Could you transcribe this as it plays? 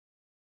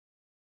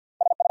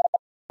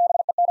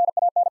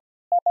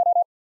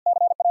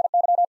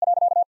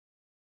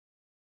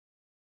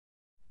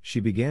She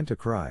began to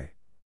cry.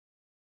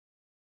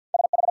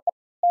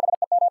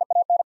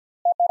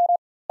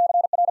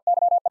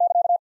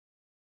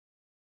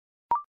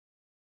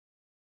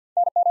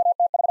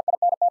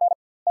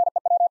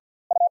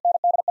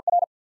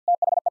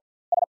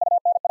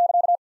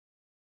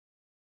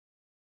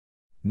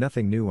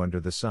 Nothing new under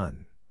the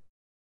sun.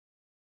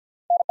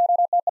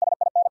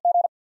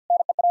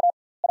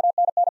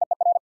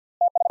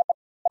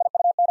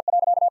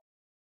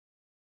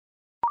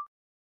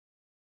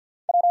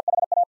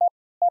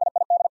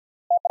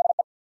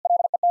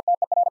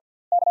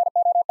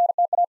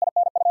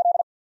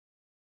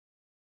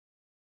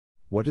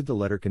 What did the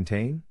letter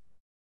contain?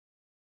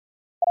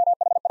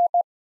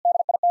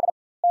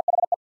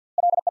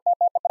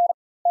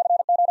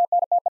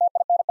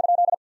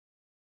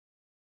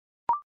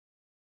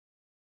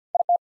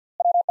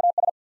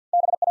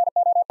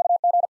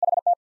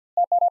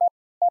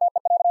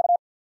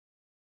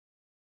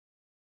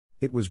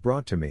 It was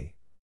brought to me.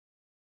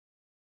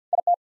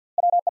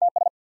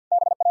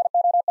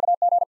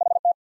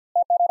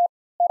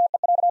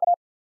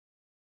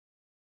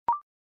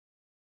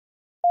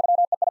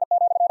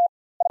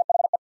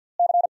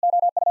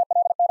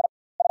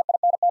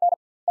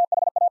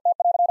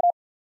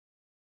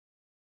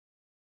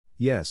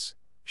 Yes,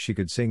 she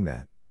could sing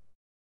that.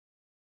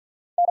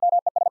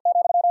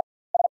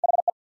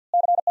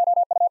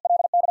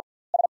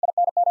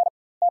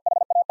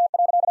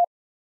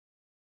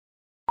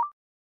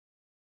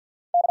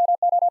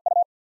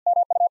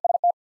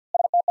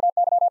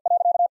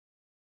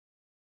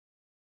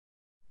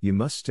 You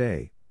must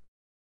stay.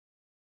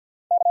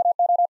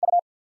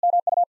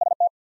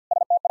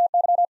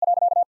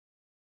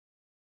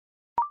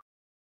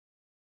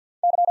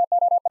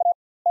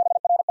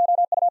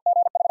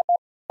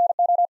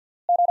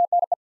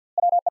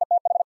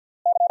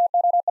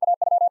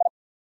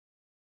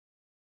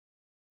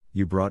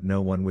 You brought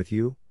no one with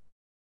you?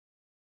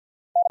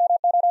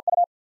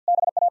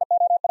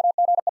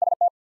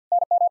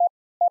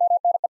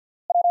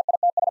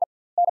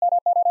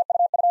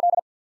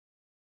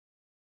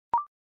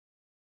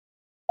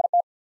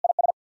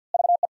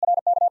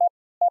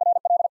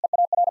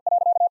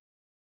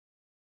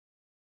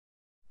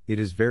 It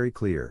is very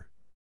clear.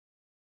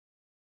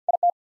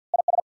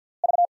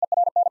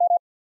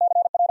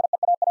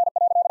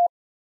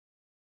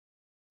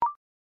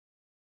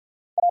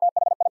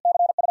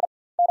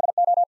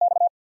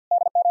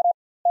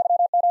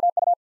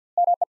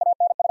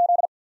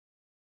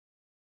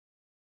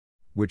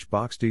 Which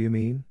box do you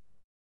mean?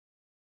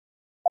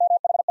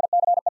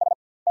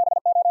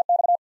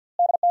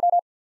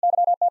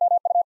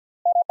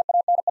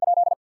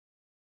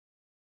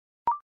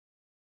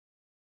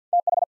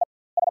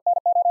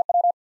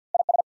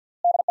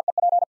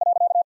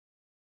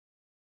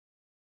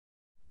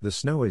 The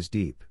snow is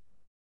deep.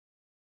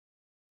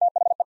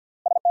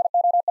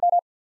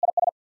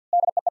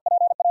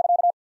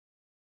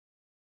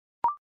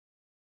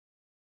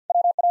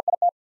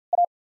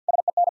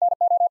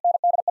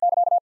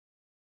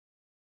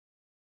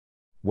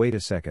 Wait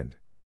a second.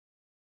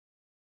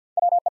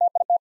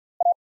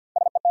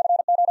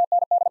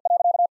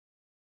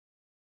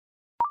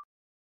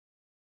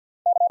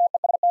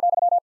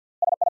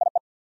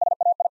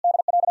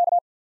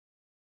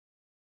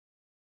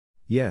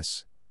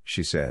 Yes,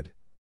 she said.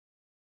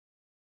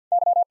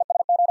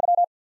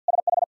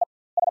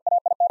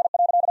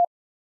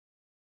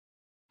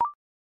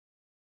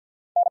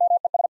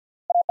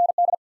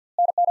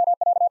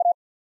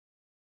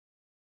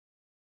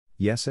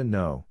 Yes and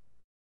no.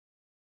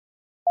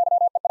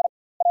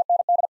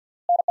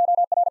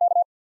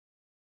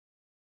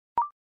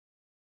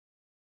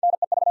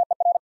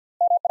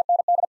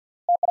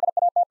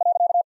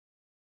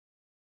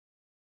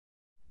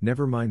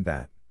 Never mind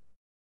that.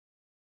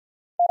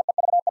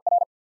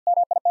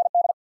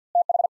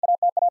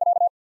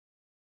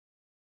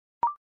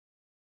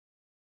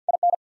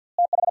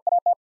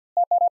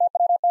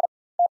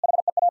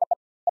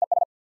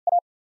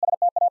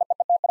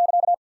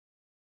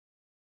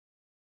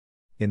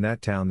 In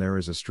that town there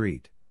is a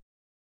street.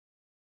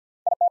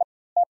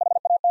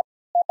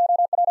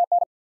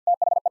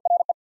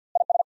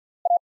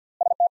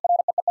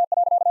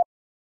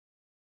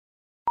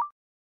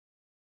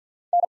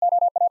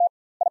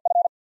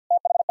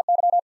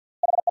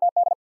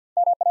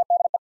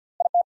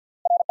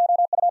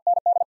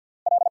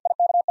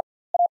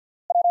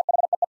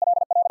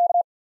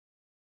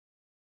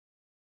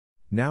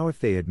 Now if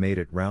they had made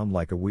it round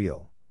like a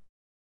wheel.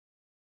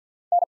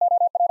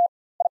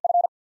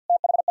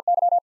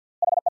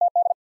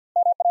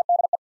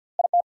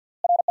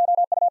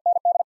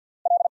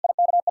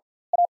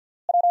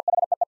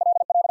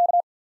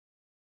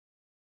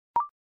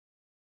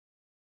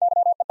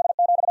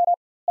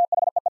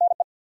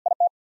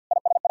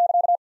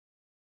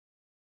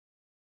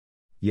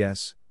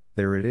 Yes,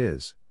 there it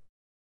is.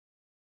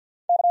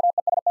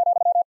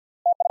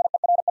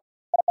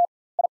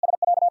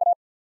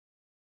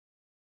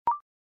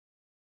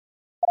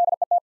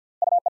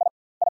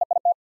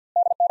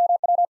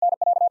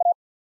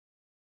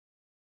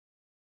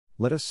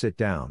 Let us sit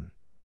down.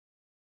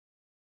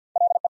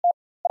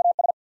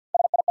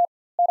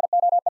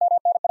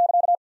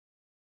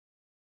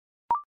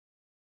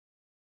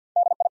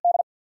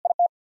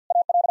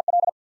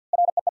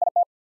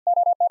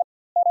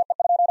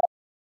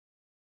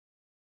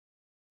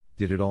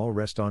 Did it all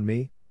rest on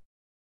me?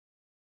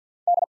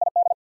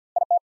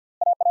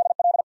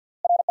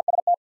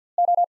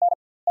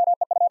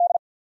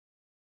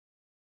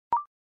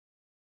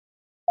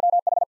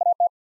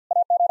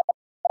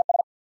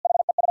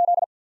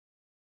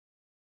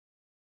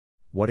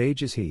 What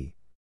age is he?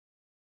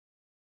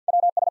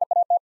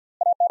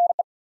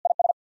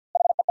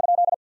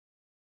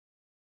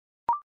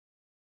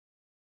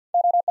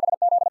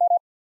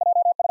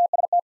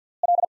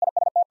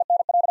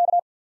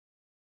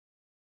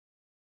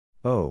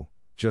 Oh,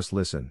 just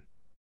listen.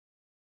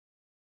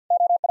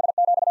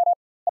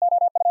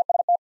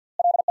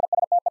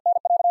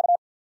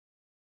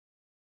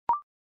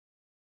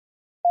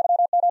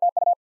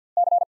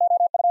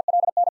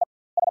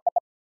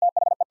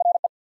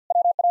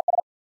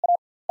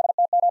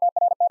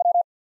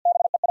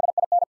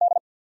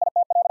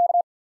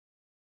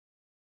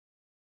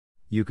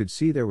 You could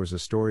see there was a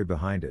story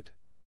behind it.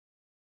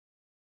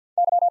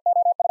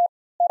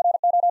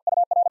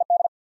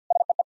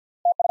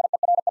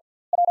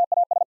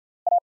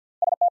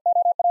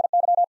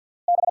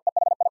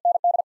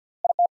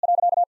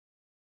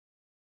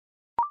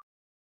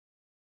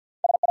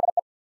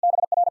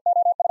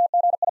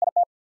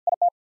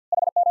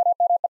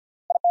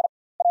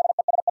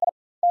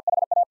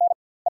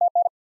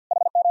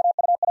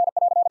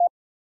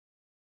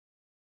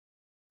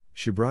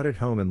 She brought it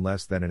home in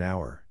less than an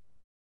hour.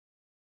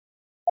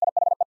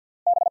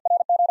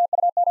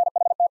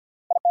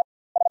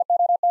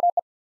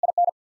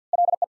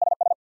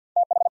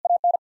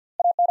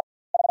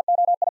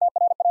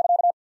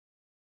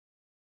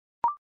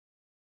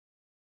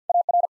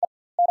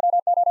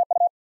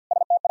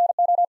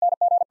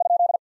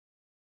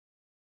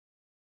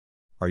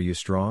 Are you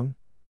strong?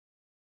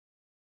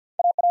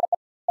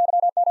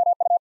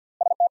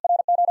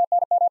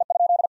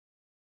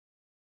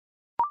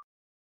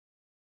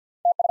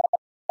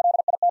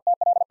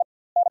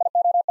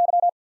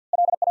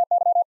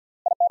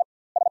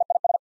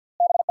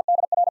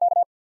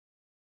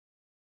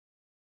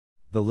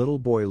 The little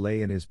boy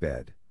lay in his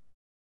bed.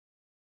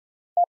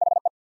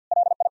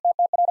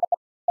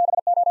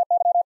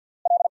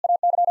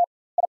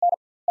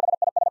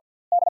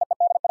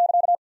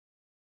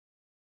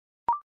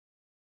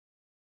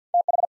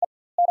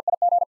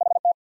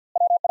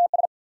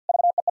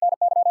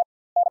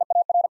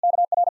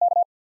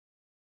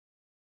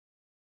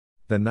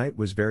 The night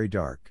was very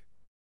dark.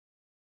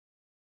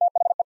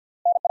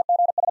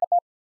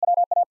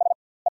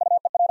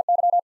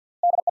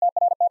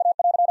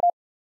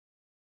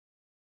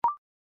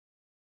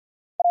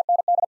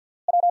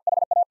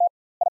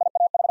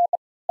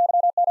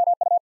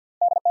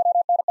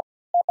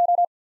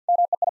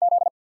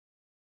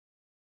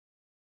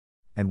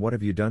 And what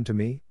have you done to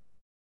me?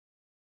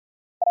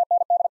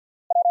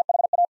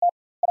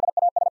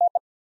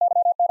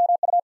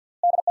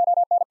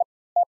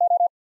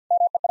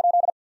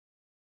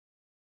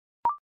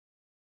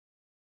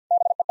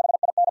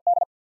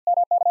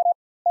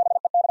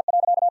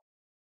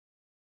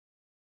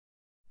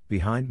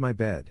 Behind my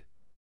bed.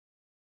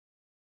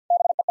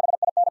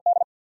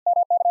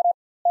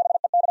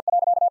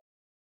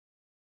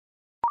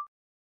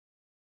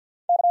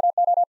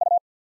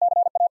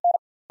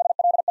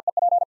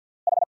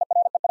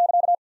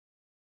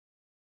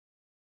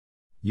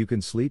 You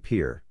can sleep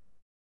here.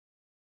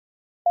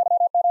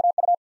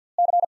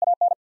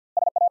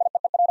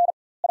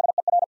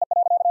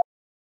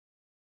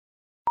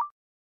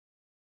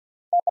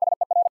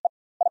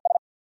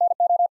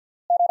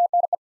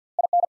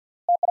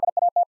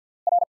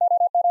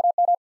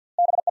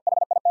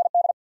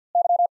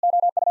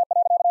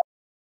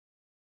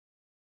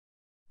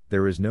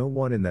 There is no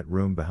one in that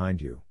room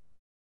behind you.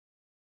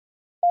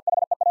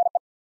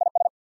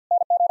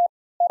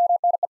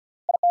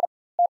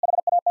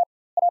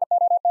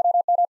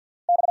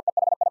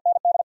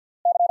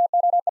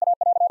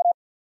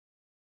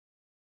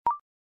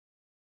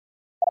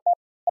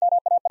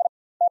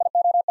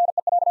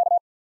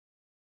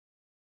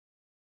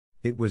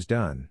 It was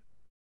done.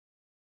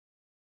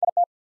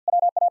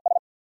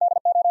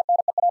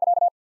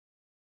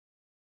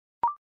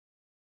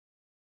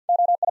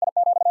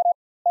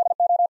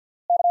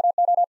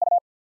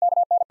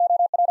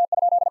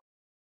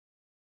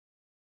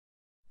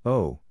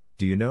 Oh,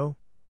 do you know?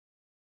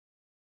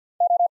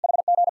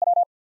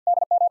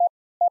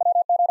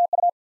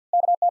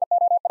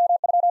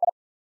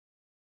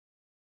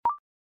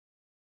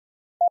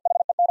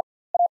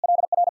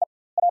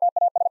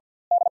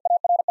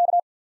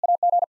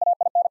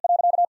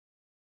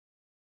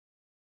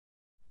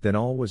 Then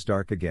all was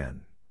dark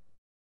again.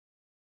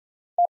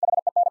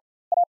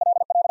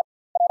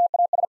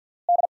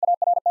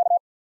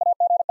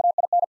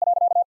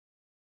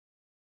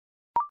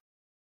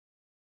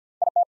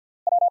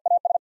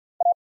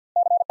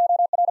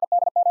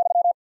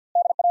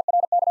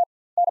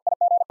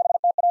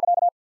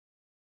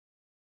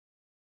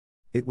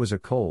 It was a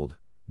cold,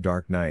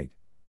 dark night.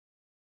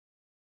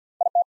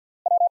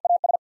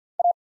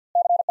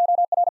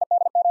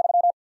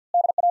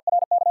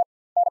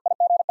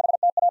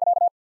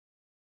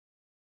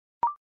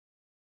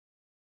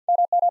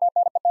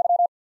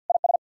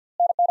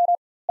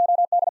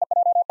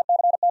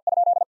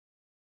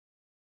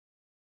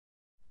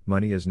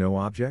 Money is no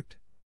object?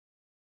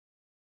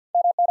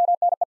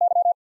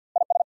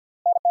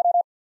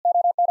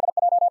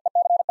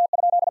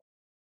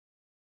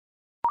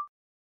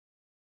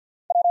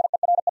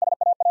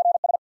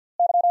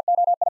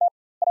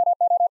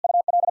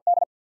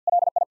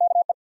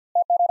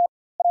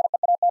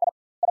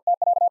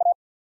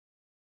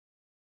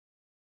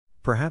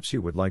 Perhaps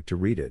you would like to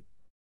read it.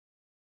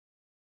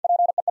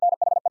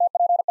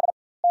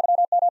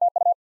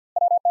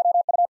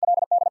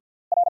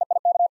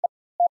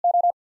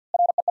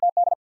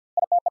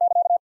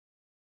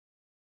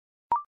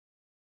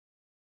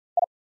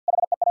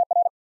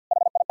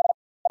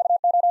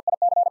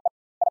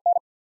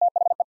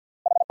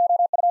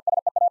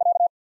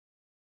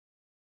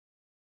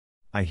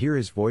 I hear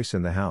his voice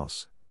in the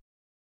house.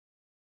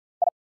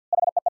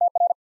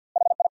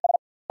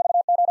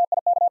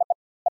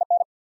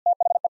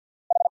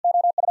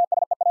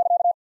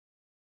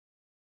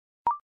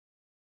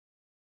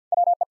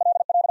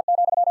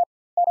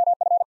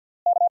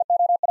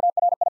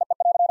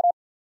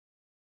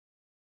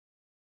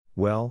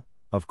 Well,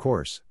 of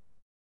course.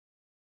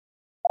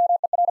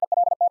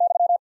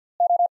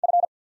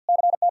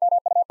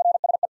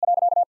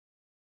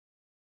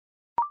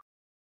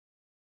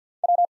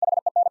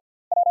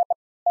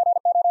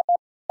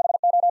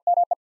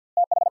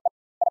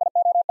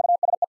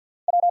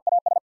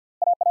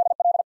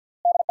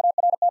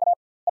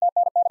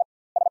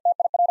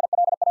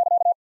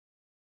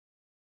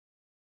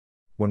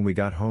 When we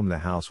got home, the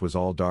house was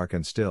all dark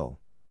and still.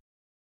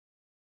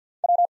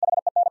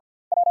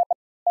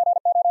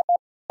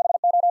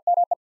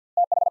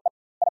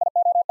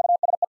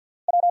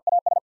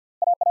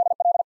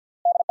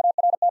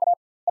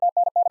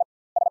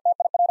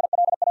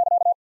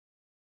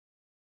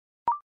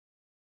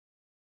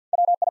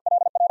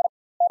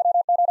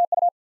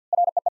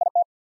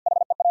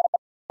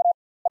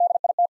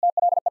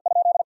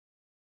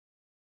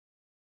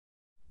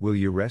 Will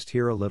you rest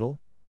here a little?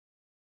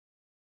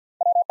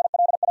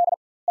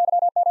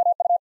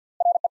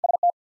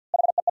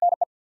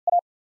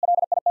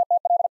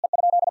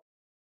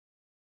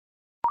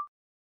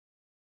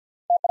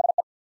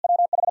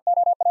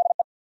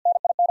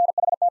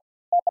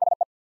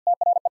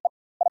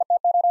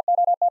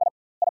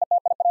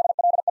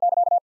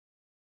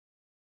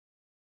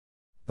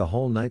 The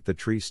whole night the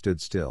tree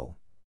stood still.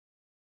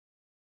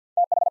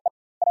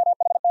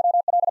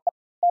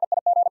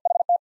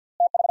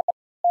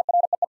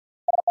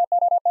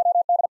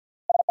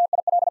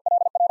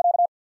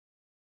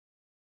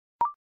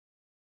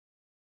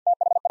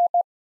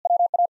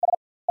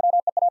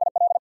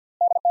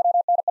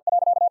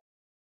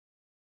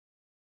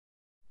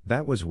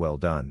 That was well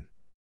done.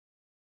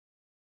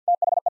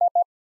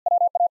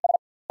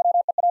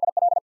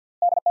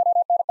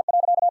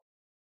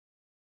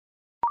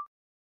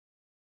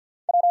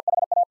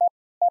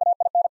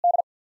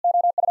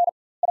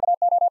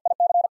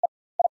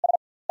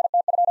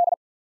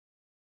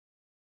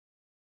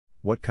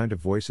 What kind of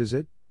voice is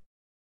it?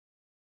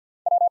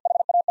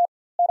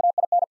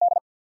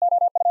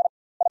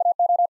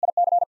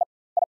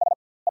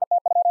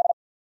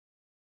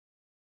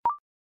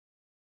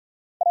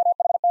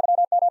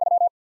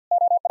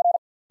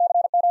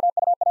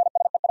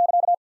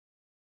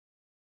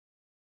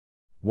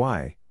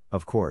 Why,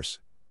 of course.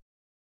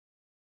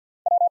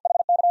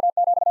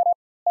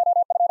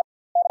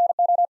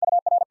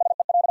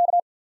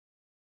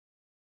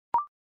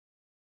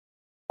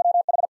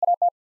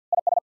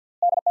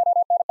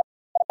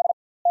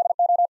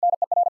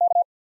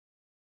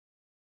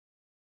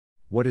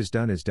 What is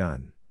done is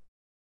done.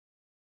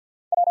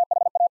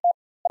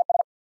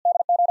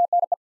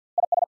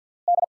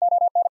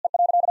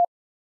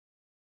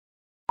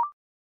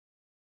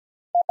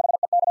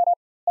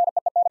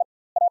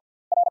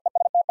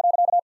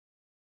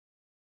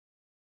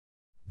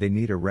 They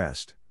need a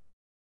rest.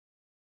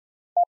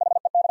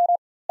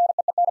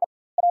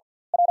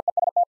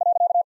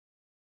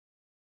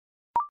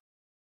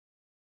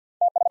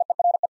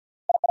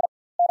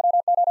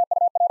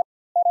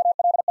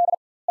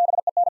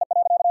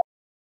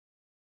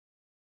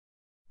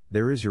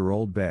 There is your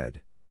old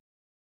bed.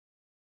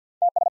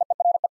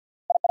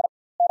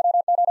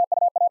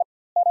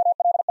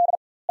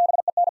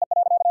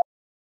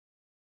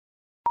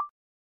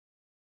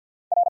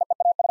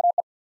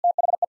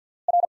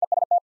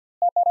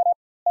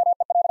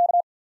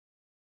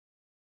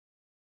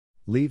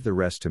 Leave the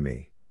rest to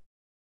me.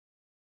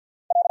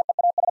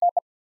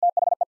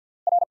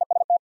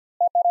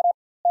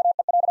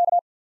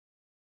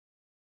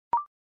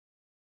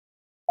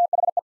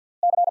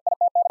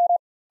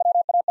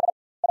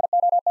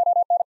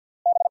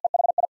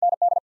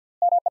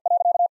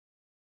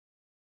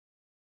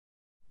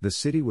 The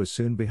city was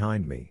soon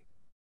behind me.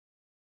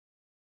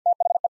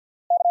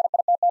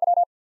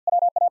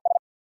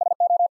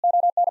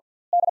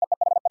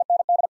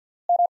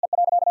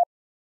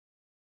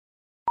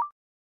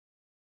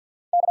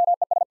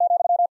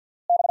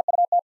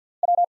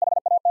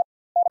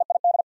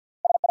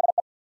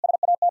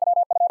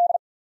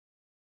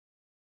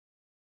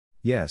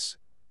 Yes,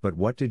 but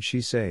what did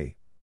she say?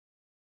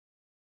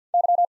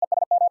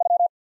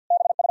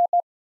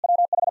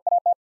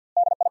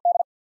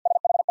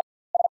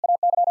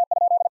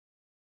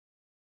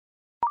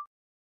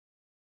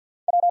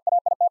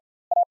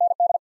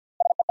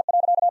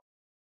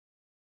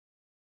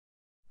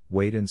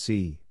 Wait and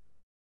see.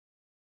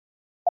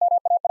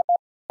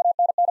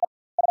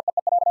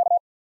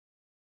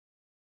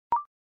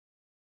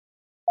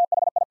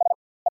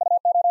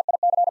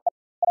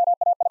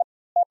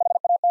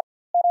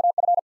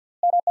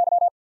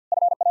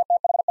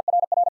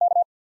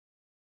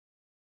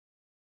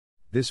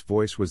 This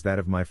voice was that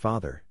of my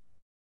father.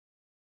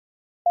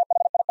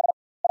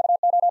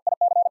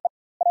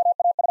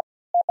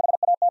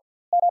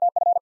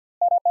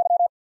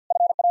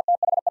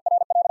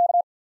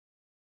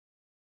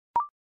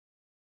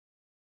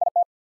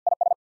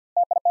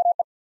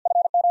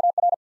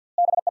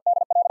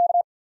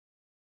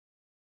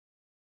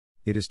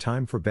 It is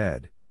time for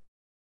bed.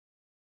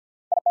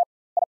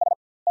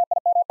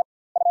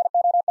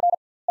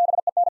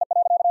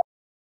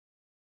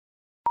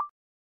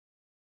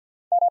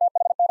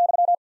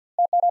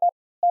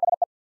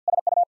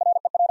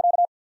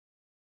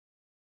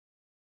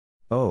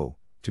 Oh,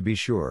 to be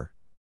sure.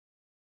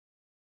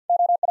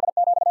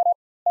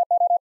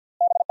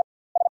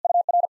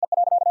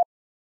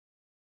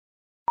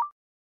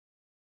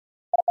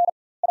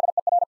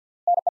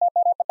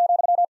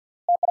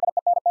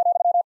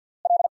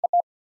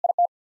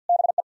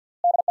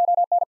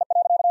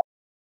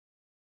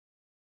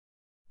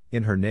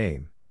 In her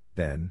name,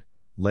 then,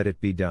 let it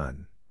be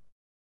done.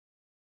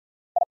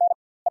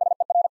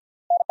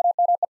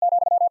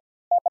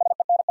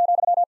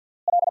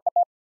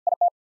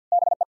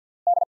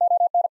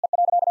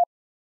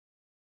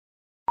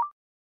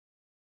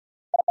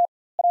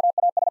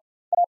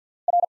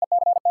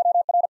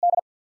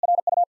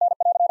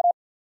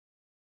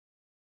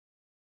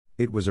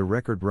 It was a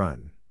record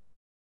run.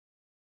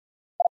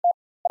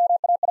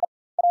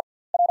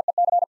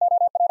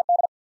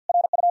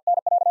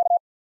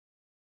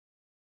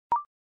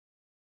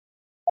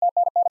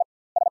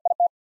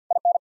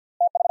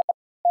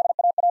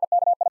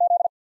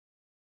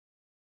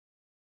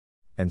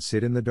 And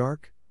sit in the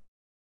dark?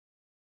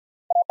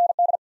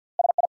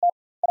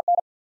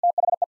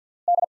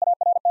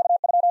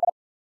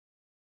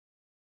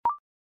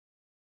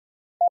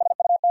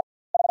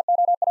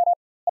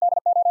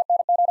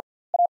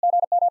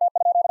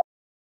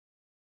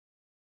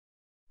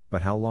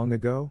 But how long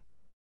ago?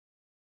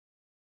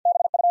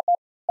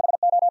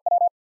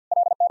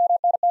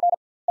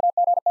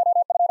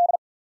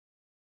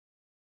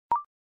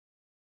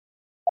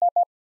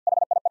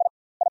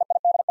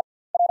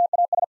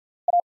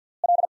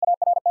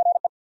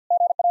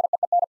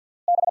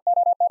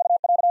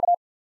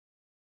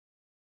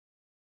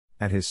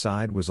 At his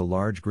side was a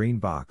large green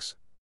box.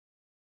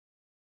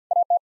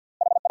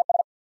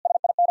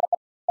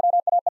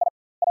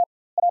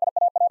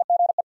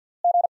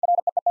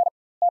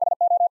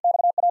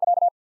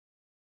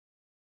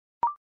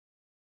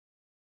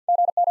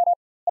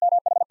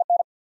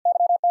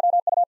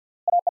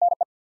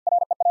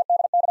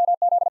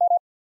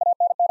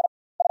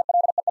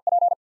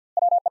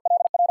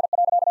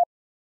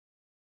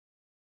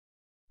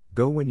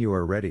 Go when you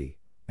are ready,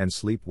 and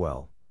sleep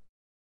well.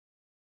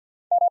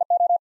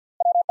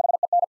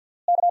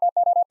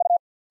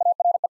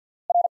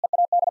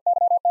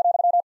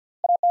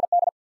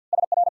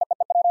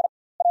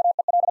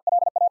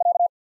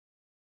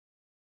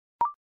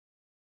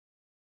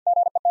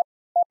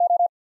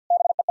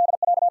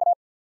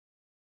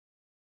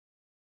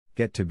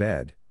 Get to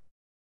bed.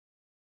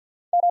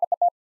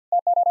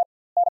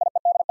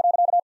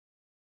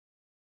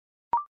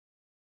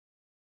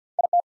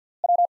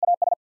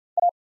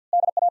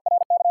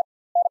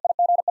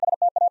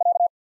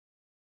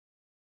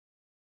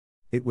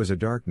 It was a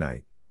dark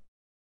night.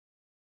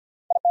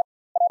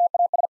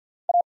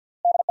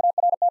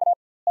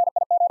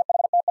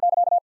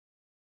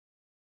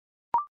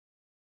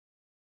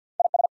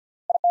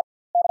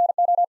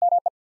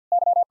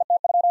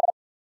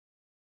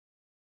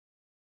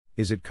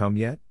 Is it come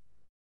yet?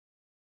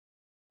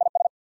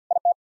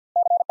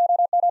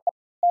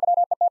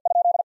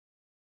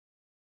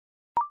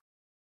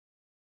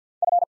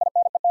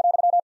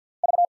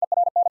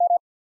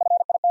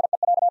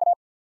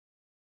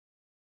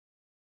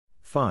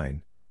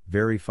 Fine,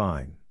 very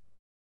fine.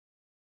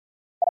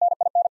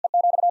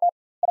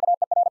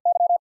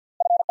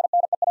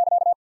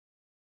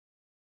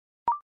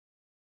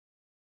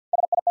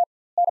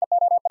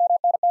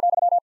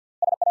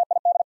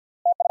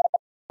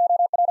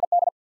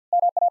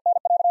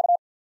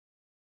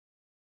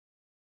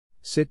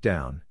 Sit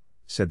down,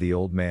 said the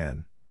old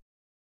man.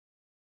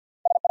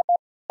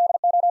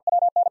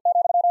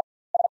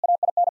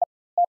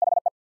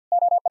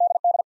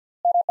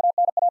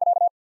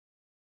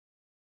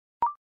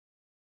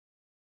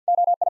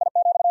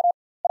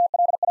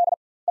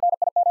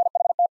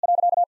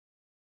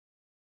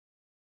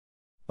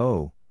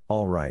 Oh,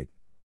 all right.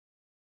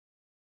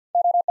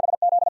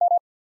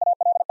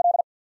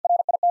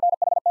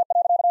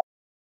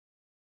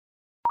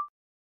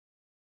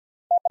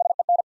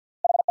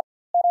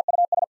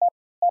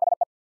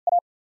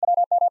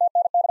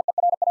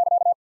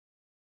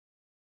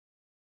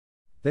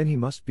 Then he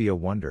must be a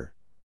wonder.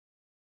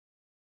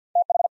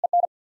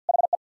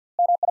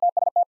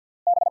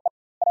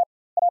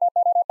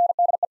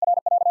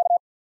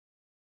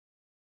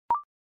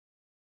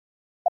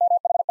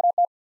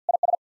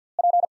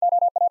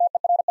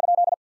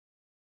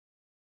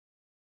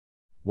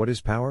 What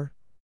is power?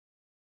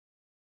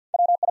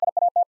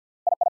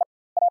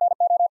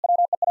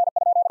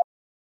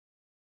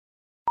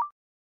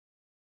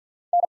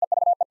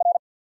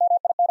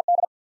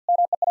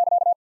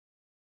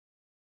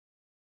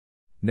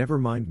 Never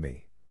mind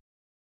me.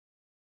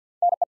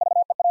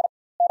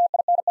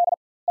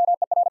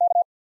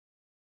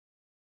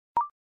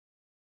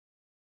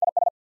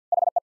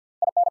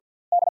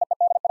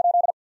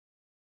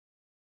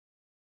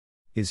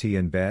 Is he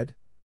in bed?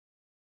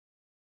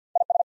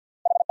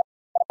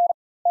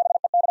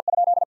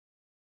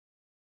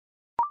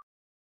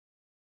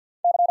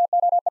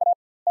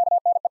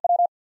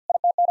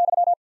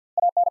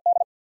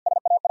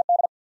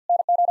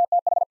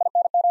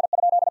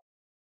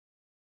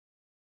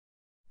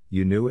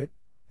 You knew it,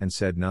 and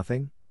said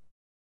nothing?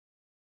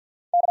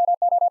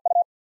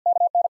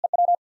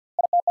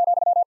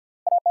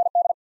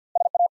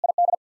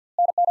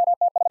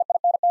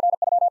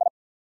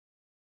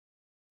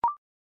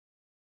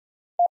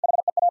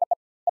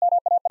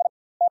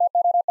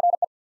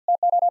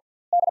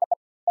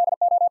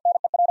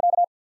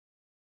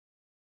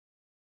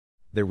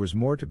 There was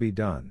more to be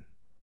done.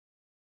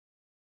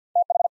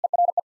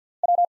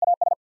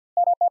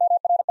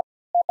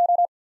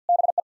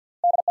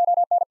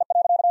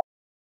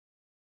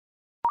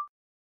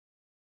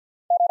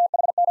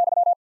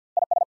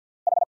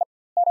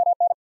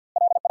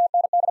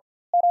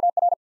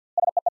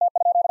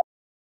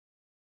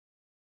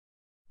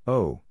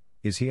 Oh,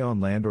 is he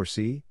on land or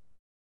sea?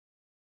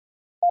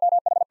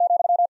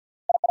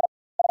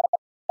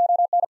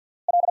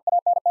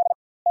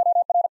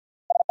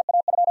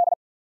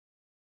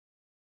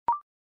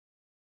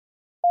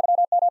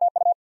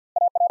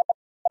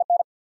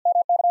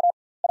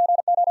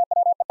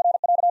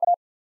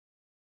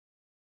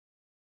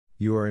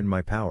 You are in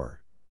my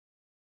power.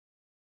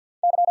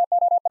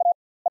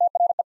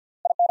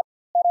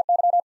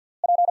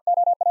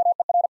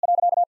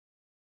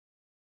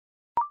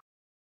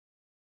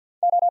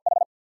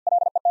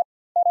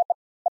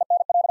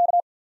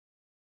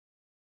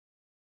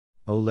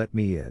 Oh, let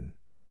me in.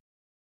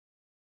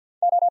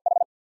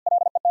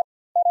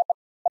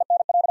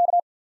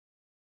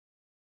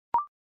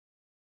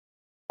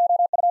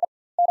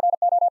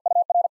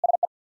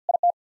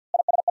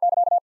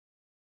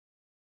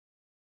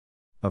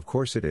 Of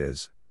course it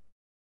is.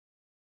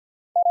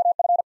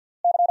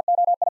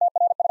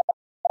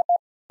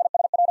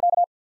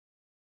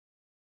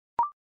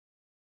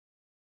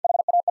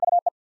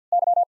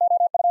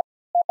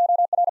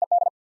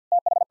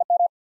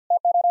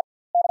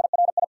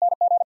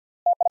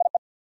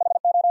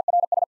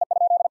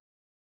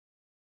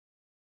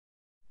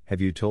 Have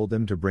you told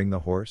them to bring the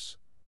horse?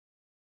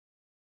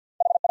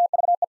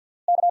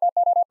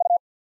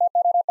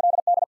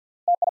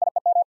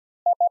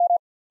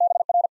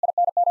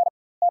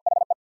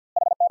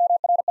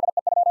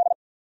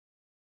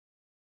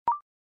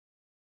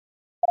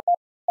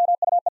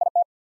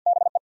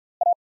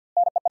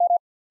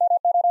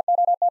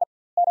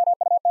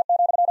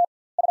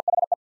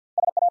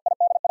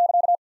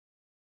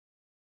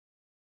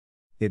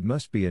 It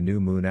must be a new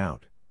moon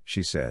out,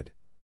 she said.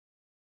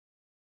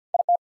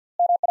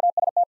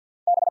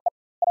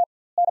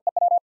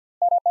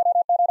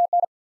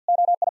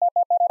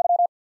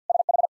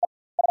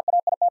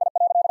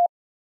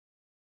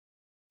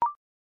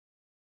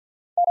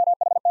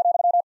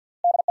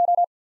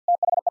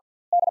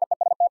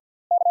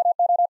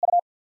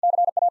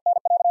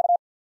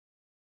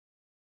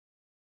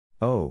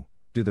 Oh,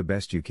 do the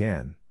best you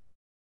can.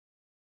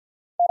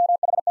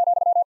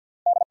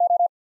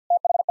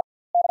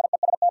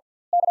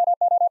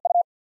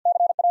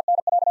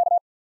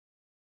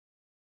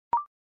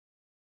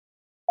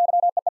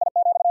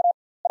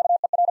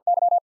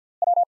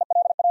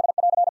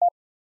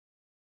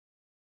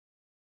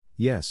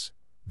 Yes,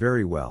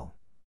 very well.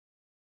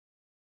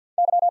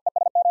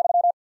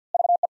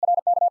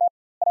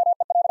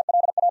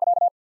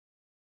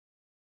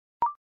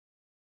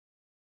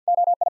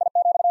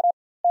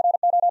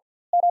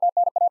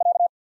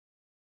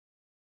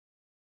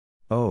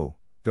 Oh,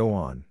 go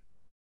on.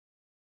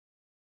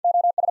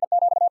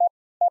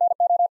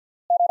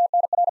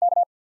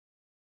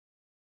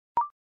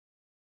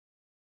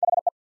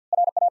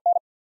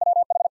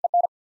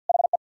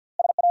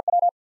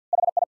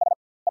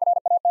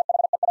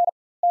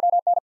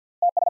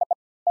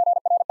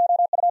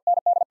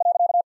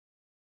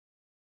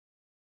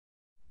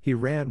 He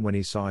ran when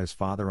he saw his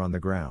father on the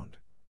ground.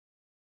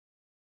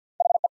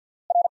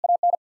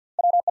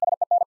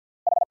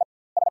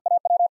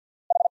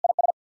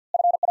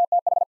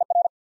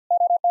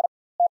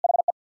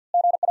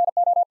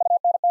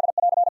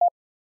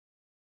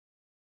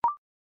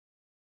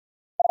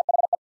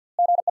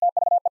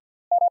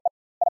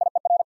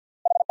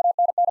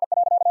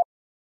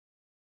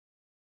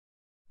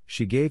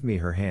 She gave me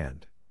her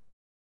hand.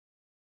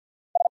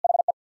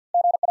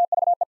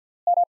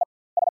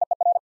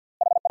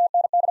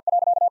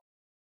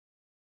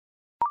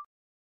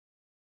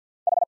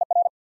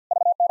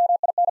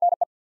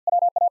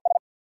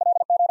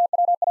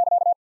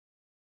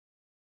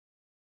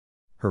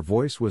 Her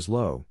voice was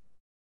low.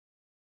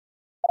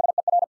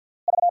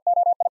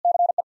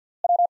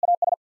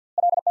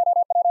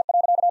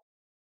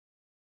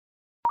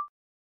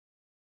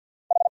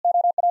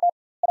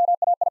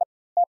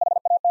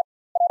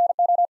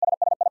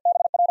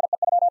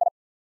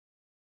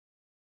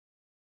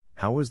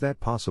 How was that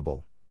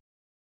possible?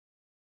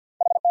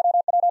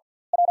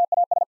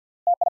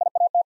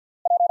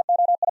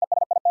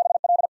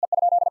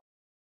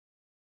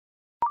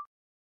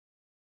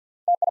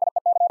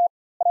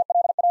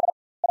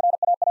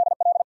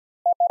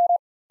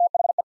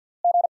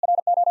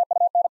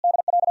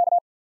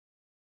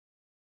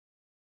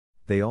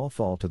 They all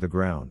fall to the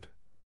ground.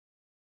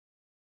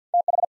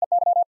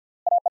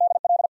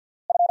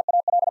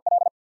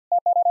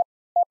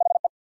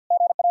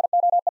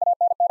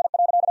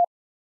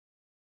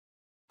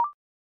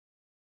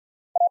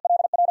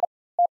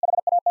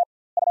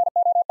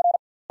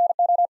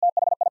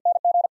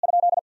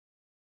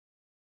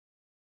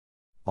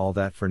 All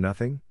that for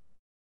nothing?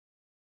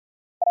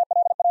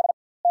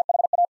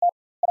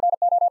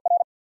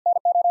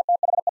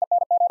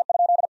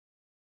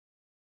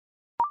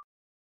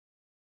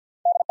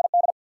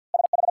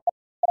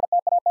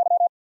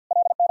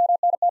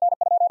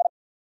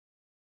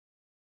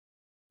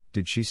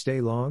 Did she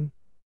stay long?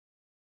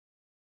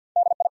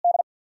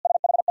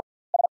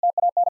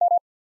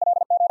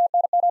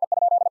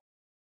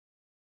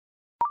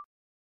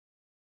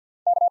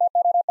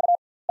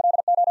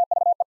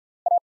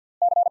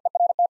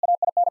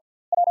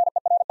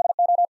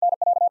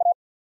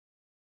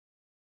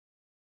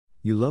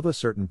 You love a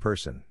certain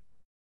person.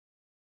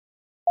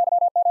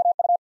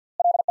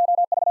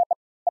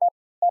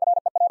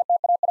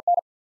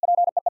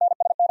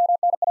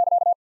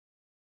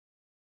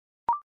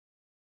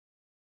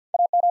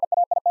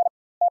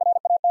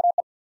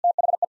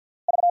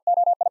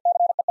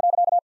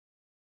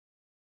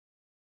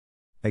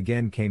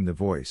 Again came the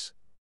voice.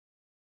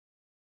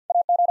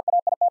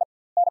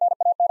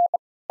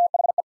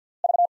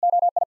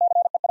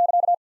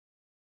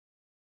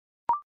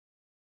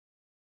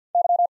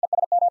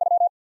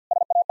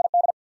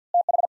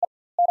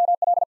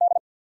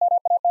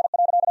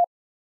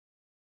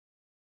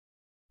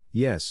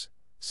 Yes,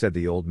 said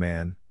the old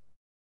man.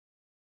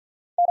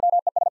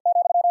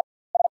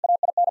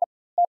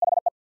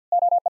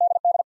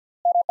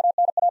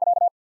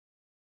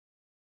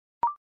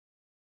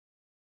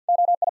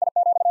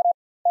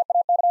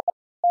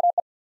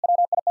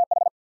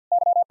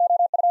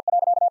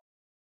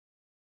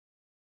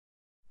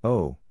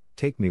 Oh,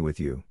 take me with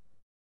you.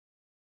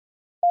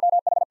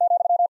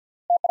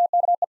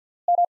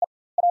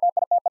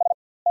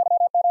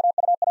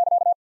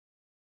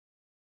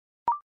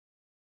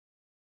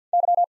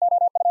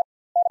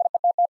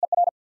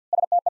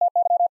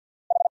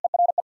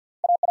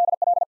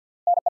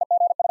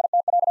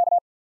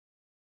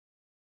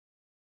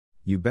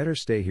 You better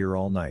stay here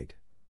all night.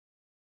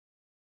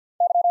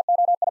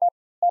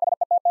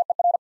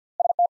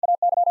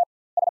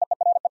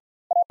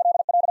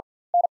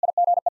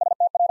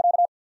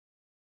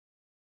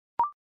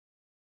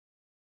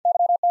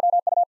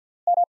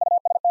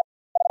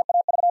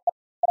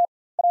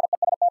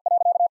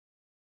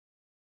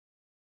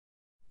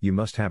 You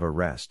must have a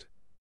rest.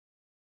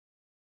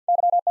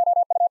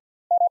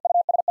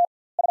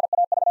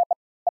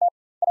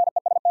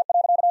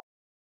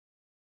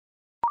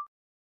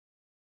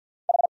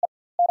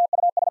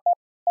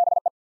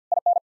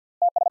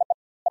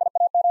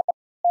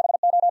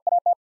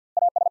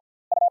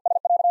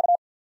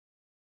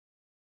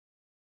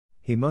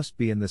 He must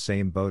be in the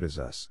same boat as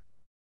us.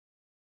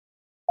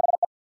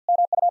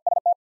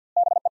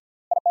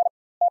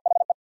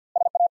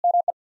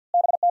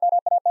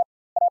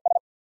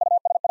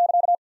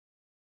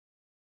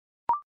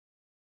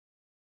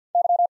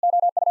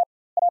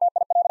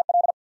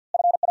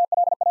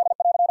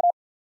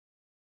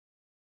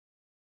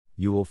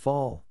 You will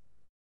fall.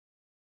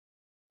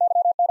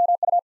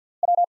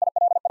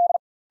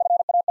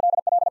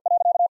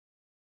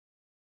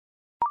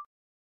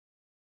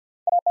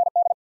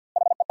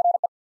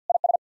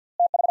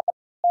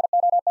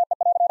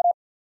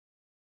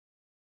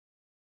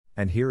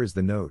 And here is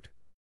the note.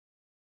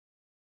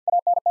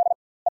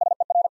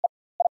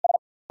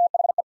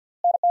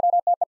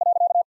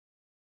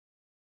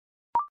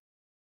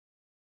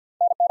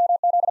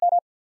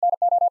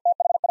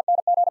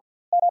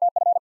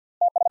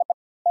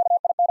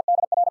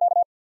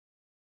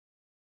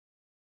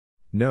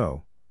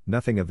 No,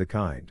 nothing of the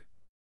kind.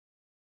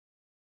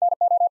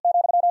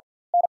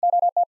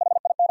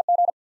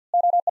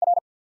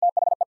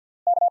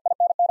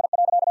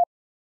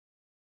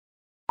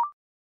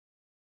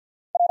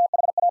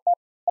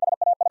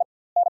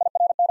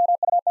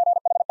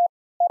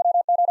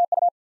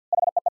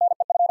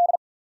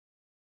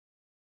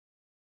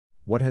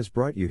 What has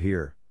brought you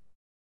here?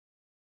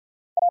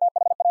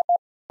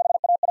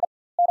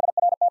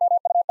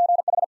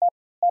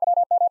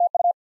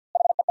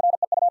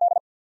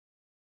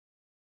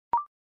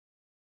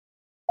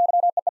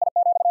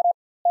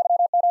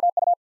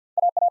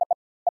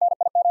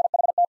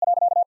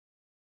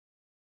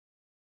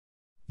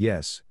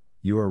 Yes,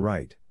 you are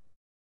right.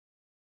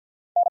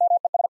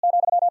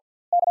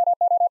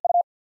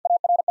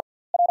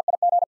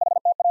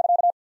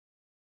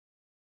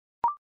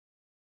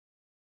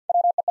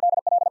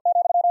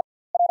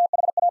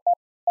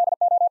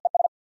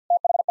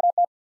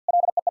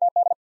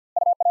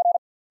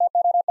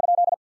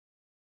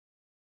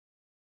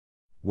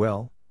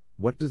 Well,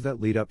 what does that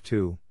lead up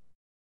to?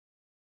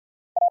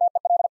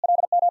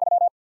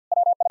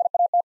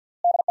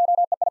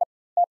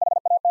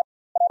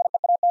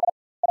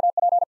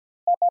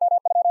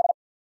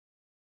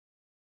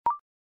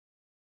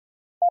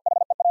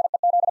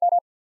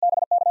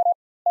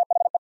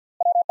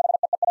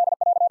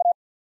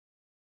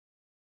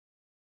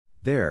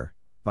 There,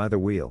 by the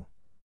wheel.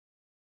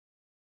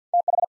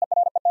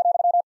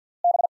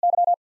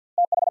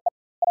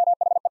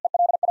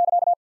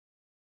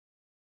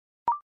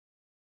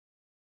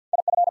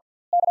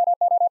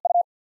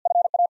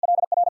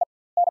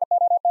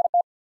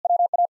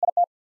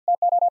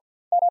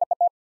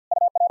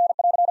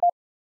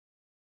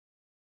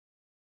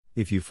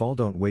 If you fall,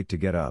 don't wait to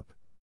get up.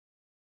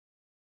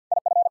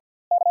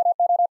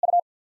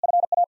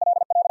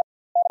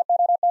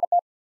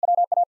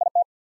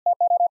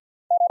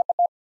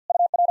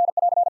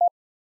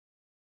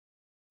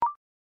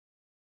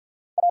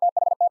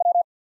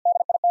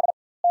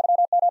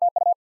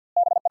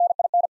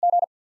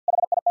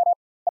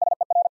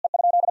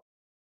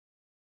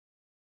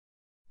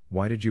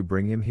 Why did you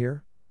bring him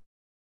here?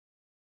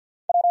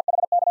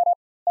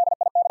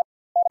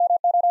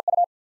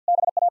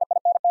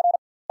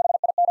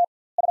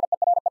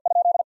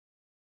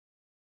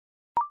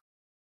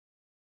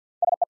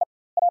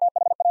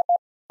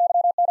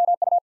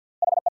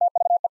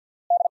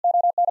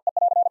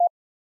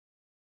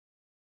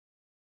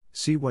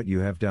 See what you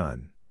have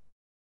done.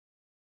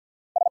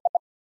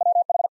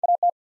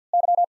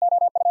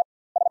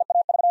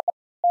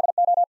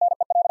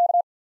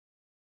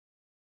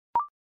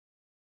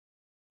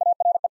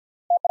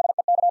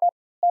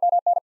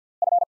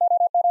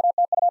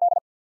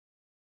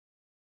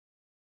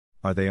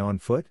 Are they on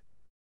foot?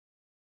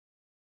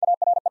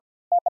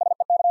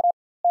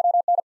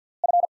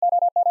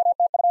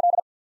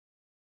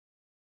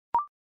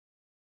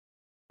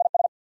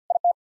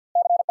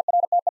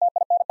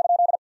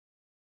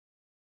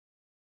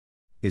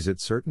 Is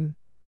it certain?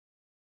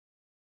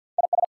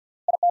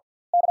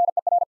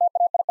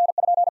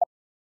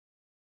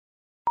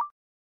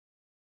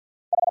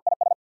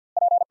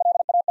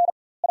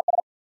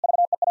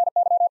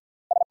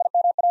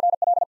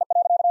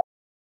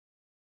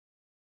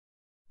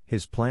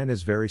 His plan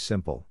is very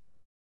simple.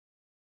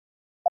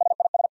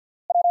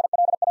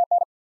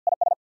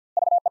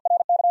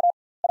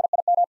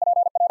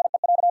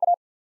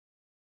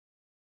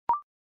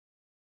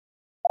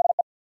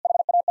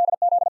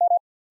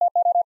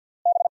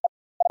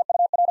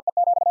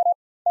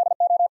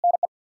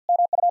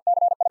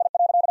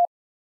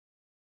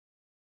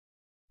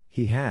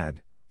 He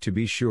had, to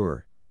be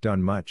sure,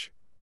 done much.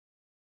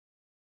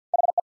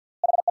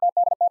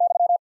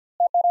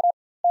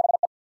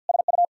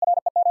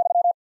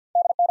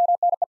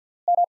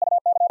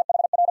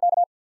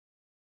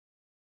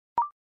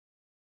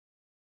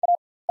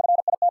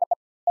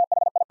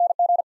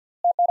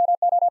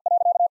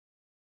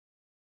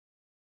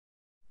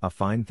 A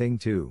fine thing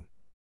too.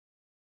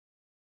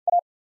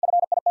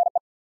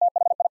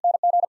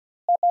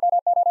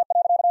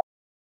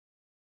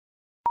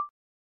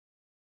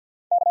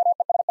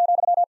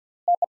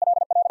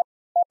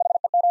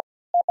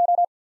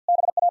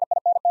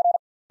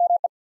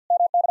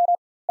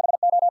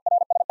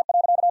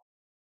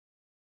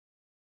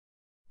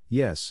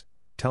 Yes,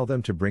 tell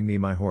them to bring me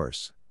my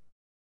horse.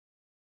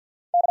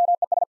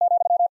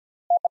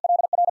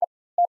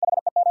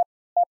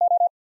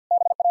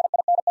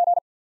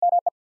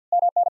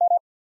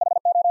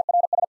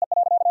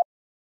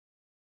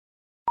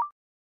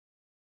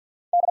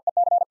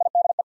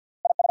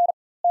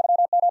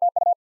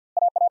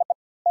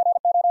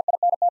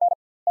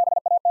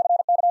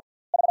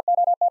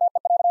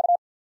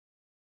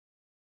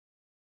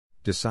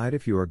 Decide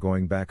if you are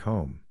going back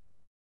home.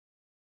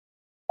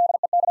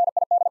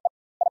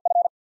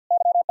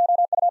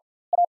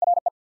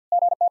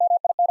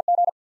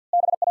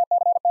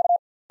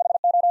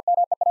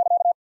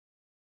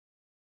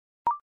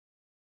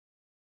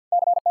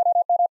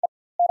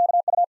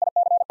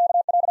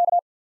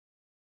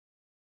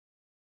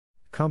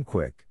 Come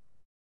quick.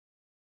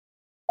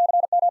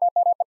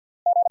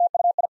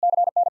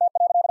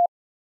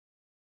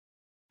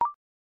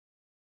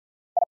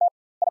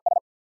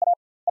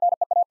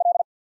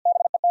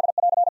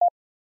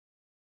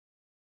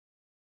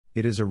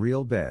 It is a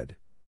real bed.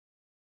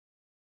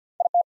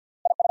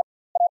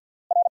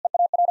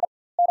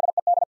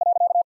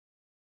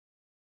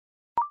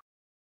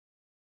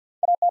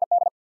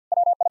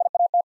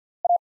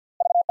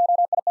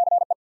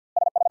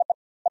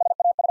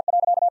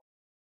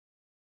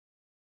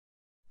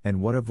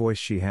 And what a voice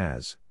she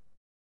has.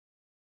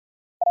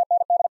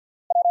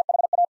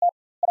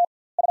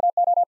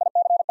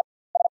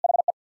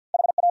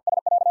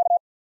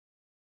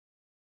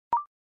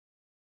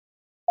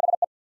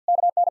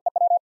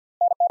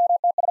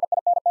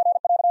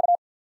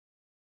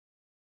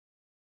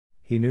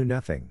 He knew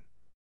nothing.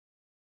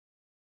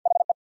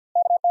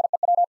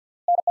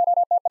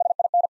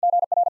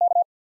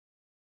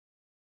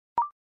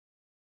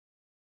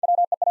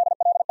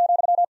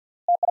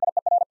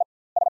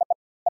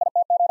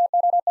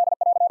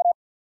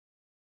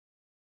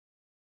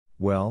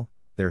 Well,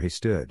 there he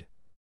stood.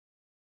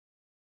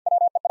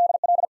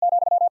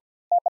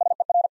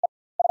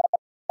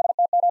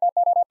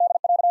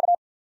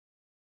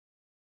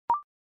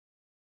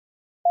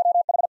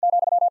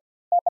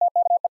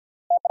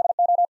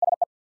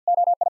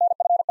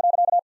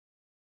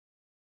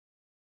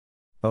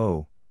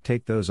 Oh,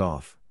 take those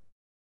off.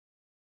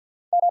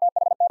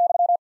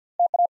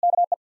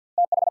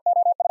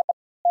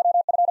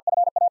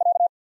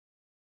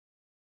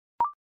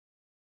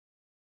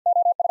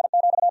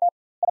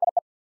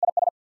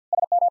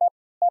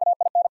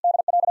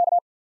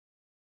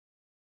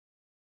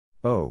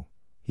 Oh,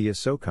 he is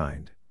so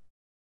kind.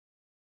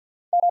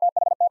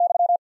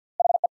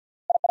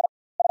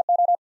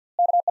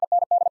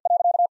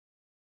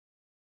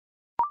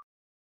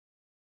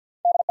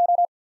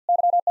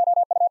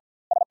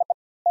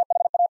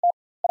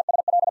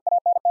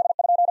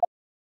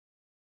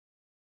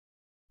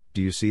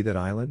 Do you see that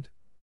island?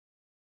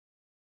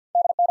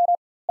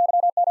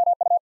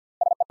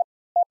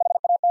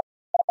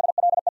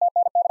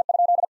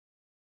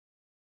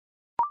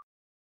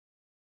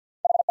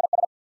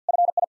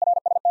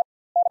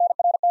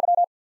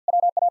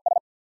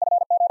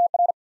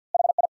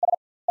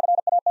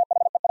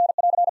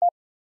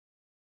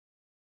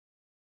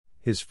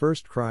 His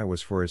first cry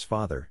was for his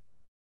father.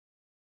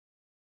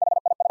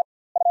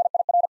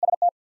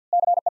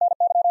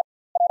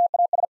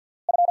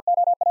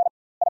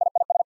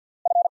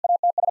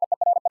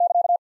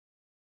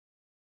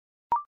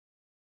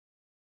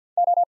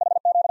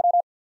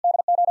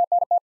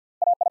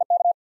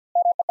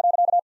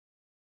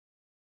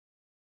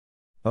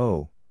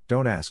 Oh,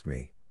 don't ask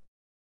me.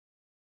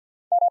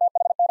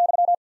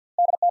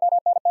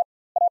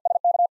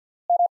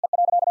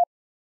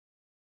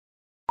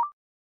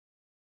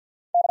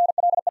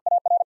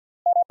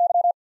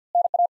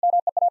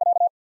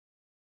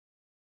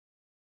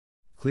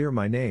 Clear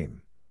my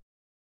name.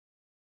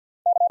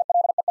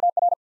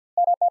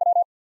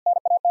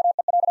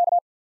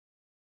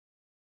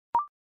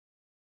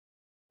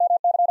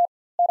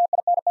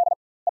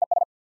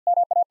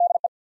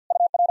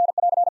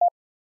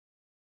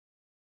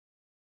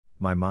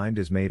 My mind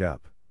is made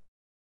up.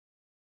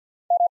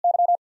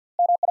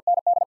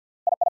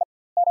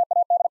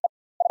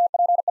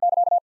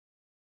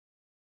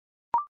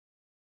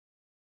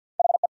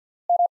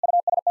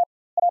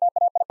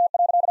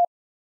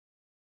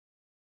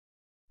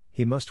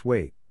 He must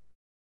wait.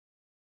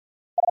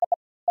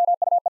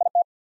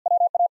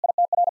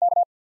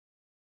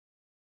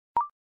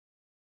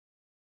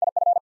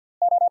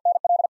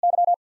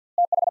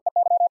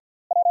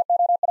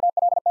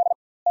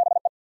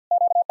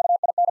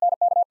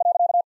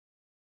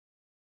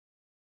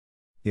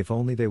 If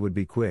only they would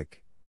be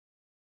quick.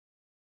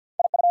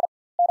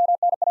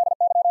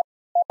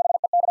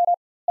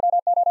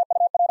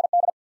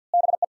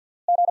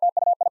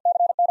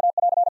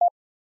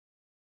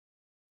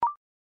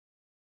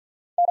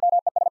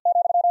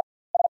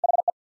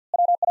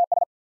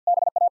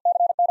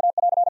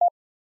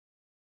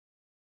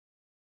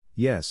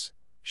 Yes,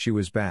 she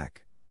was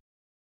back.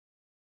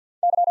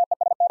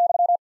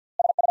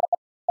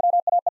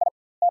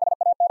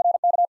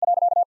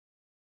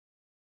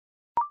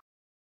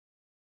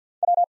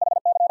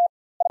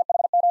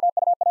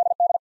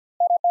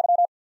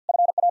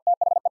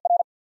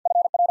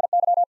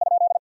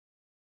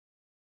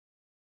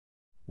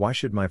 Why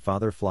should my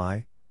father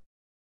fly?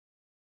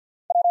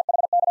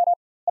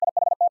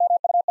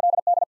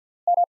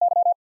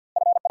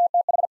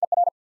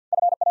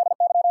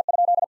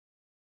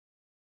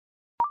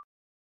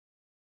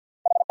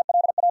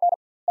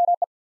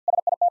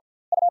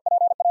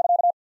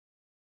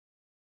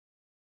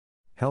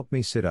 Help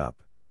me sit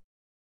up.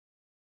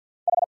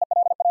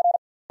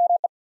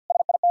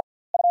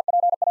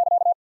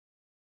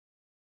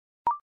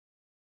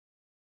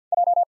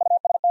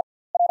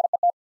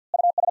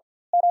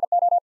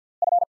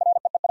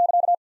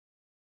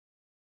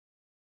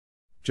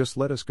 Just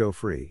let us go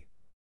free.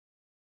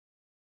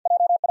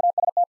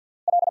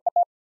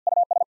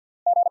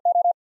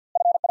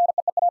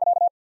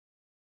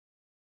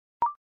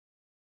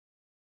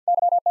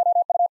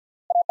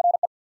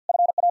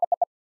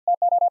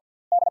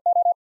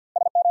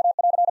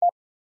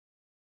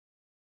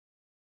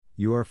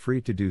 You are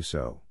free to do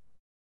so.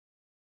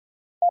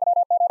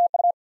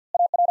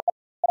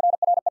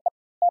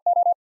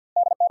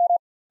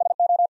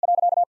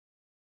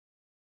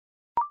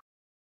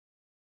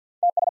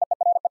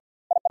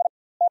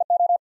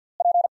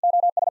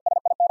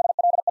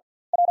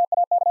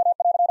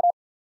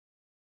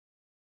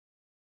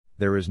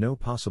 There is no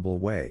possible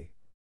way.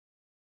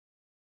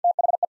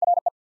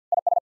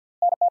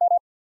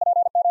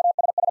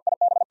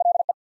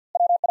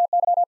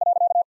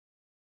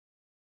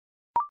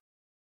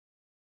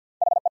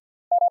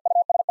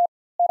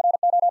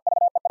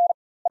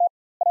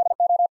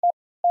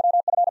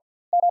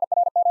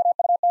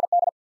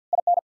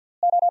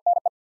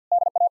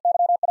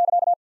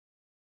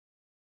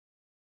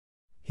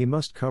 He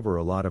must cover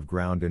a lot of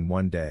ground in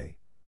one day.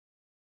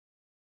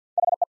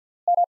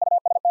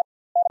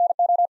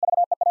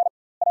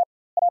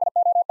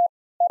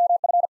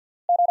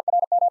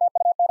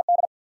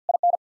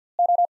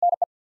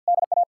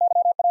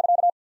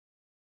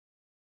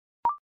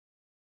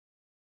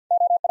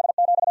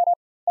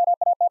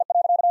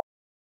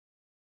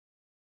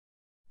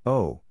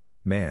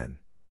 Man.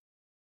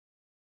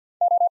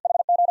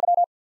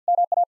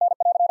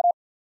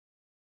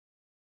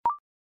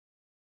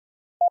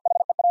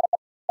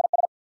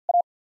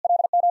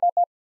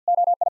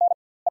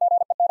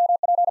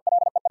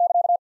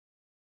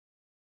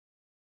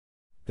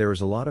 There is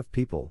a lot of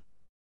people.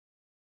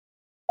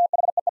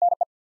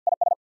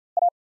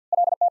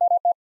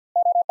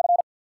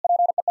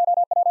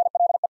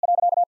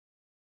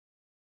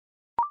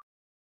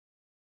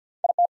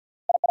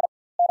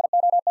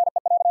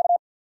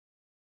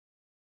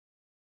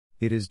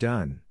 It is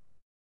done.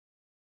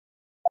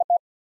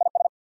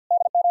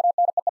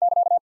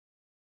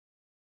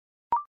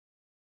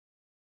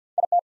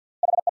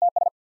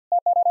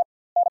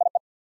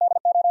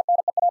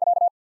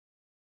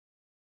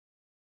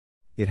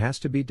 It has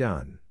to be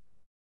done.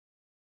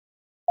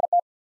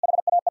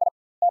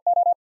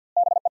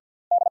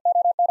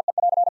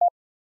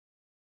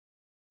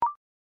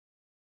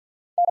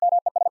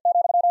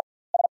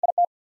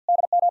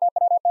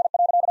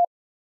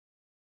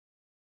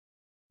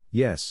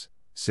 Yes,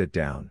 sit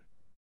down.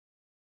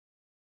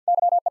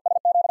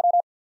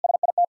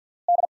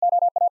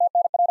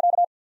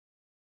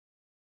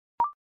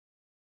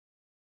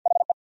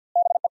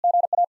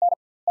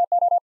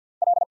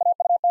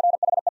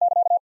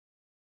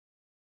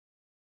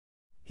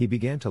 He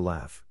began to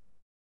laugh.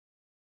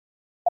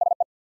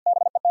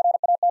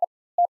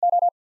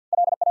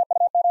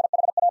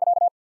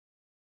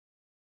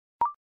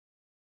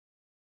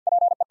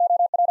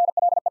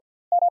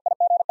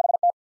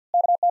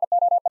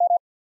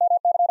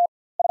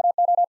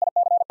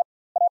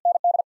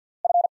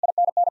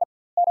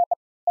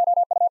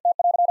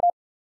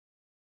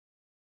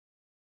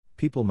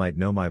 People might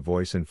know my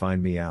voice and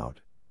find me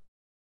out.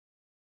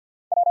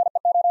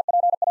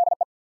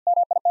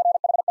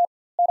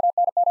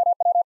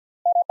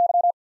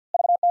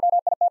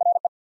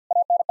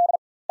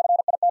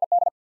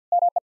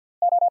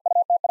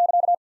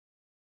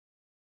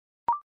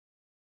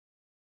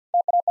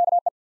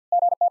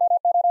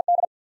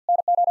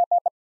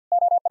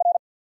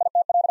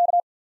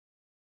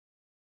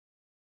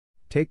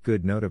 Take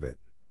good note of it.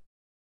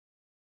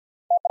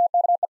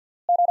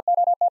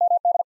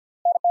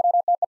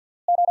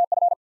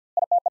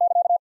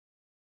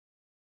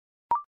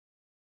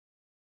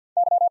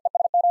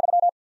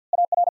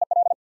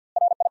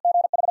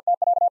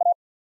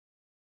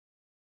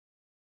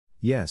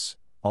 Yes,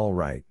 all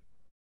right.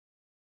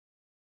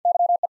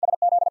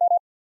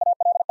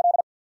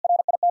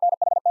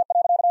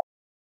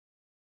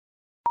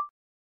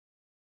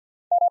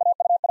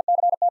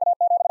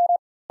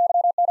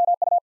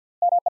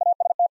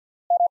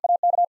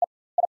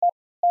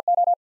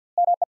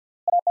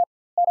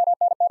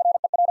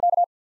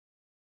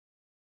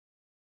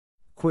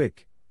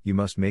 Quick, you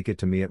must make it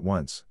to me at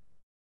once.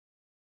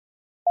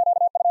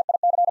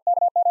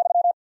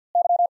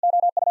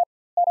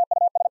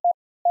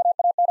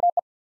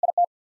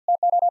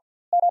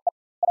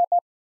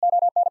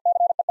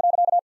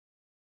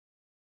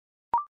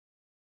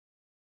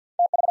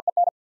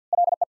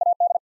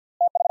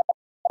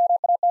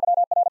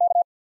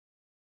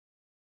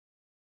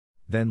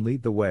 Then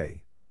lead the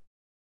way.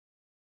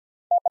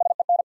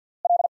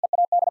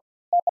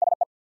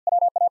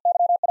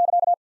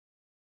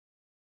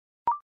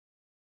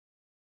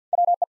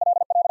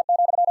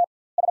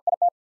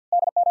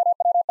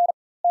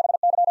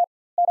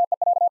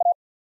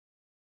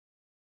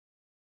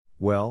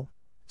 Well,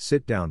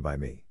 sit down by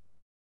me.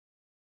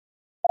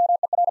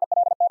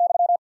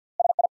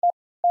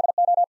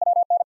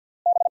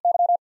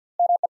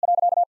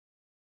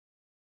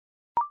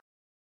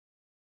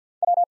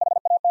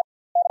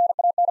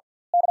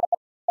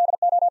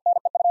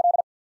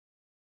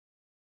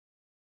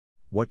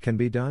 What can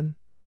be done?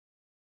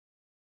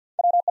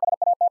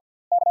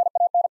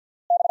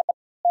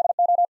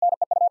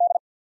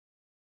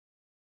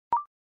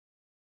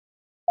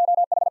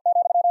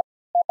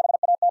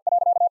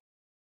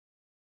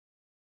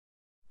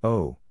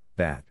 Oh,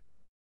 that.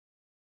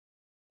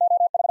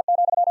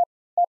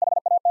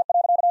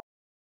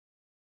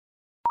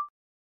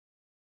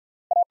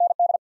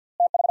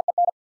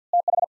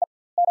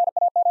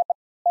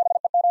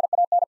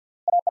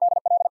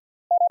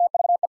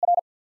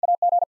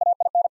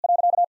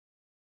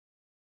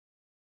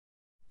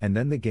 And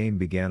then the game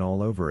began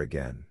all over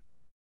again.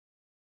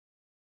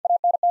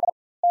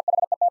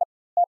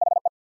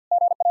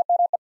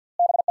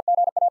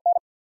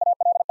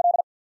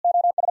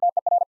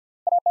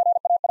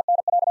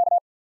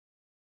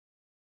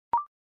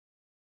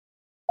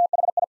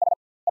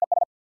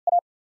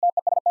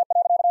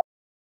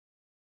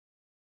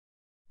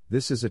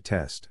 This is a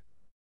test.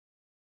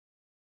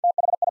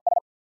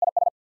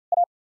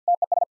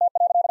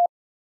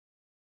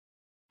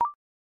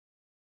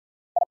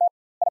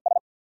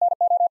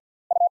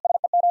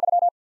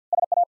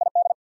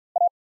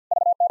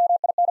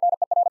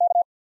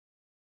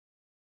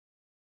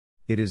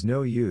 It is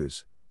no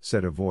use,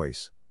 said a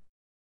voice.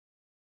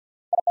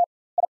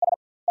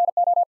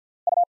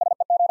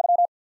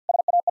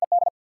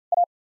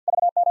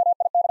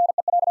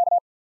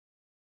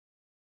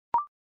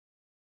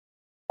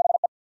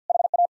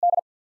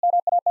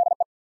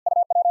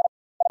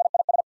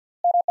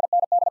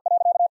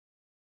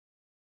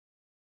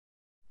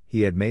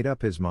 He had made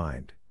up his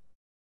mind.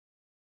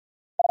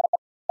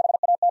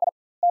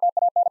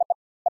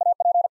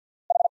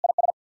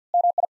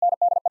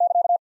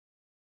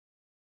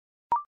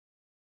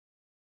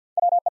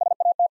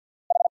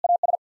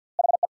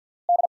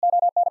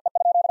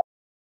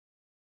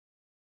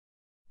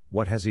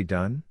 What has he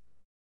done?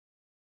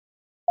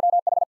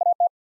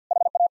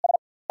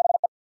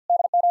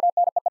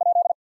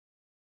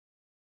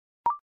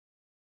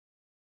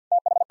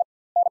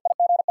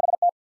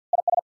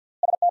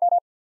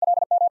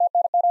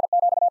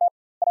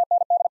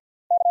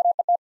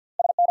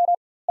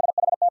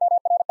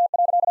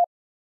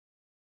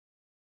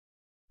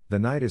 The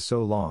night is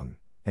so long,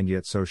 and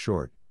yet so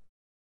short.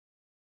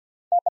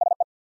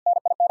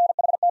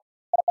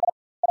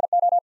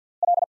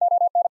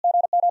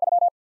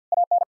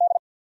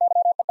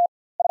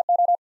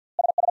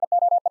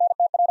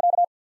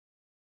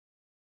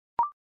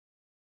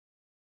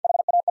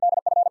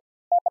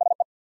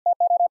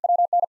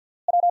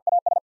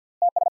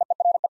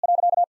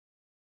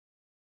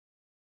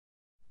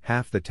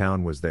 Half the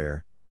town was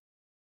there.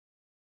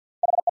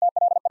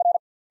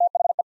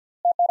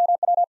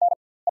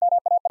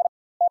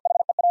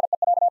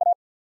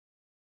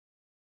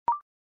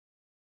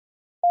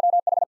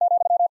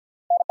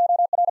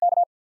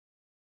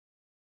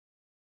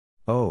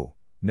 Oh,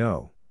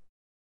 no.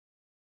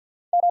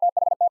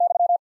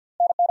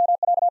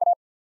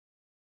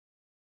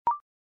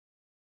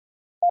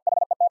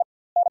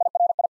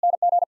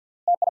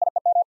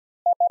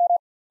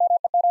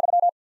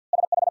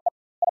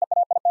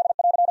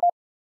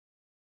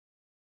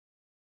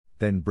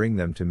 Then bring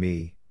them to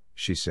me,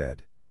 she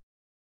said.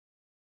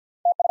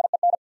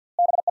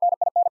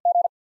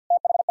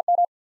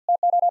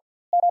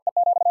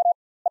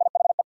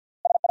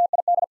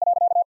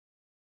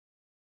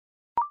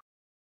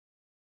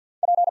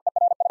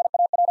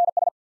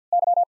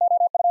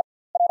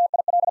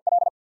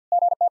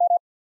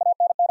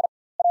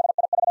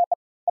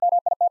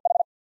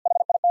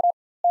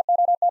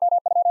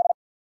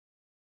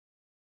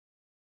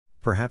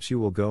 Perhaps you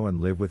will go and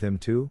live with him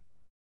too?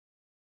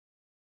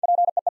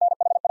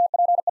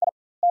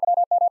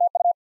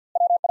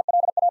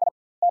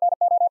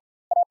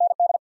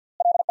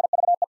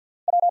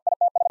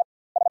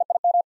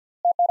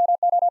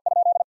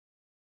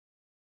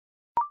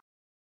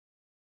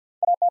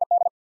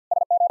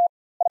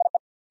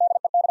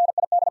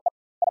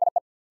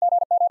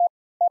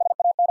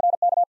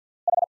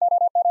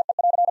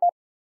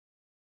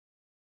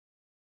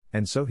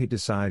 And so he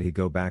decided he'd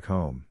go back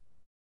home.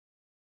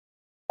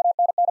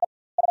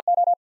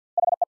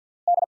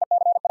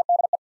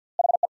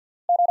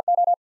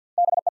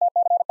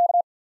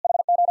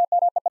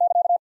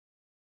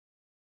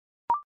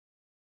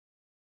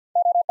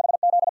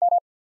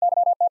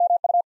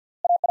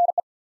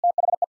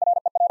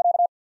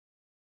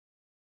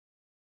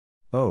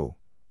 Oh,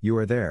 you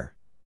are there.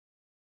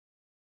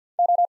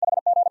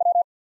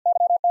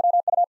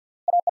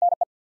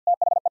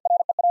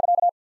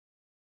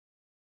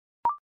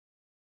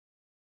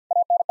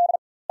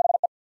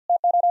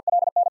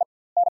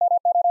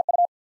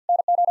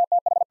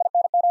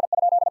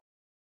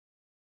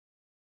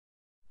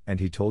 And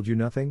he told you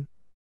nothing?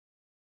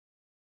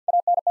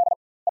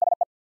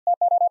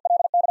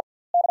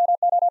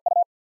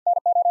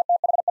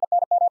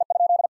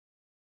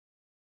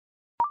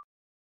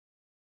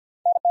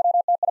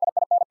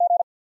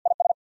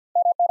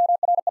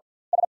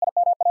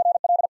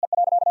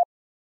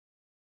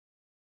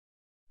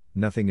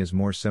 Nothing is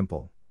more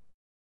simple.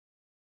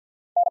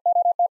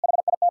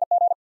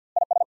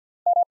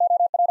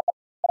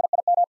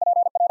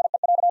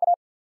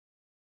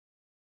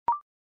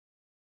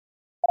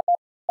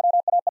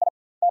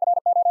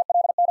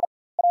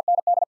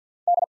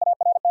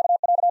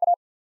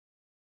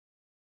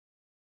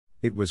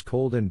 It was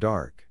cold and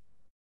dark.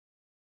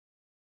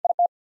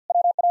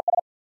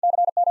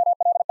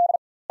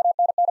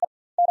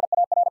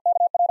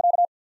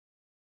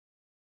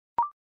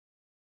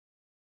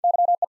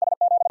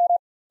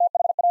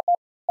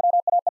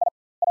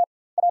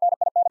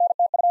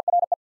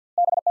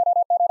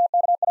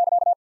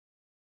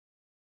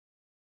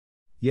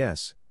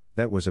 Yes,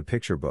 that was a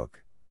picture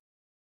book.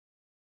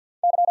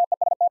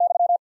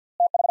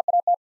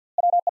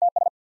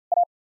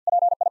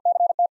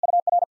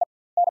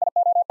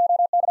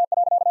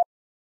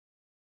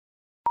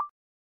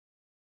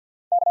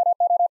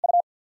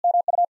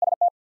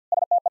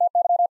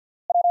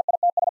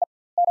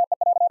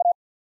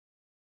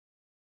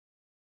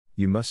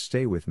 You must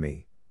stay with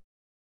me.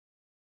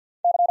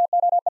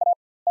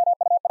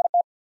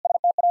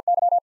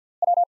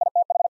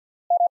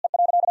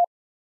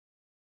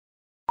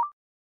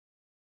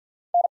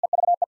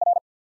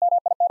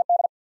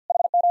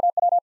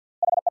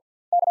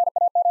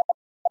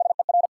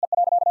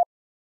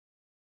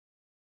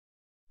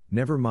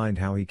 Never mind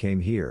how he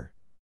came here.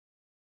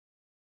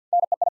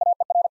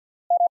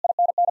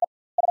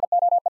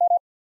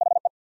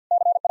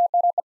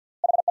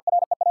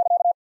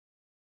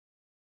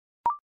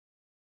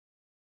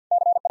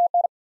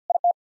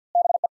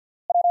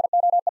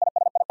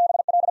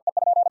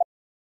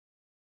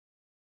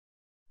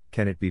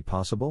 Can it be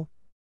possible?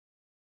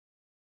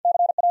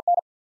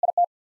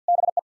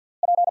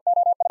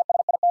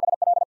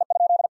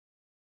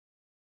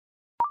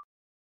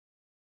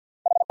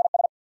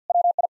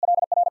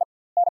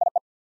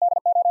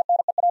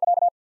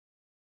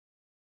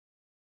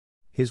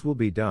 His will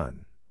be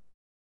done.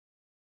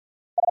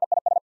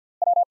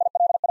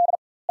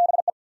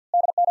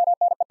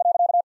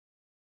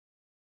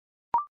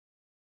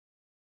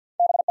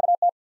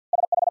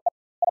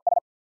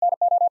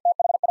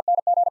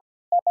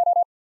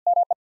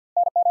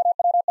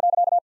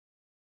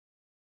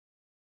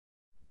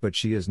 But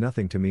she is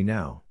nothing to me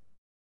now.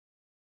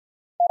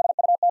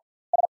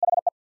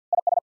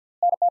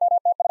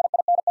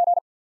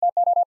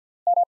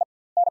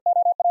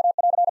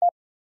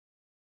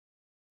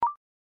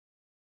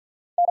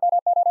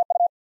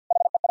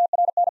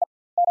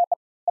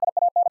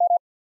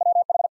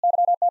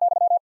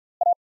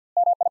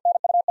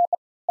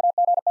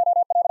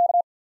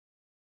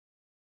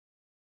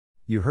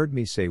 You heard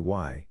me say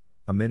why,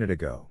 a minute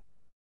ago.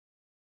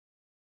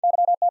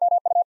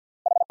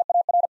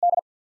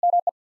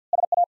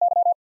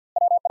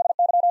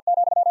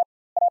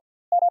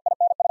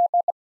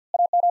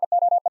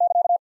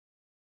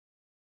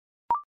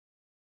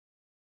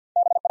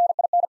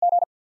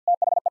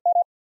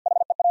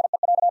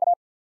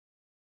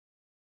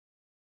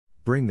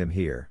 Bring them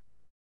here.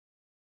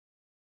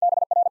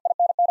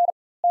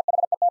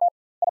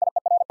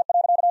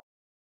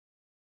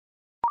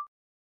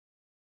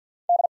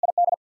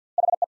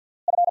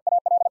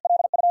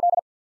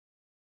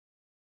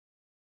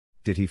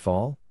 Did he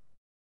fall?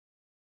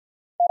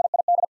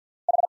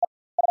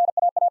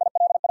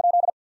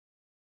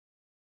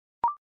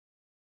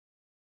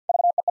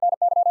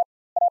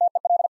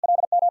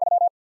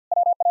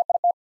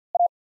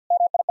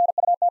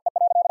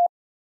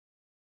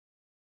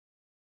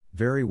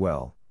 Very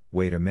well,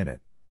 wait a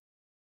minute.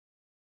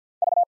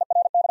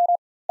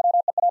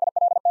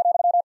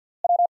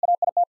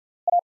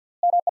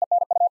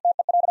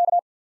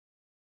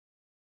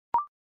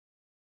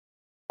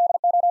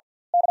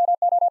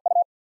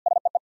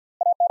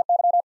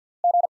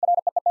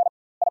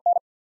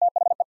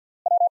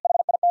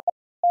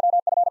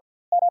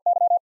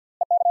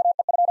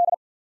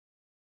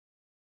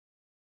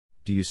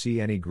 Do you see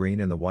any green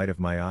in the white of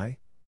my eye?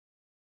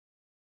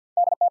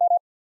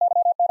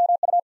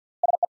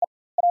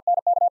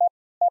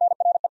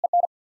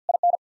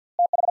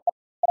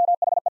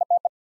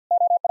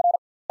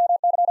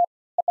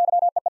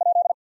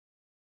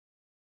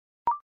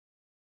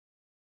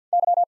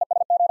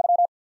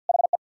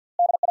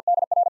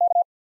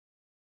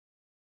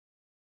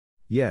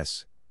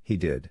 Yes, he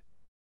did.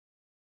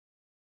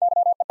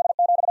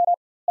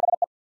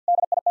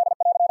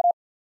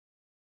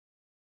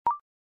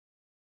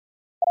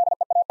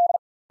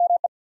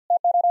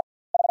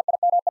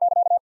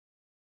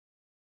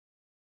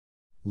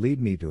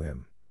 Lead me to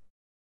him.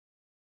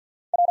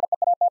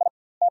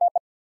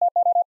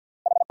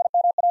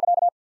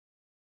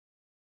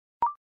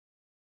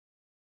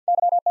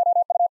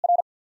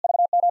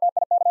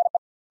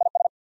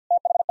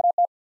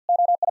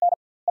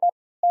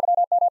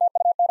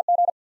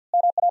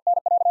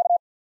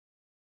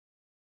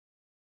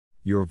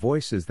 Your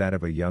voice is that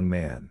of a young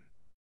man.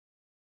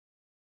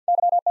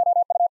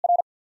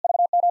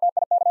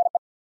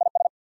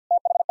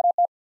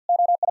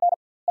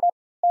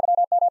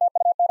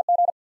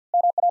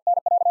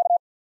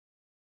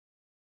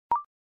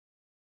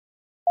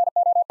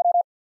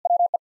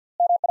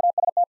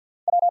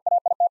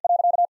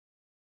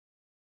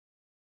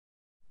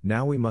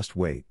 Now we must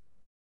wait.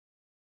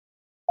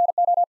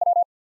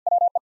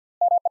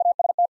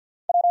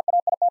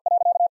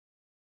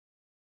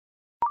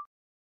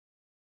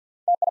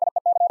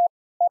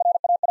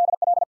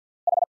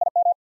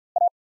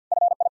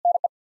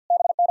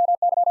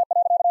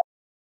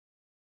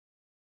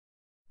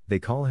 They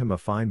call him a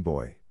fine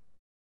boy.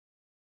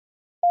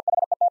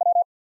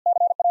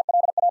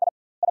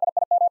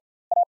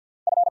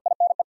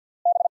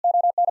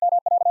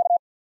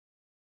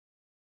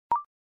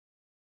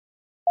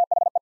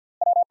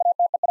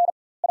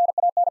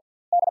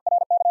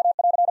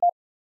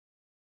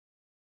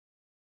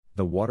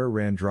 The water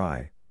ran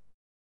dry.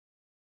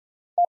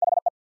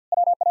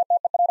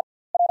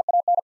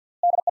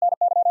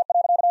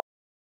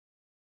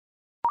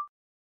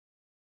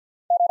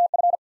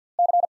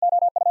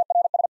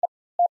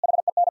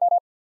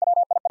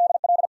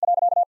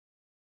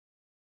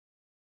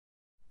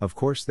 Of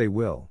course they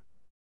will.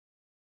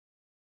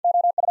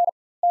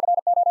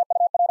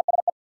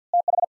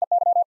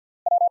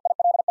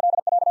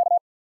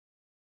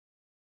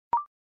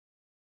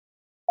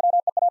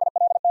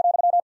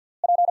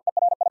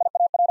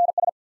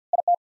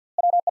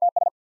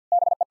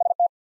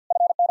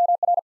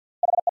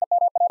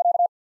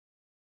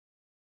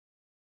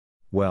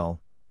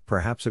 Well,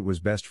 perhaps it was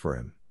best for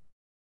him.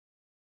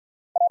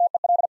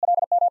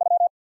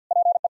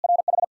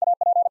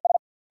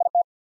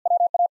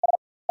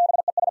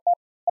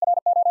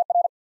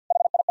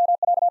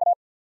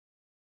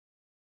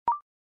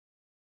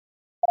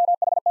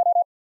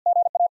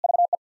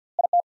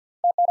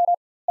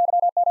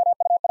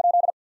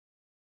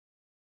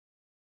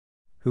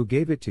 Who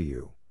gave it to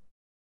you?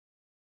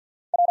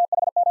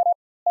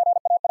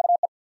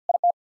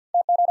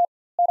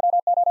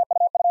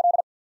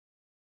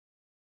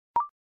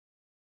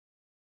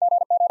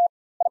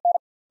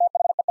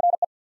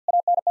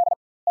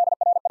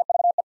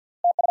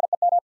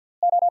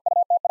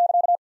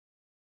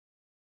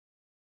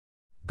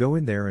 Go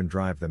in there and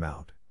drive them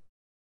out.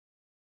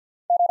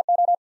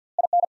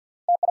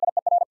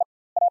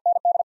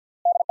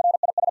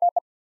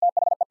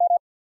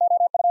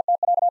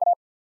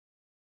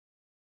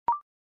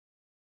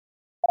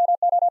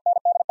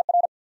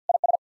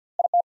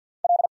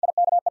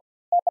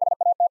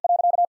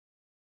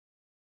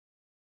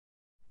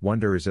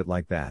 Wonder is it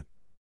like that?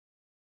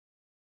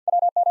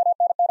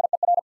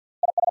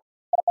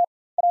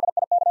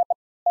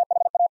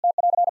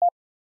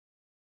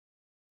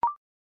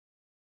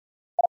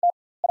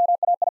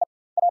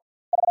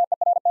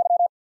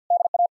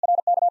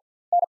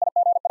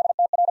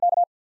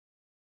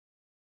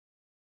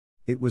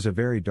 It was a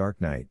very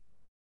dark night.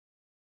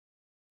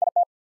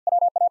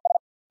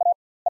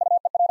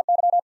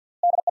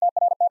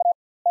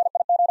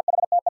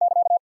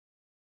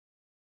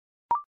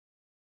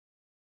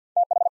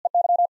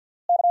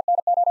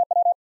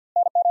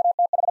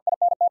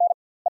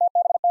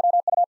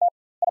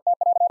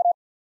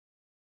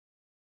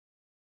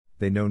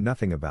 They know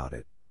nothing about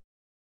it.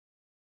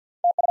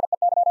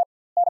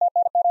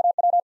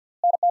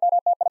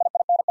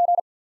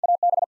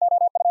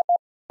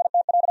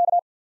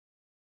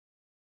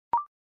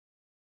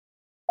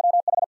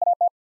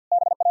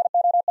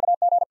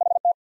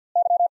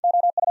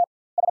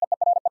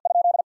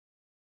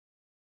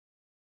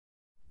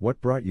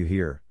 What brought you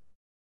here?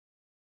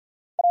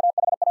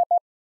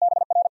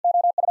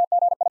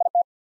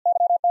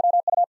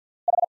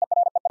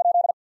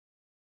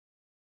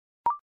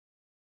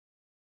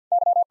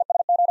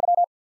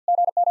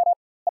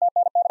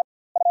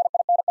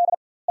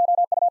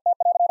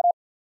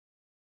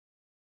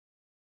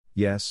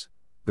 Yes,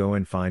 go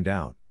and find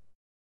out.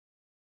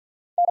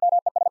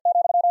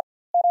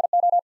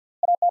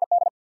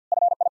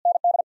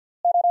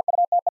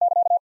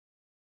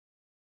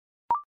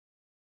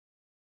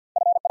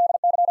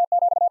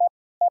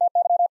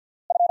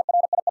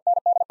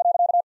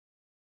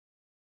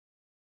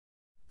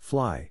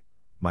 Fly,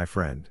 my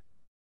friend.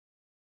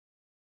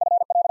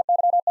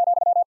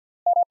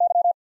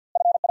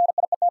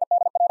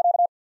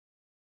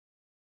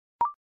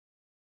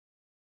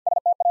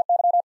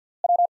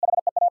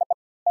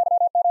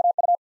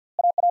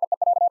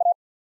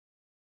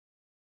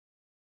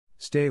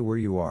 Stay where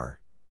you are.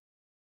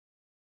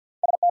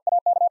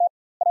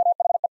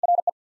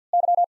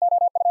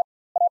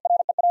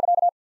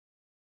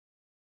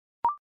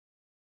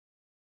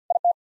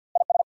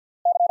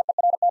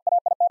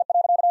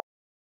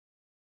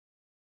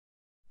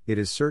 It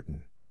is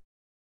certain.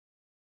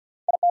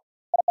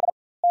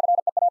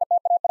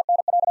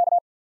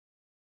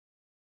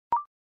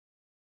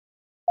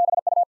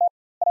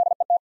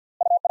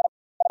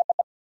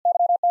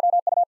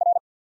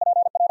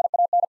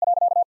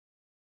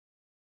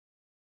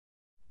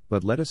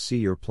 But let us see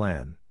your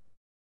plan.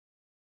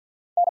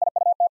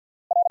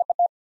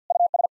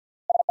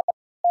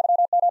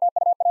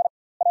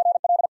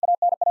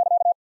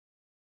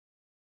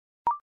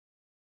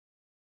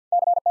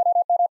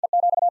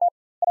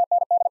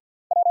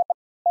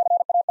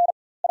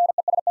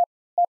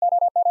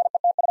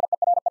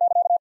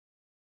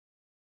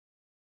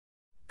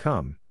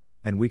 Come,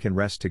 and we can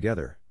rest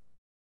together.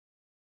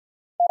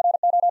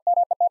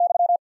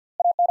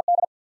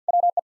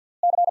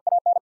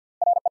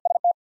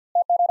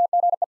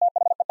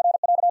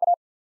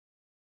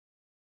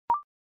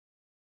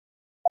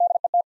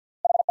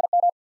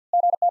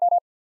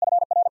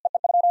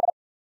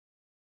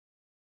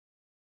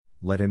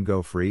 Let him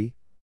go free?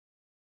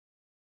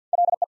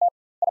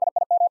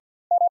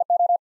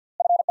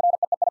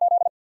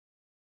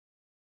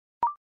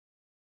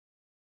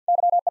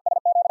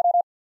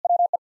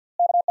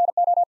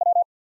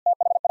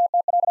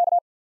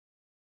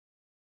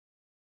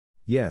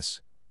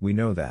 Yes, we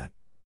know that.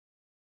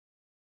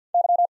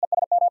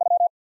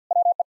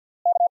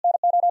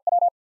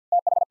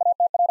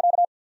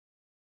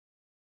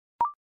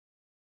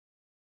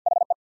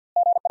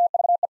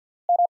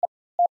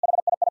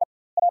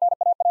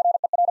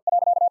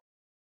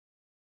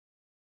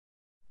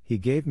 He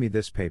gave me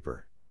this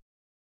paper.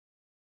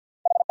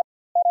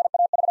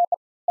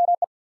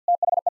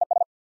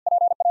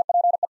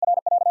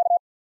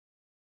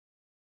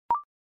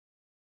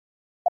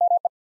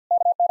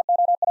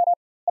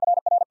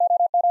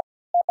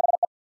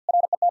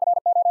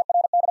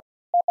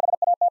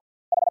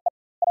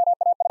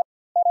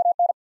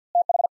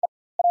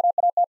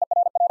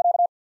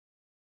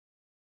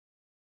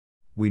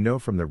 We know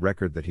from the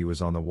record that he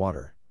was on the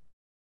water.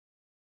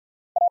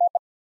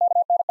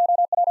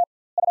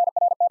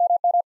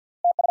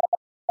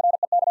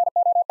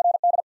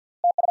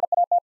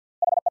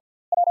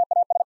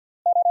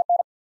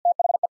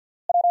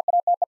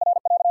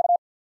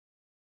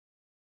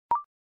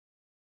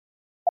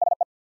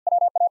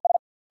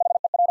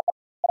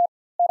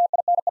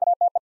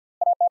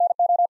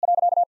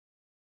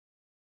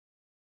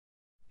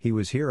 He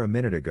was here a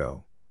minute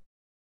ago.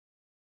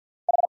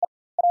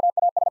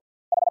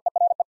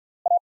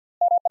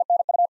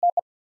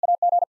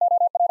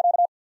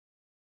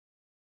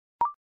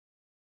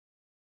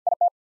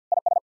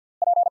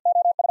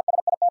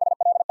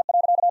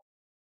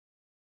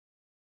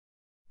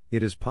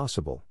 It is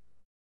possible.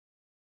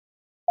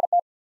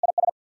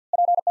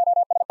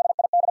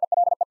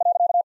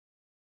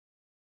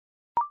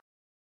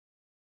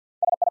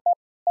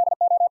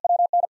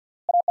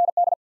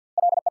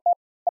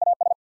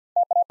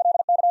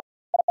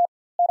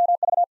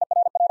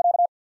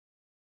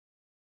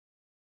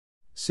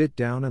 Sit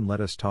down and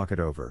let us talk it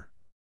over.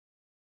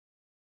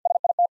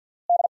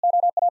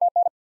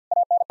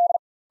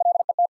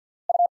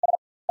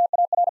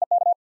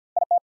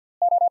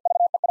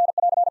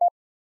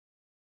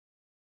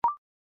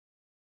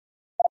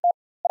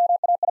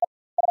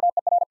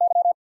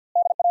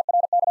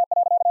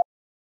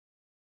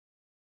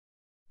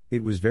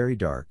 It was very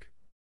dark.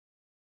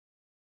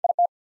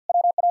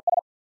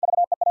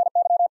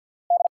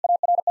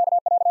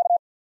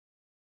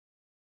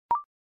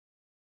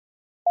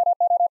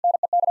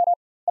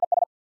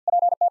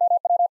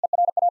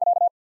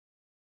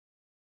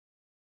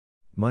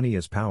 Money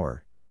is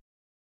power.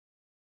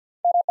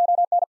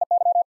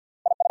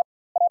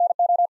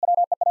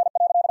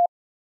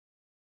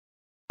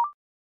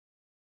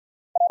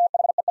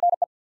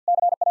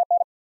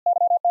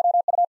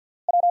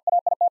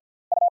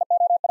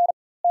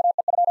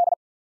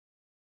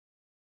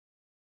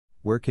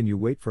 Where can you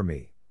wait for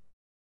me?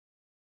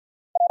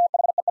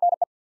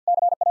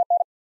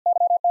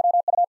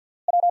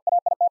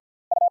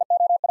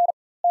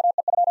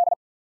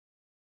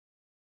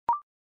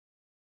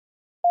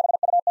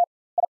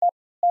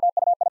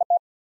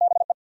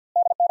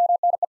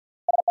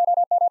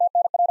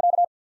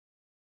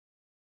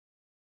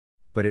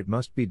 But it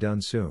must be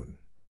done soon.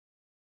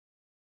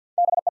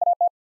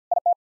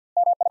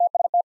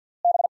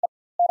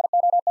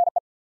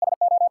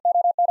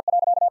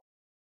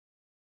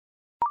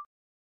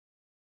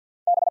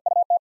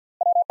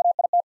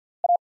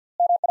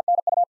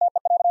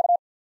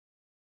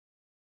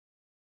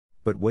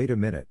 But wait a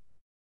minute.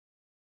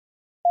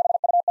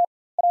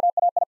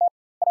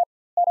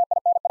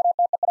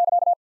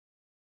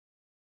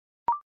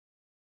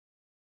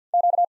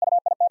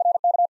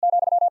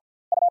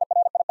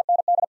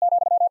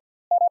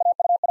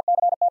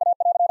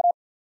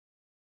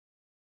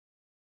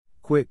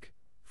 Quick,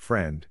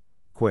 friend,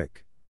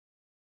 quick.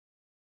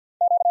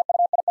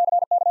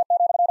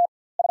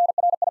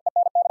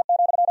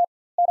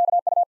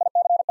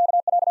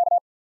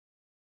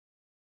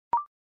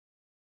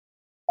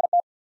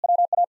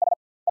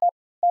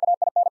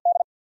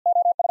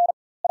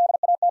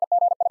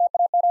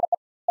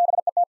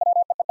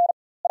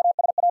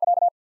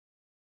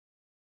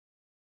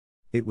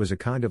 It was a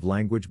kind of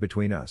language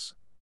between us.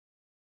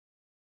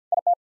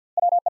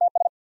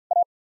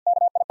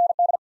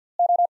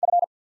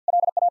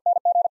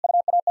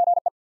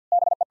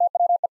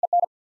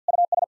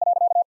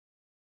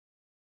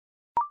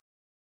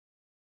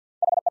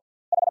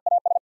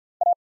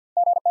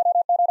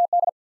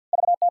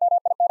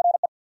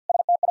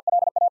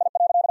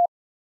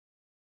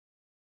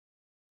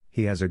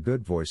 He has a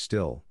good voice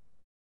still.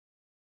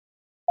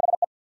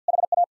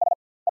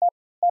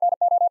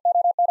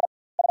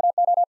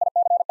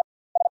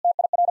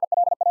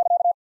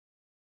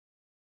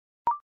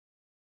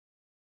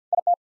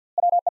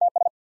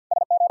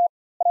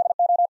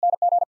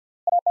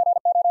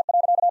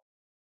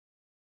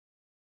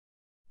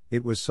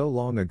 It was so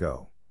long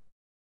ago.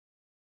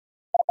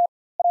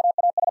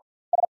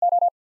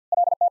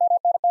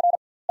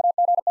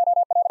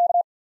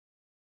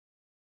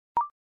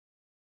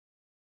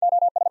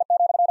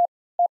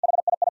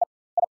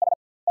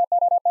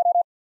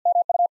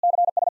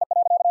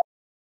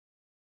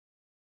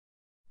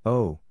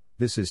 Oh,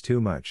 this is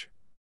too much.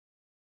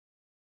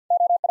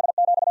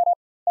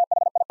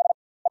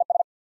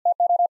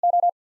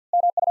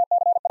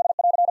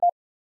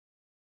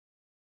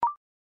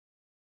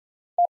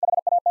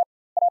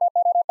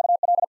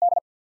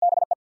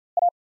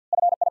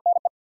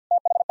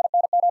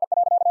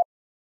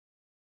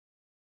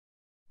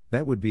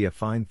 That would be a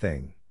fine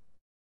thing.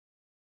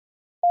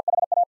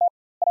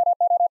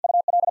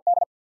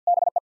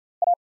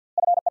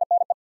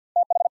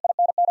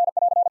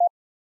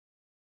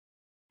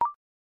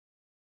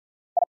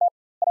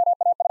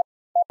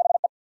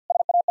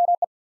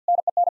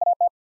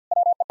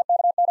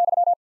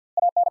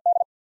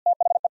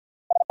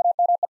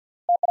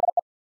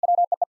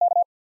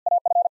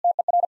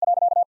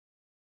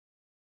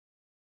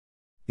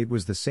 It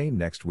was the same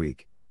next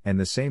week, and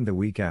the same the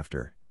week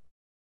after.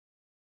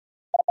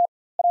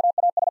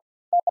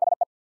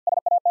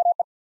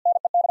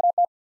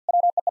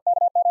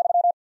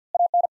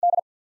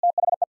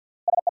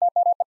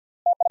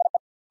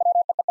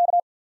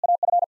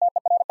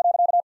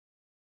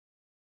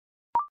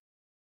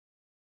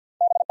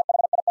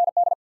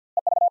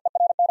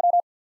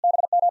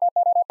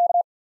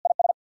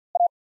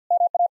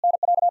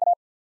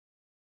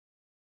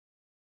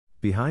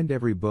 Behind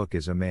every book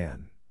is a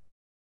man.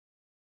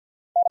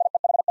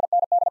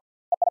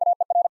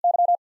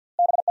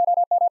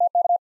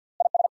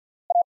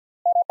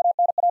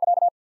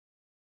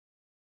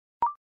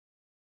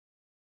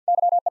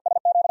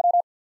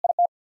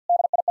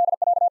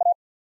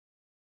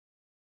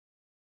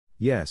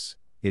 Yes,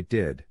 it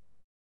did.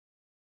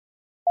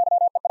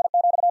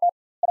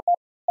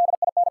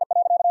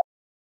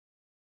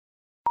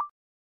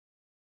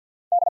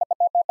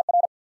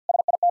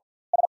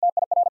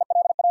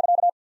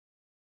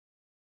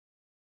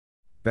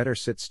 Better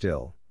sit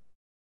still.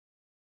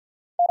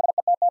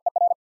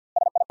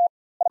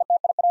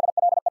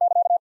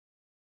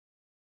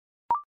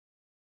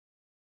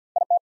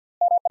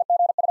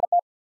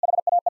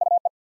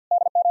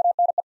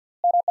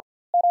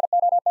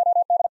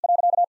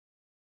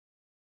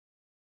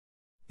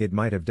 It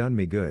might have done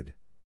me good.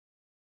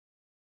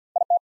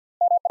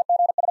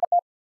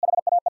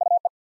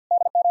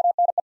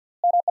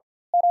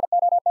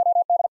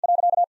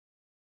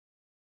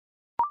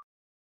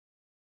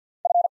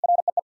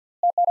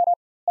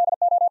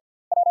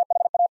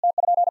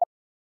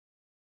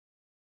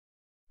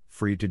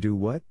 Free to do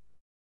what?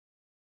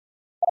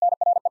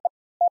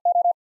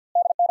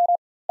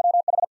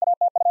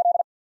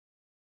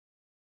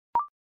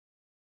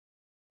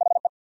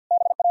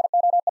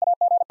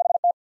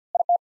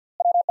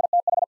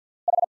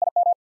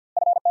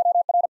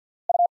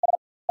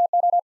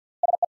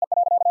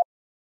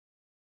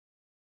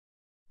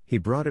 He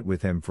brought it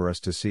with him for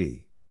us to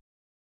see.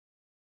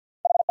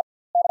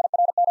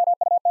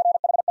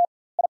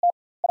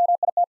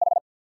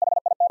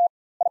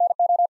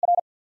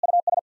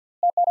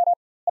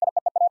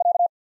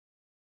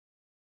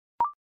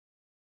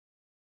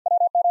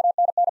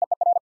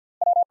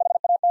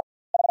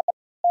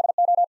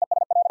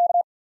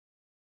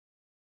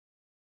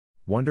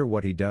 Wonder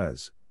what he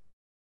does.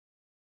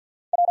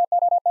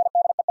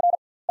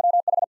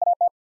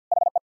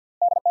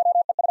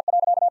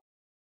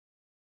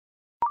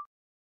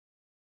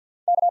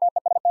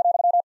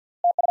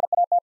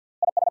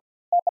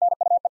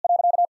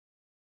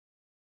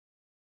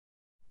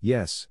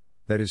 Yes,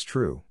 that is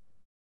true.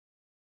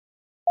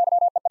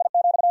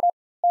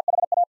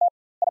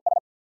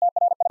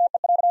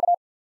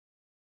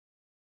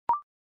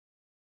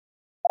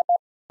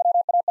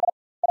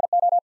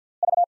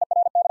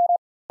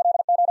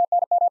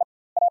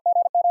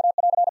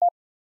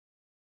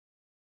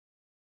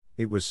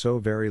 It was so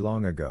very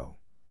long ago.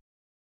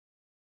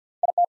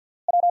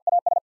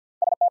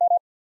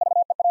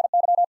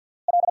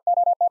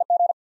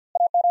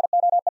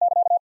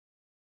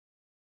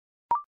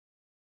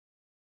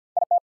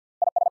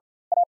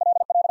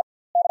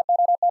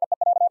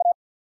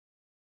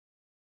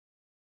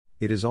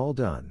 It is all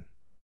done.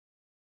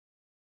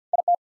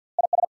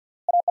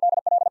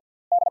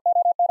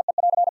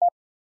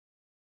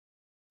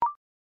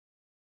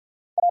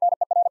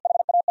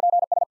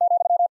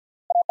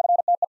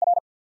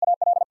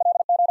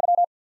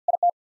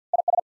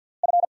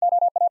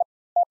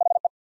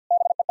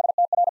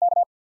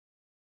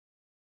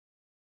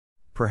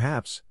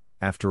 Perhaps,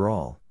 after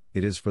all,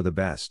 it is for the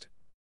best.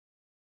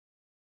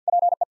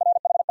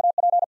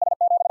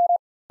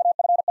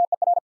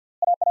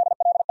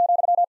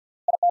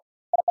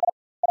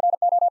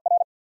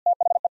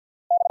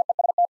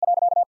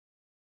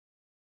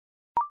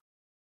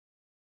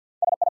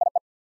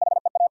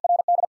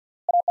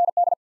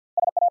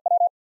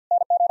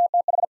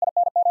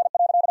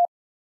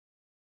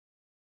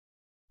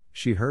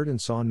 She heard and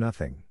saw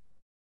nothing.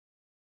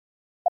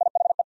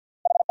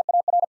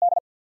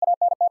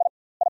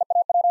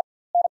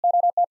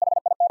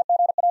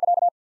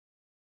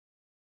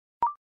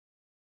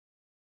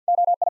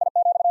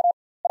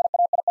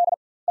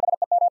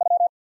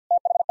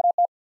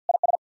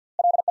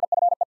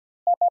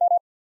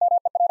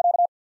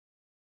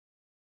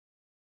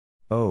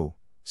 Oh,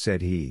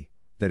 said he,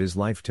 that is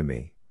life to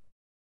me.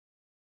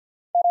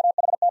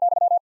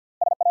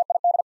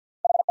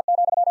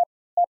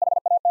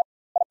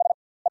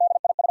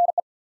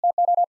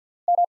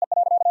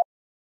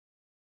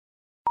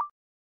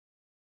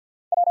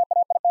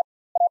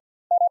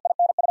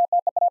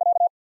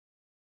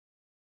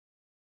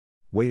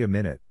 Wait a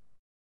minute.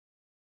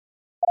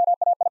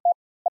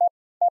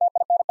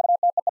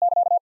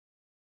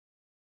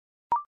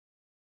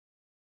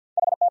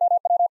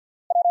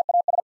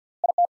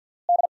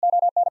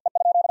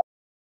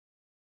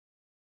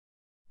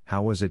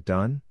 How was it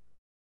done?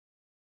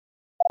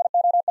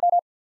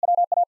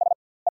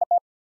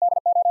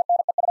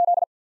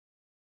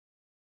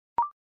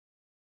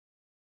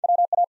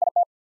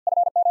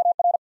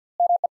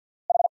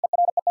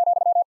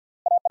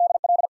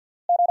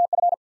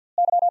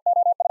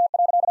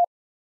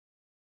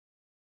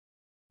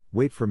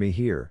 Wait for me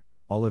here,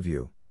 all of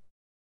you.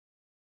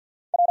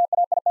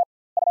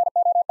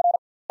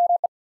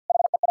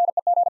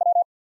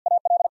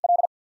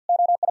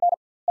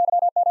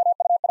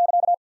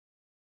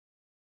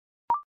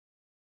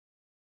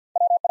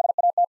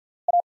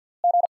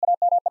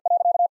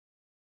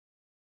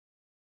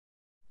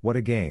 What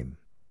a game.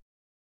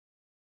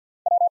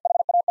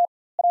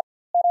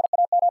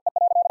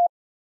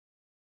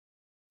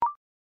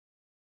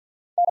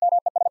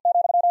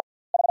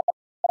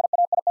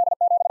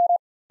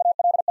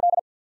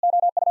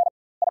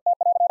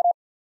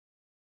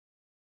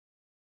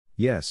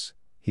 Yes,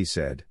 he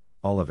said,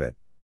 all of it.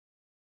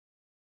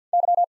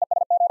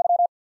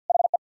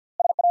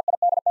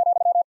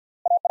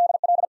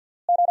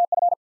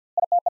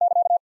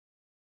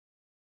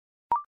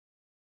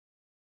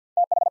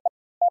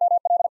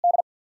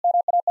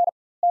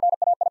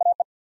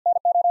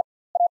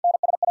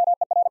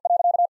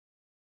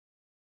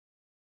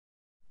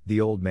 The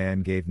old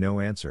man gave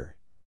no answer.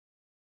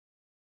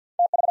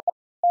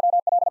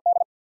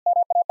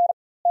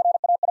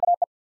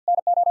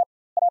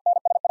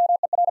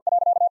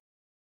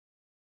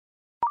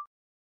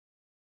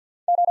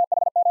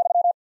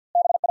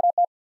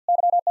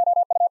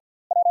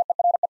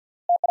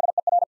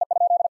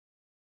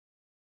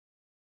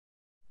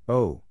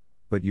 Oh,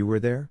 but you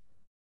were there?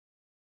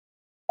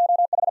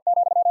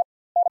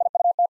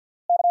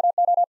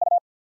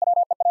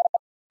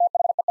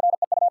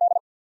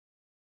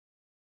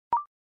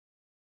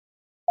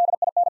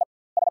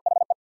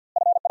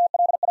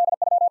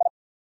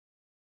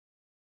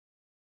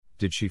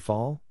 Did she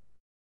fall?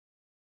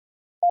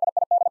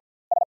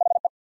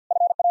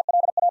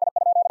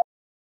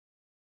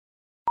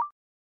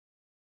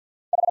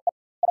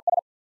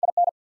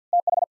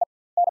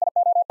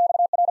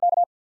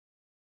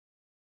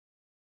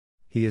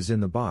 He is in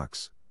the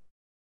box.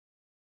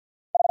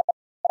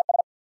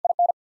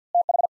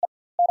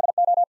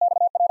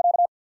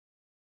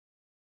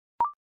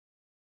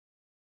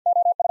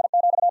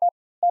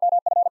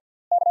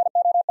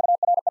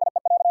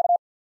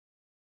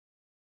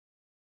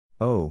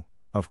 Oh,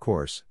 of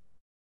course.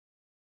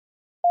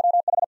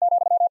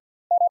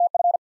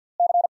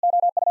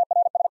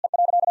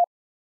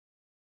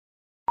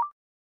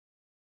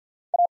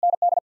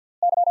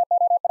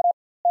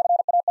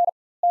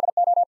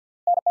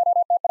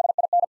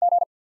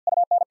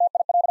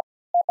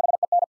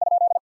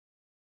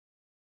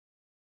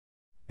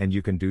 And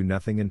you can do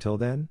nothing until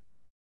then?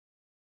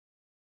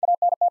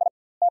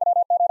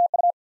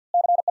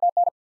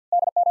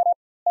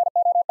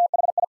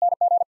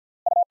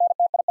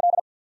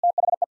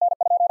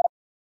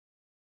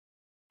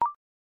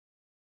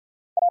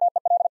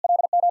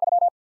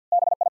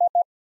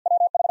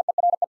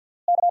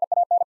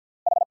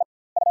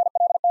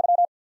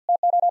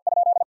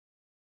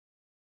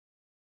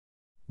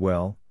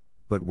 Well,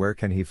 but where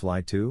can he fly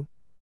to?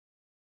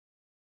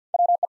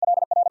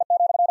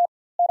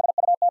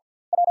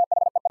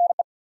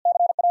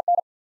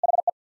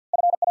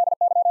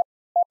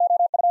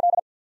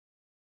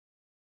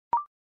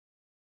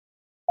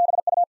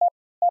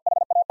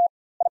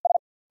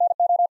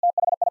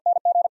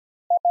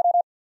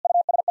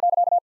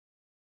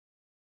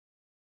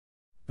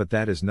 But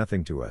that is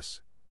nothing to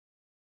us.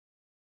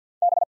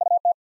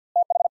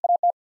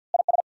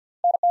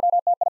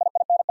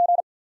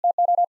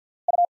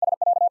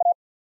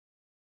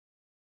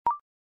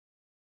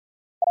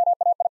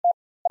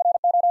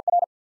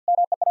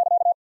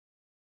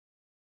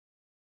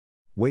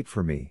 Wait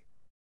for me.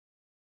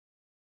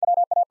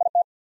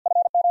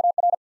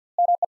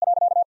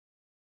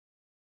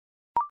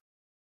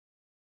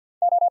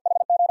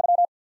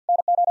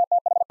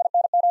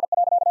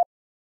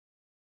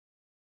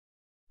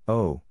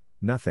 Oh,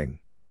 nothing.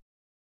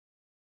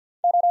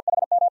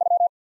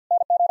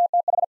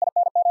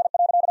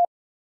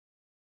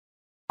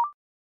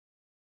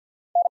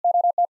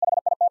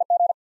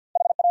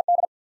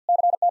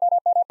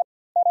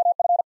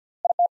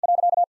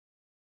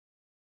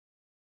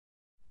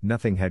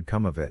 Nothing had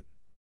come of it.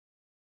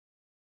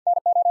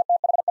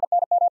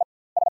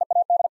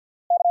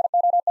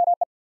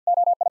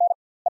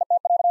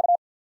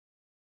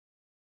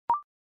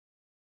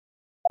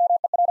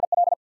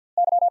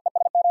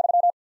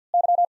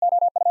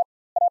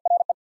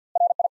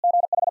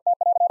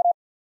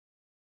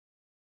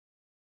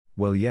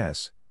 Well,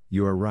 yes,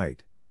 you are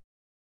right.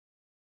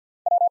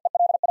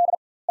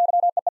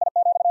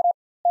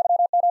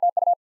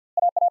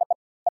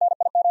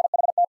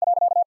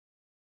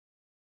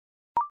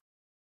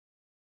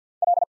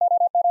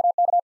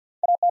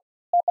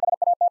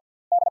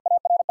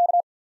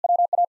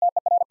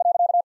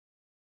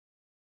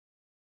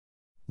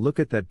 Look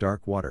at that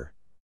dark water.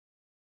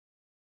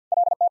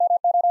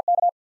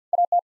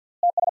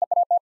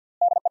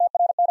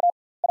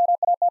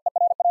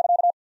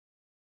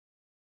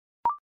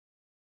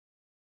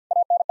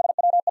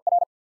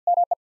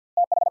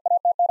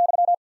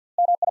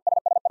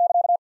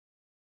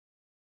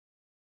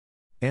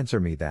 Answer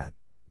me that,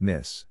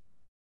 miss.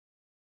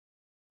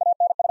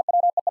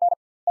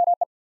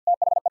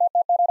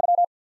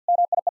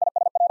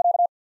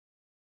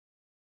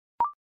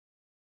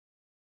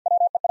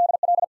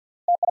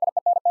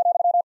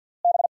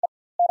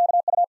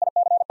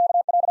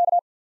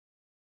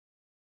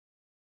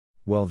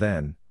 Well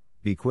then,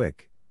 be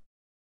quick.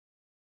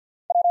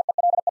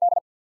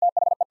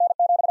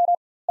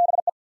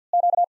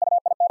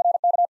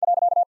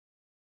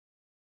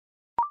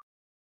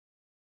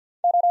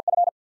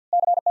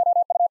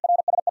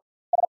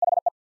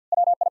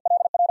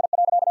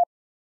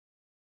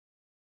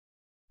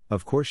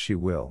 Of course she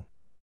will.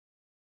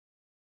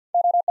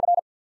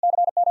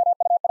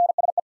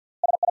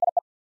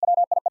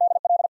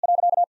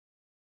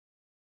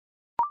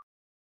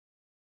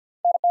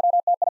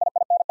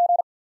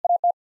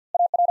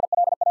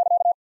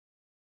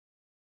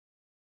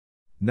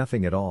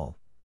 Nothing at all.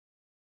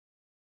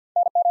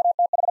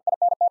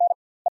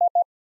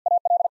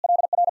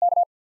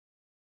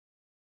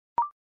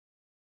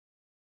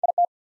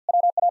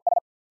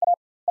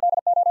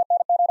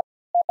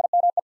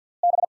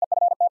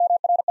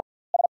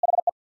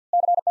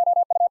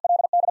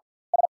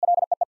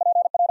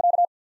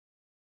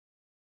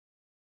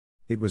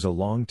 It was a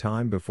long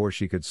time before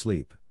she could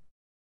sleep.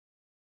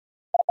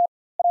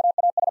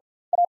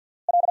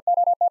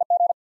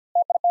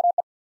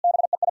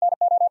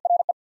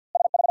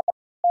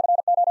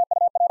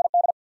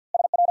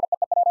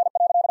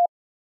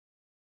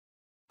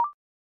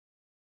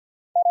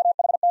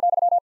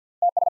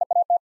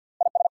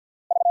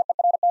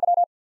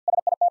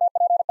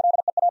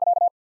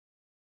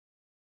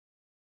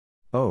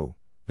 Oh,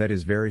 that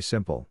is very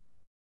simple.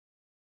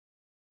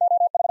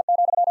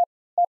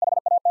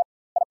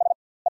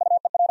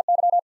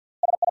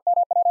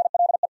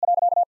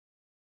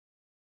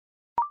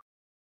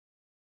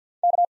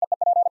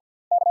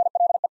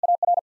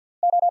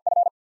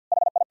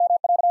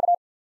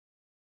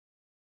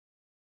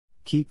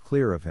 Keep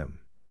clear of him.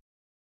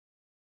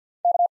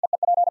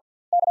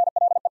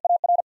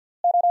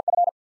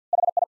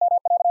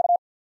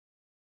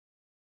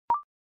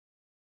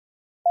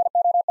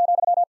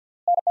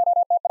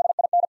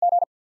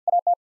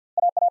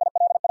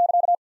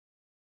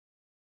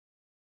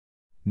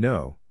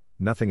 No,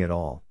 nothing at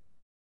all.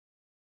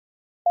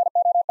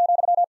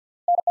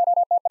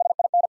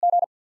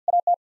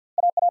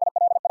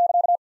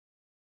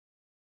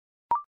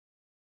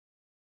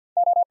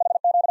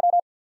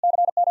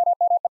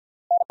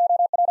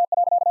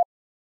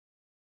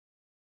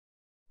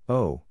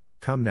 Oh,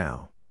 come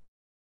now.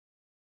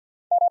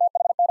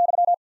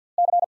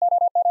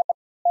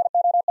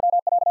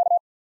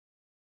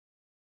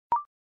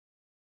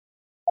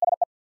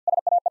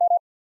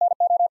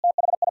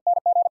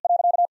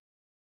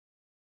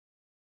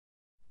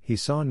 He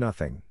saw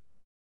nothing.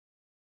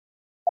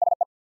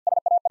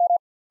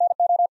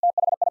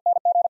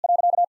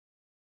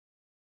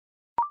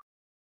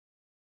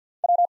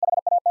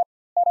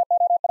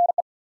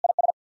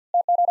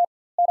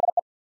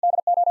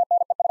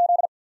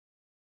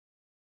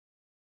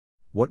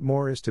 What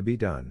more is to be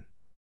done?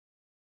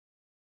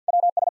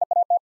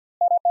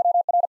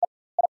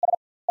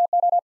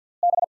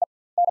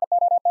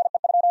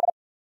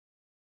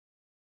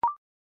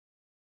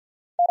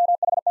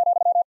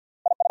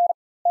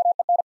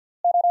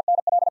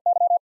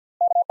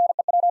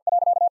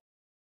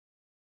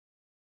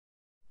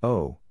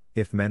 Oh,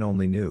 if men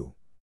only knew.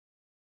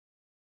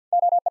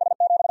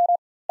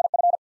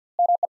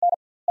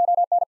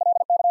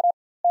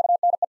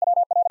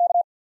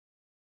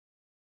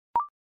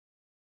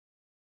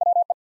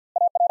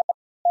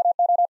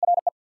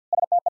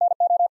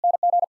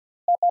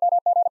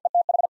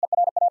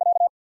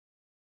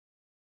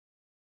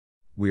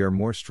 We are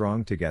more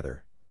strong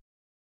together.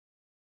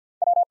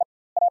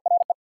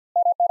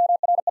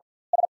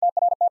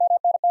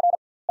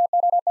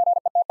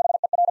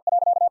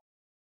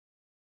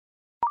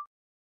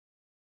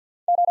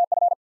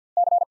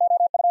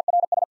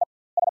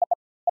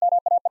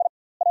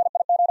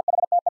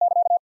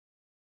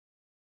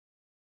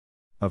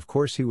 Of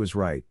course he was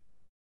right.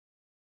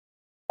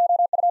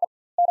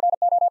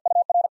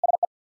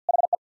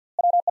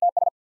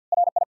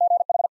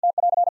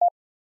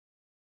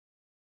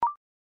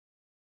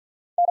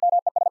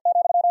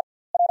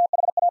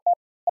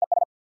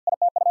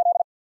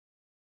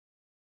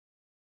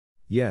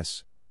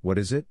 Yes, what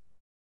is it?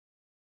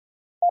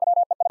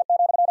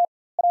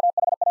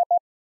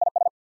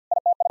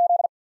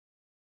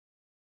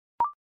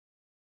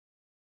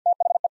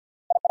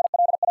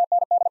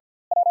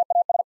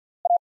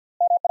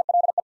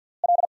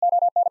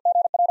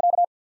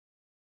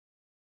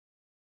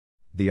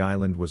 The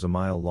island was a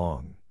mile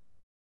long.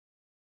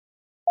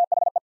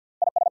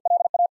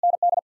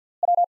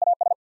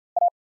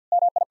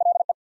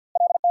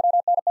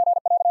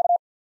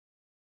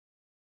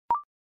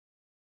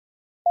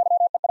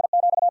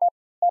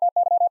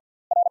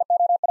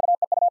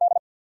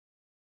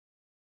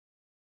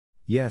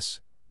 Yes,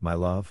 my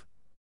love.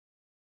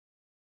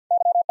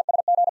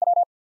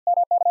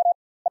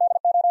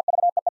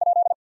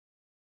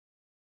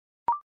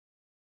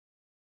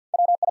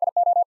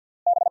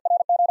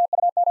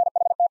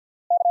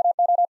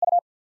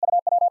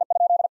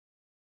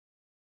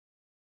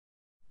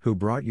 Who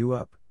brought you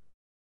up?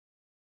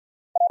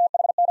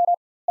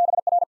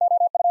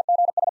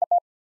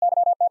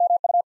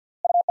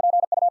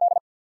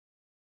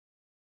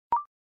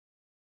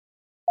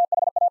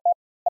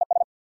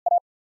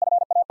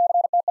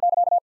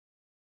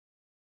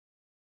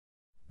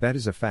 That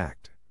is a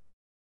fact.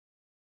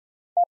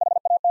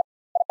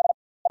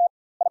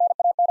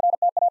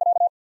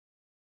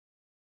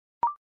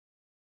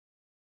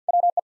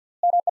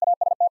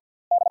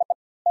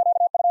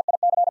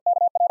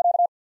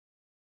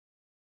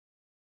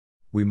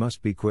 We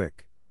must be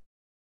quick.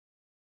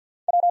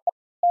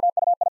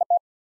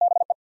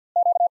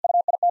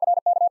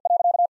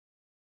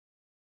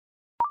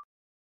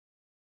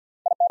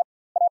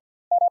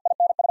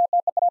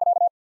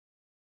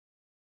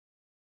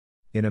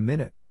 In a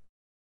minute.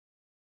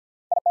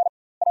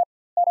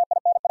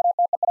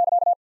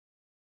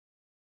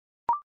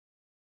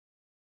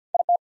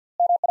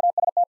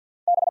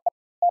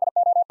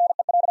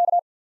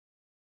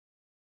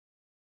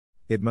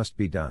 It must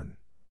be done.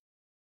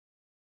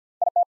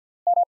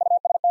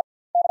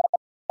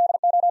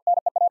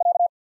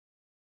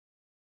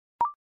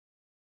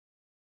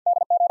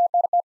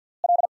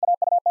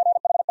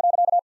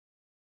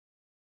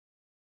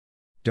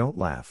 Don't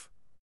laugh.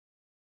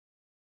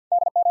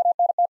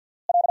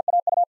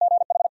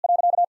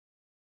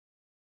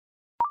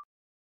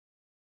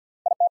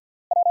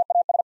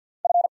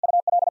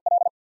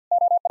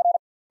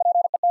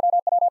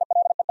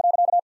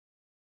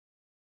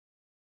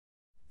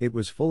 It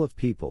was full of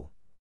people.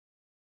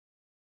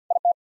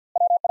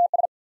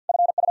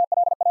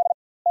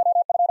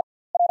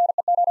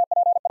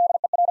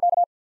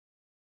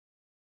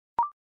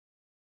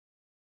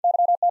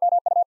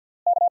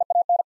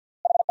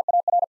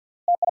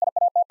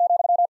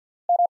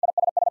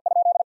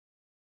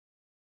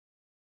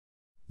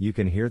 You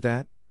can hear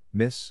that,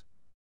 miss?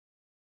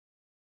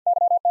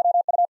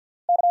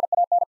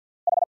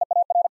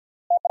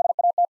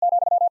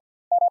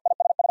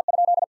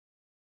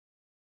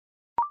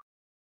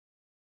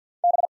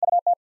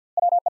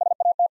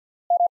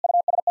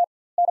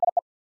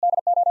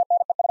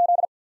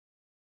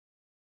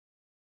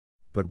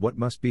 But what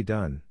must be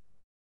done?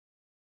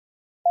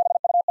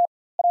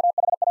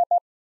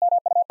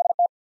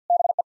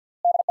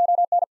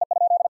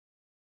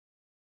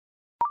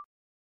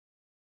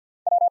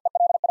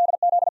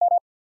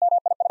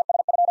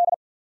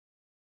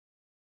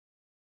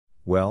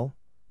 Well,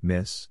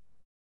 miss?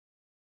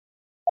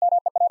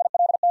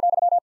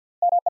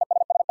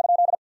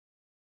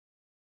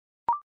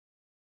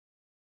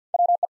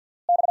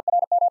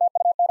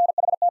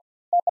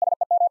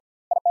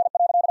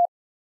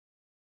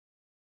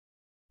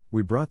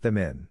 We brought them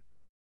in.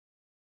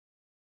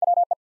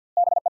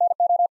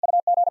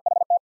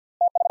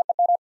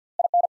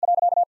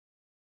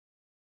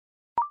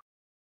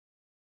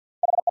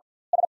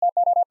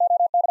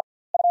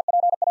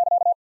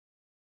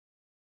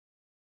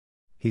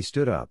 He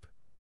stood up.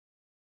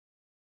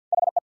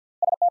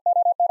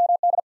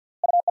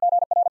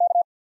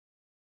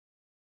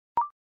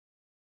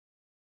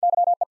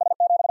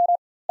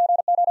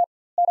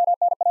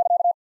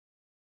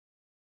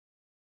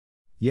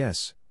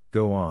 Yes,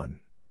 go on.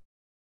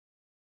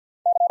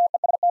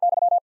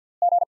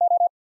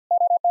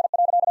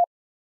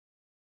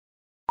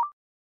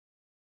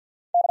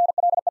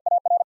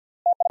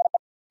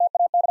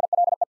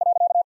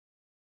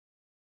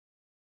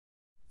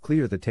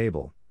 Clear the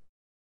table.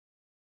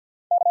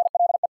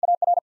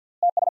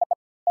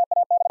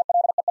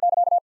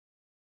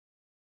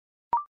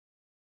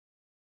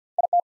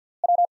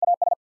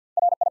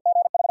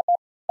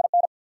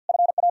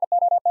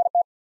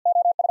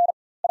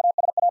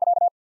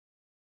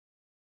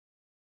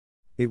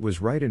 It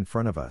was right in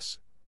front of us.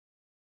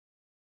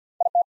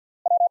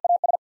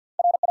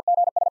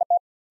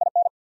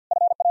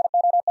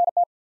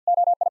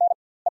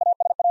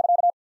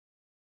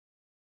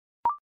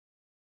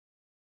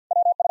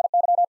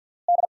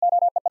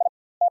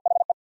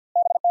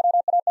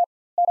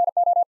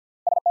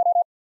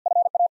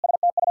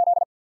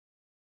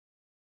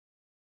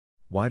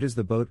 Why does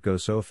the boat go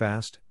so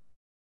fast?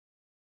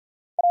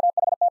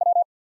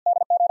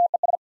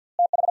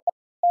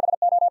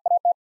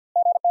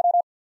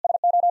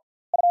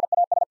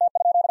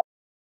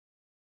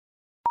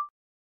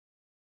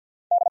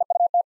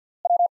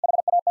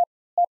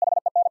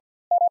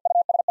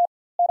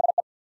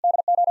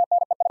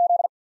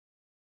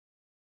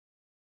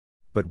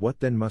 But what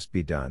then must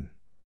be done?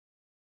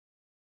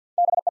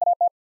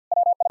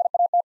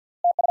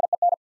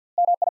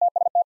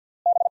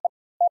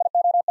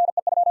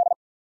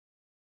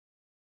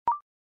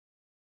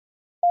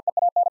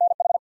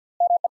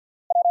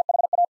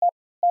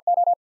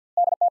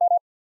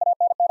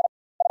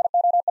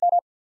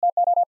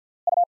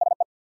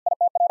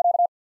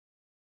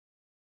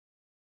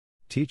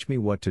 Teach me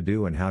what to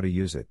do and how to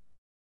use it.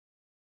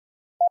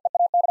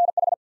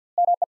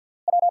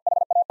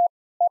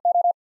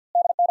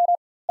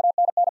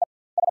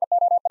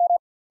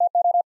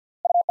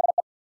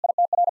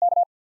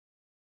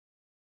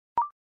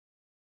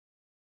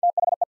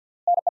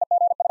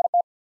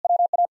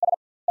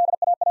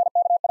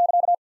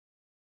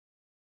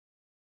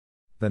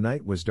 The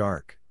night was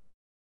dark.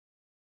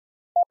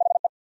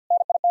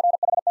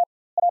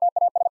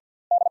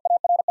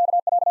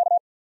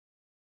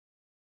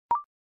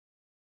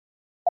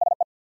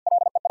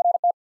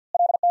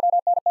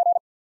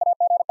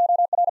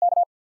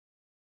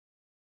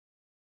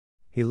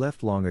 He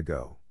left long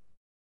ago.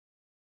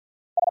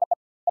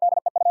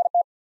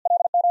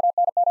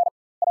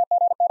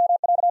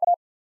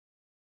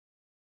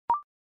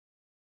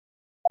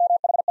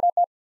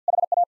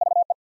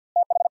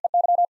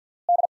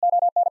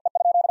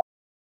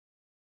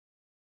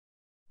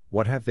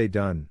 What have they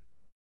done?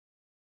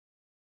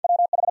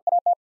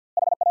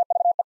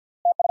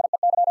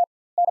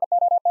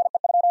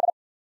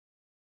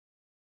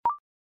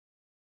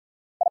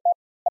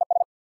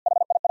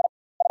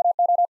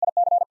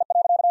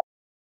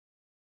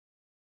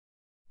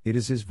 It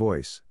is his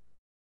voice.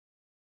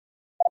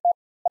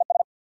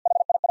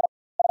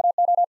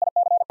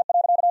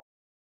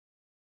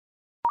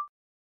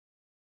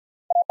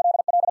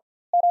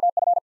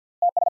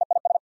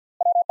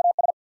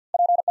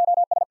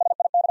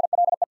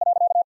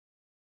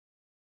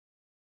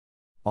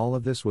 All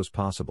of this was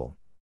possible.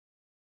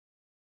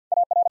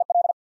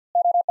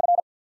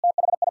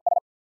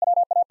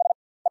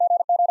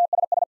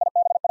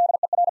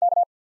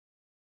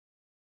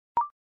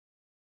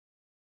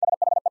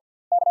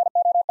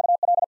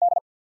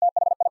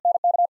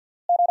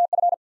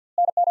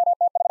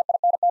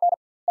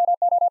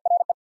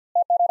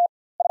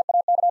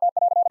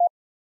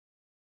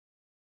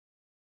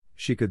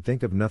 She could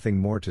think of nothing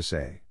more to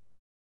say.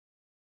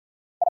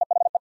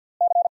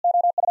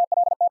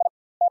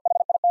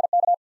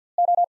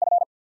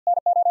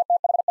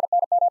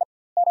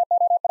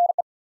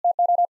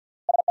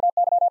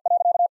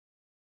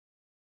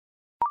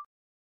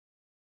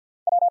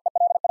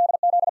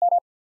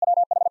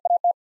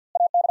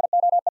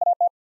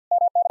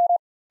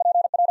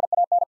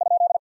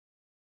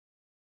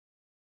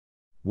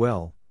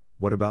 Well,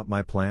 what about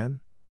my plan?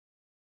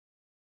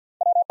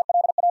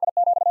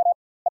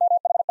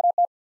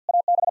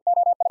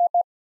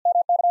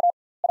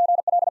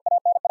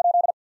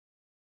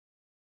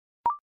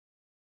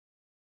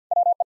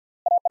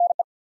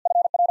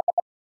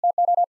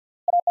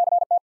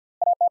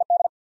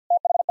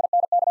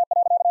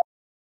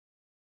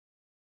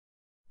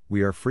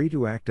 We are free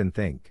to act and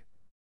think.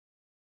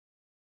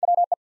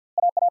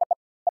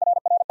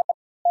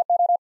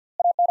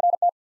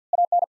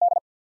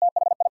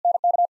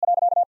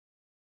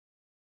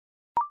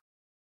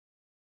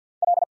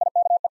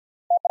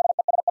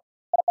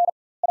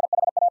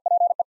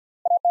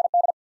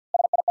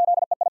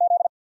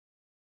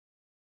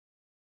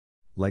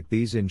 Like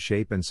these in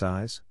shape and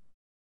size?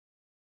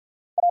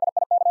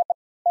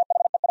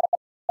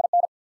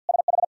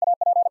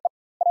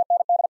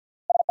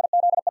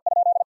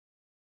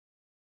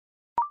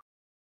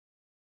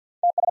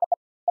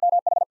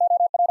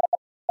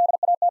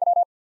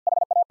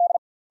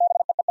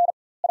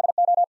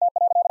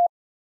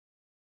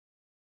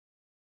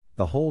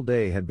 The whole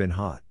day had been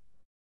hot.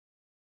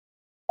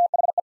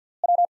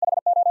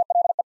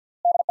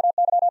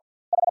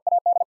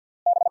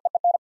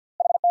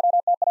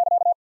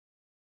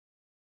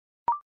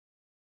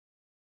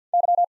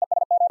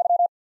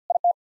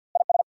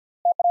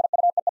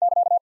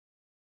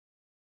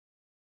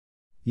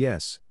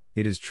 Yes,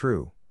 it is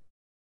true.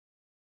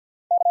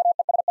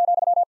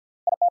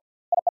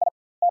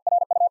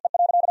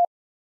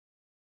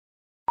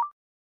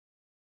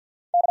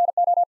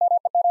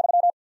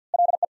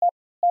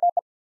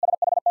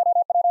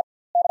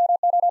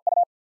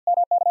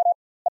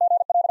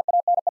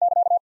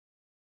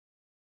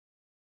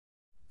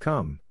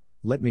 Come,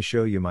 let me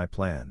show you my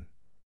plan.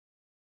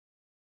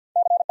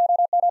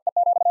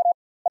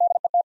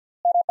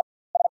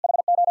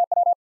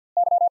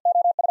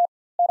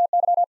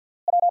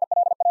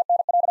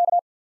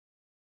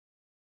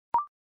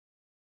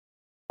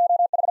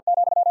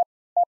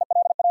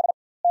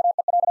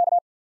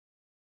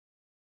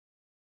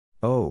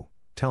 Oh,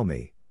 tell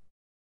me.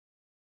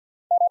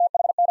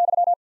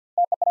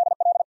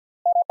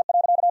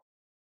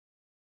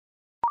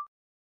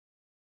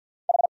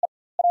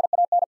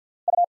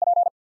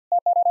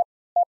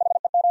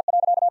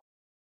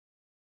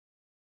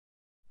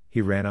 He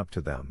ran up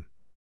to them.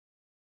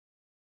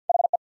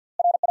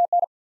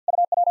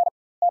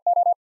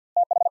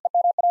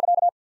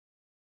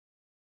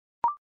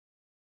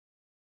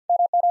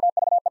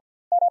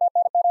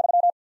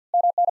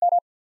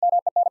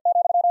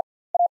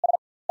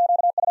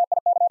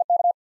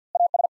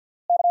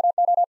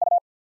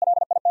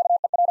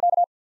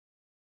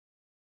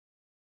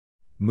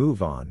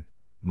 Move on,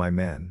 my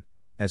men,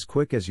 as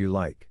quick as you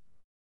like.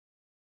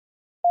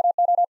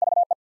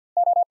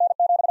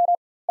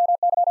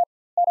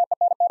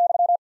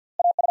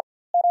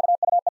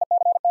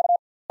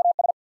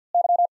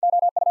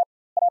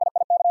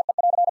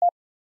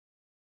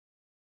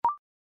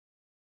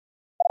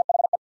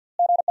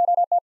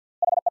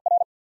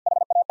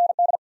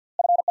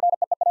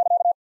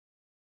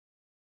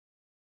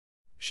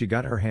 She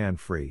got her hand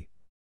free.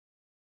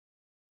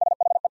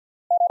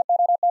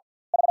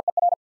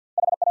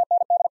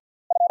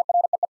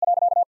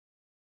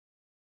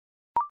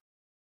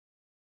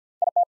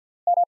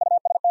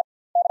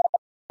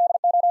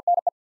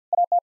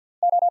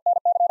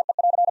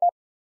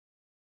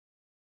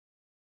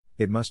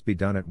 It must be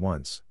done at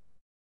once.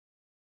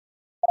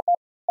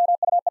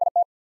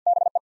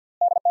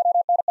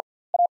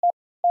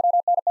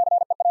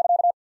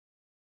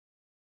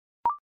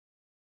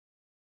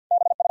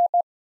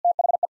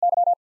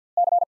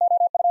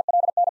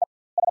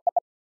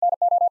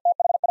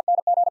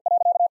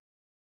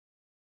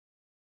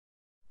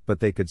 But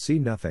they could see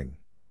nothing.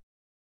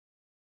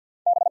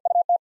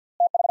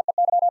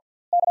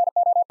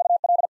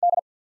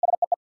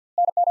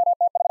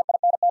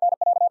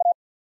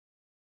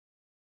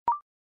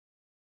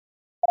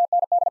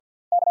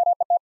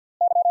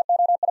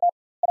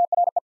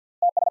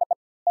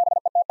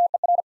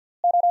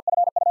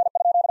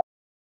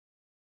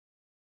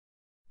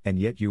 And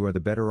yet you are the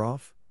better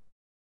off?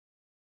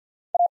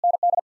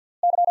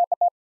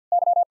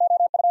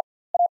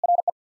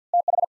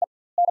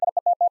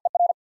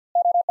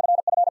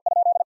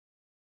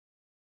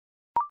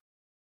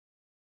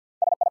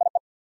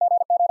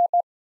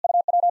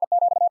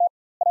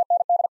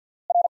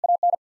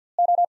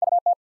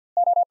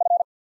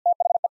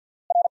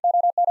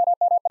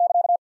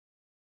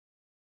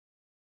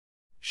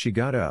 She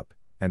got up,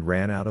 and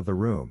ran out of the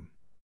room.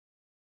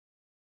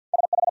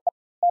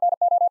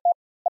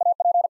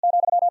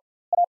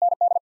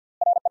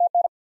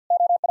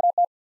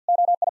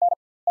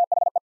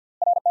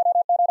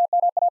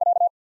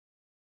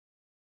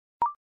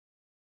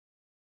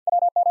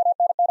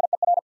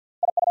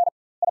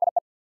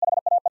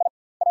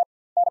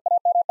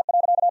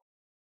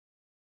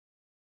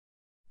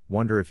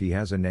 Wonder if he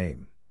has a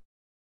name.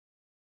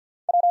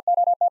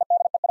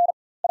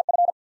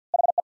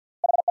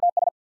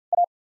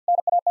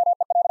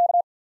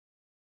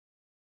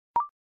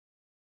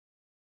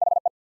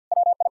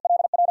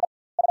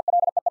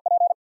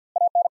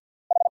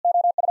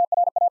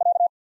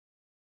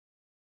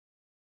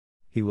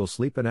 He will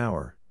sleep an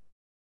hour.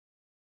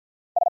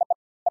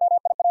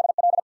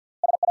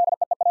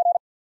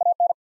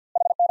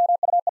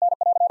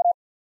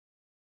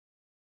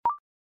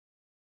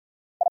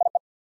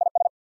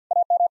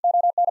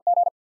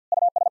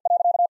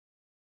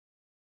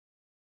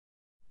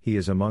 He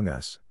is among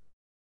us.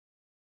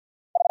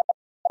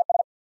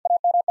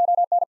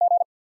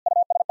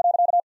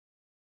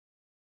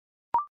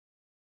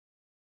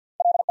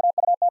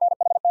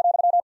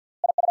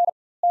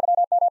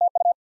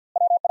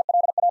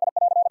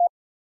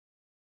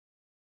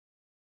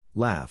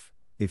 Laugh,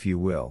 if you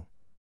will.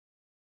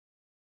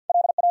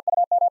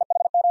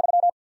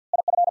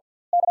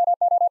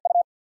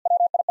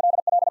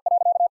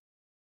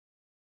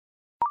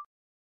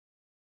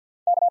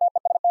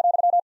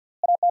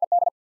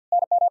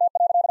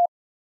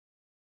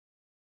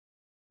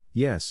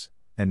 Yes,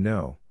 and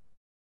no.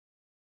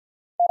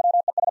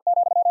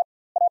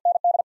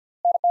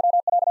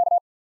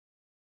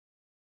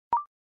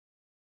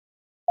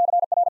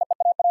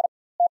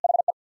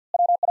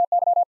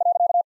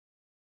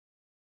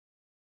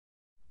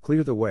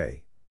 Clear the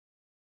way.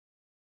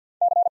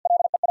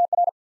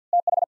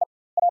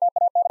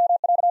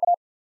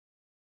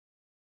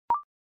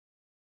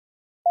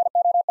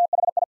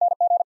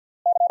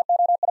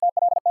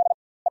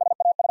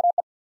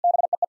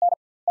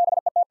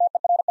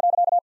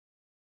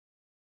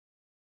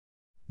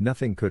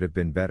 Nothing could have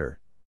been better.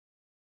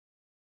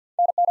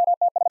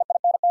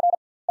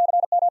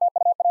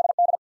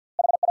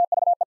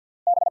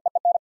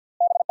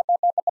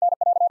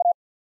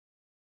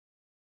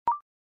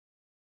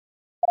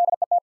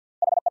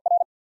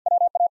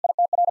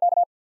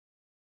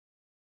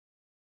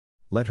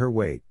 Let her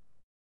wait.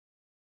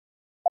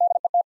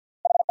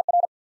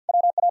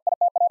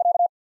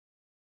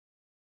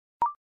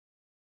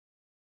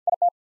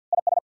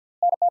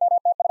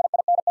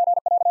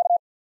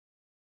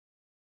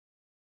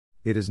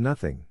 It is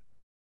nothing.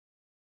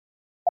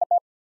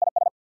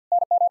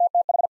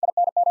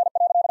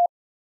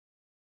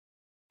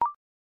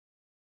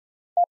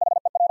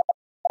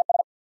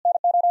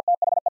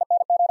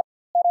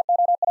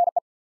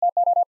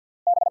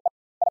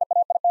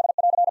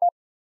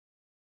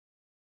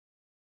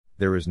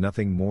 There is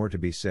nothing more to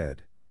be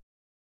said.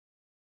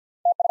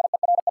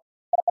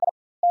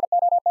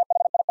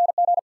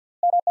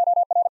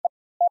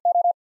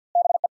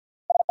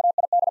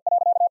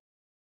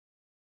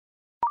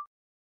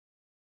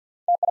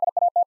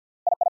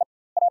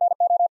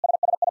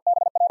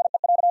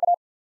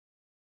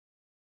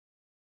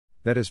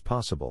 That is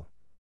possible.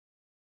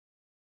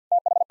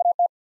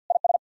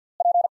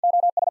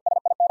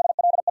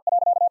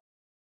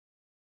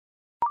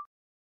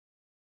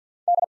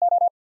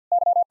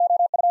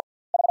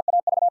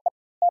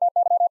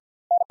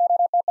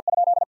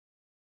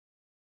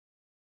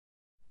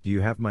 Do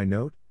you have my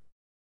note?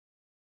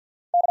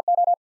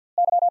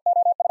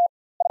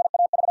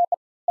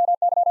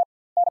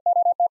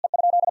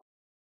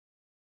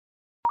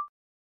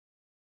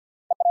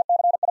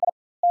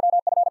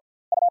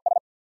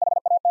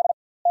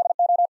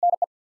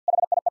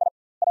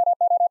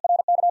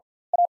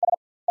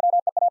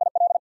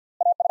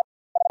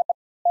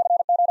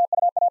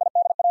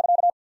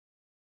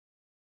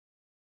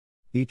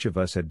 Each of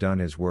us had done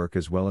his work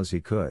as well as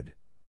he could.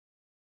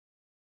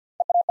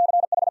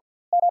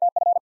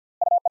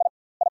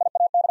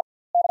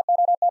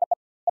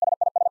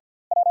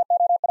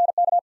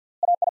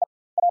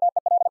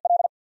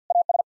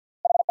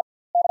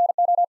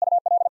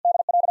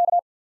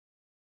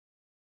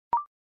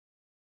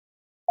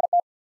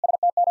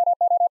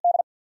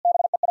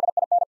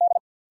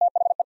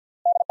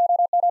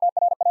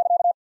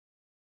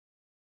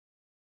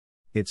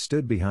 It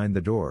stood behind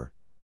the door.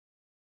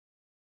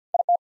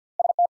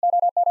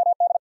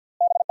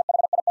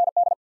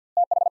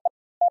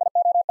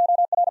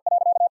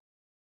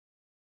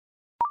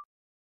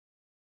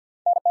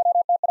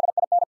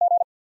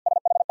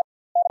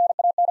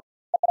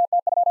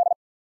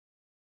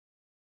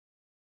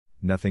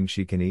 Nothing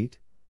she can eat?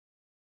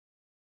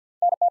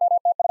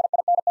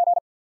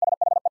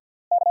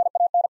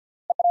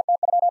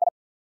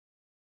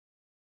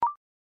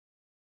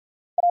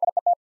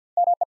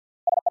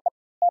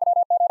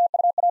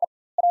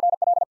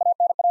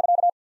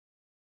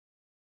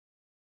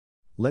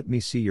 Let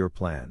me see your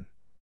plan.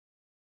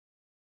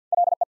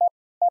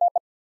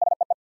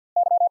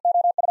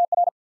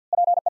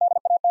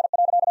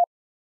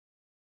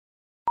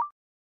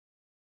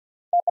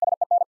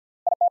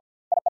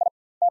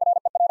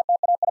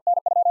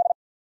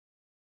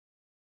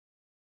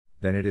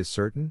 Then it is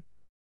certain?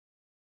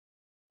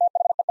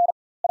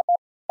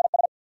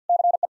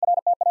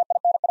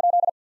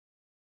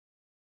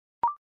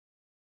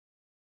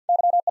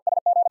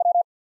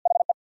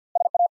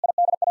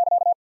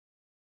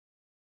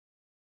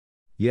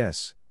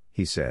 Yes,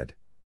 he said.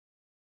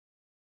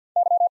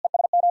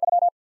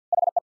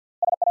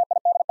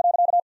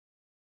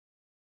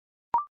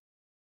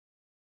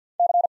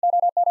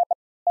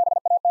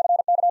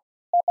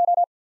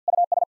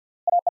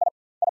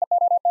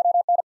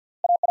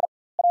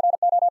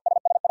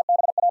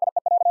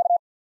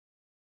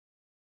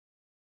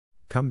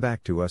 Come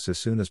back to us as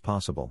soon as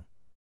possible.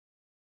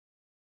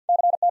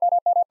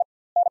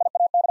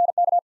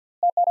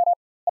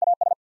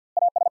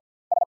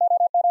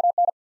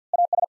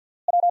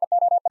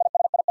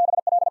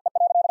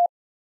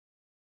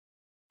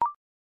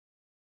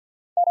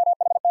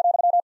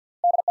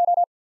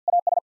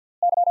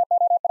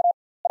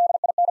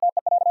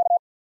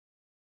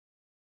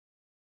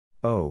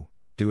 Oh,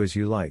 do as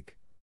you like.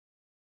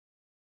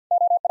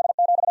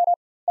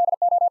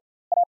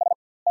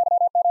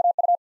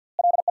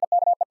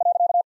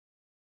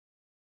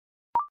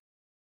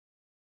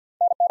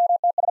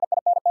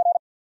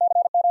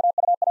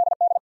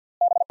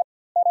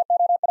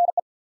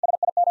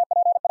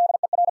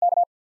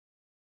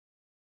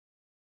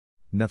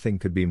 Nothing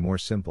could be more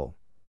simple.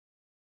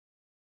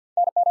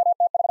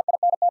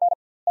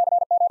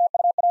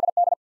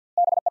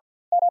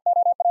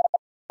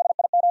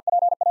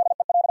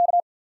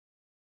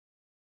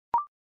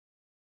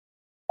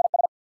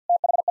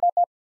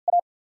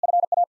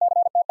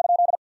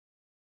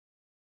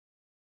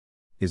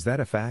 Is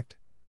that a fact?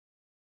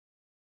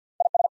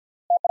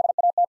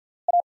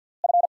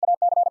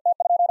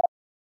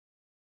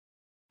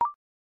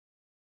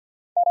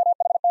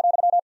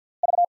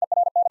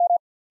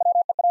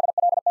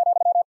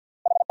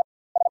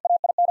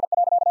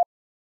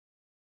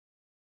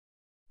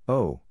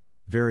 Oh,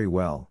 very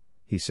well,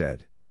 he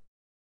said.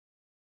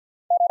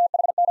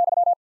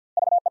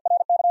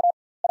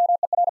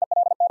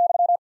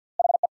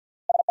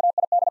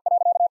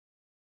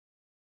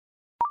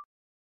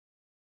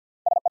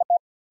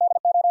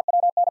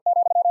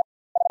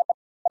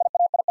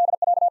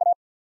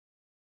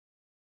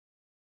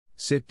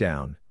 Sit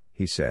down,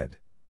 he said.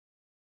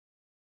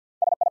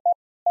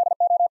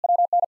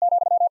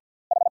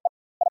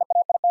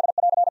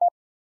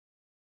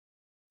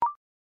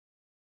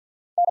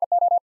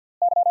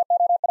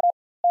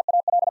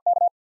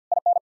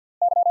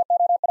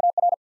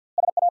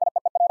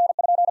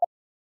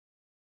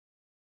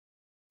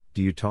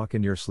 Do you talk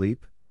in your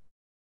sleep?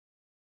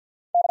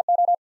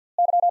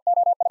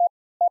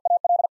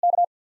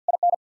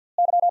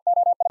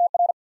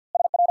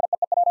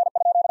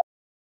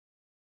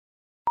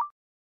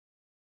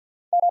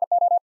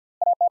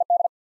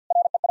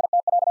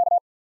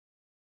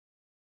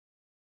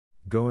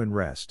 Go and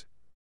rest.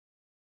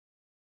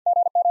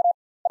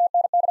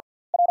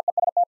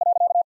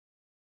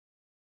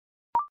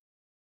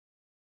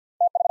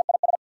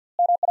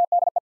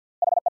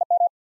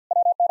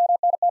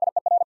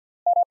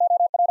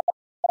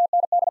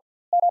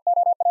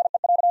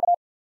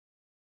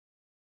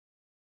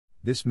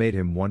 This made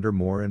him wonder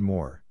more and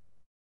more.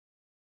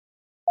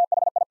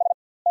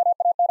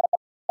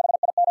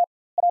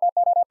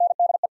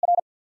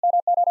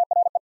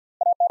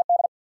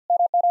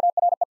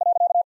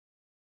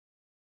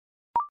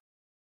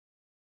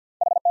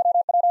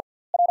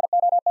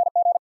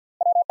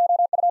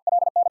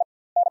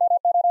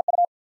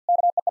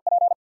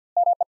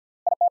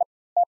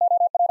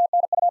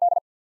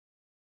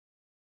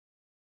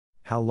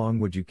 How long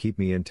would you keep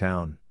me in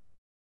town?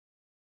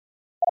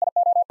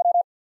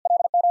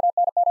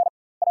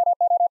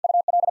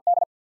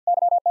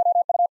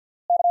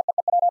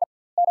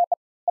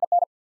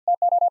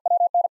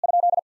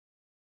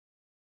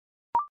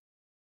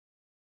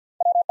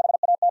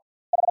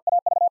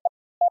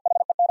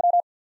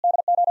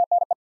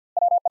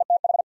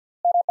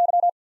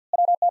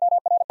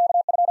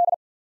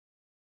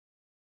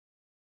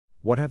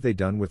 What have they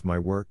done with my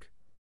work?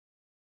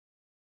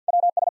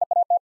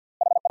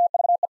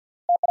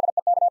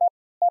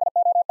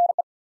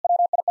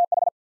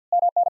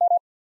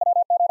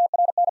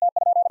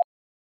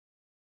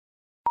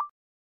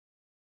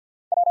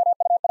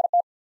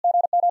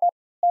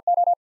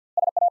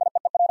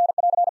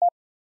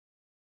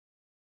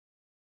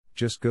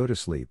 Just go to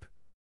sleep.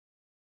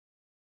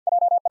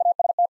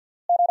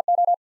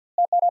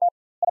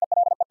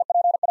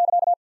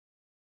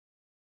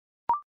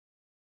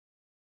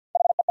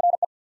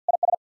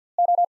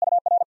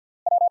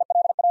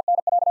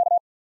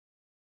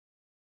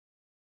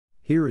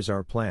 Here is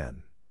our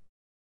plan.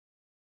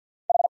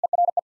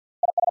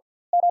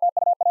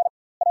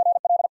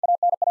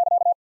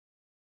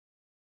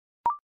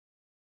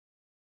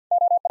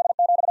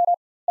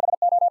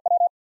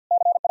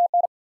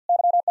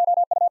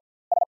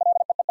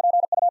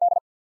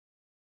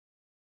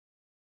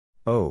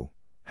 Oh,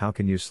 how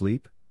can you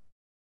sleep?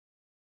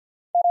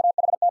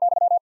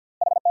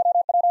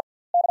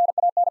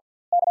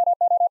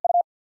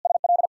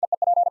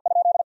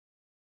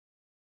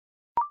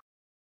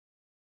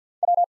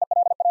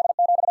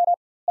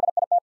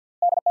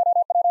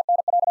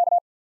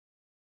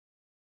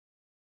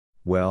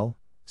 Well,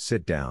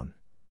 sit down.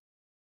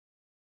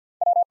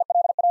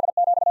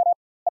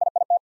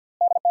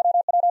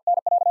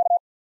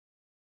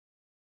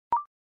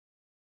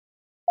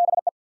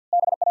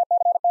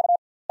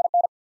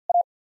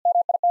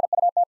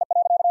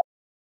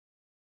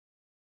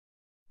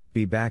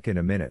 Be back in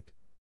a minute.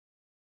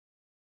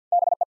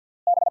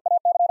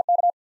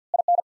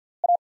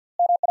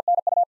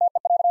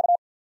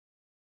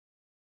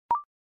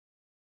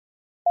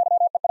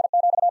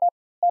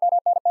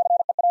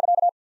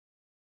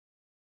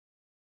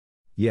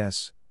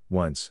 Yes,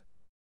 once.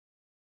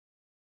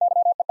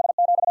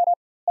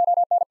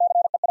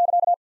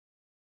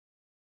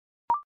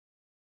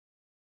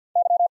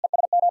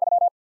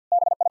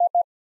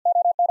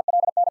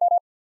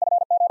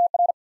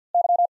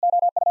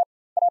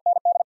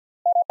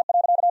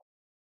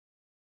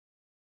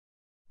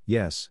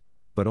 Yes,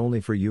 but only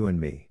for you and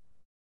me.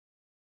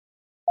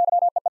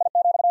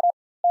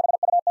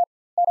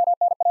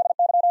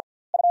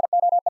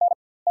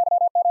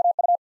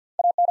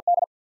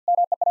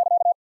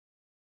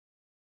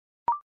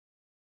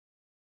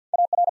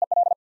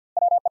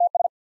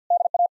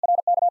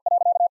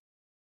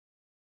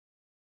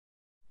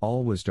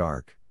 All was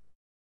dark.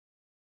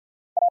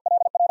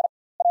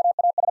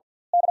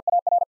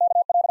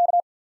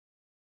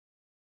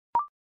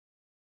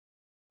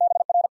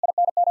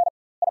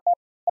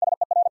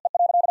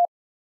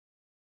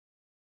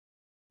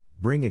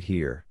 Bring it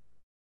here.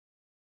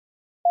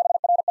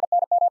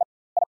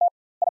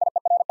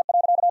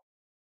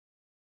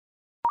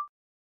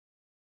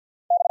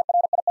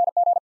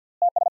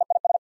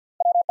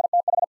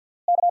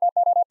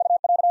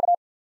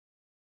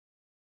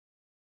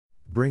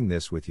 Bring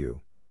this with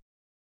you.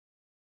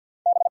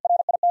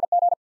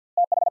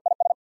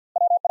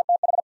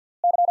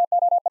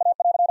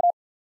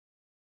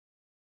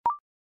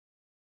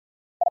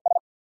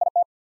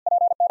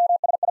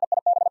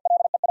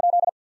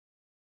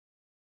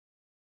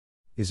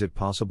 Is it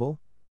possible?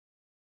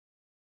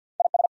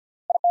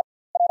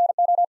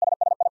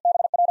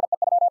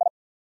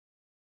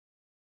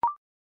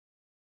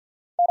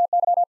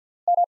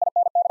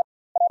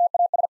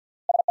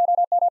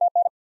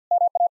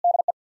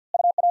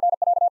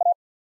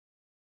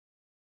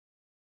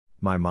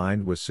 My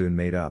mind was soon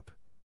made up.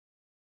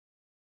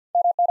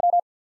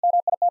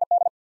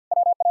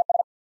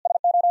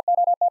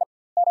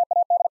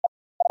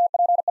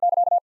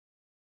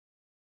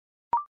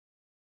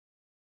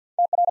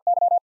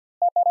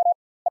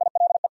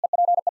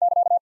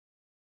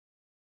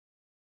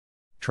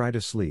 Try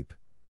to sleep.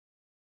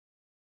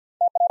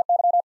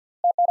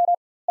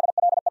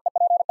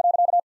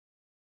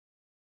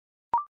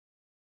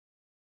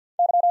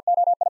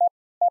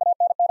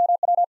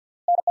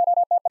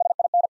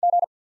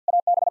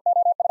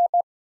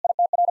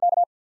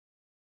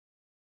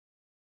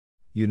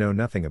 You know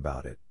nothing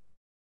about it.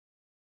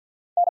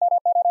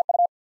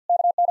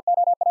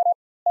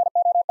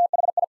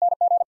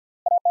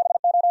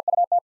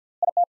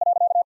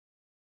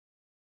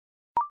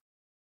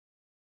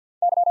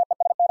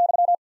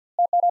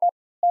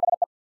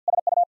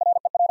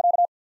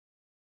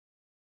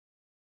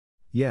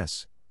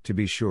 Yes, to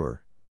be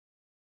sure.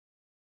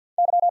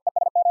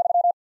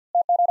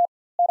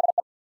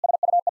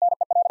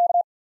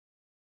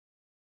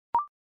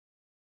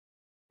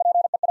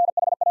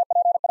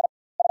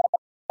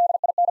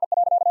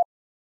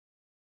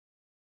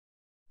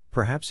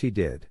 Perhaps he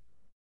did.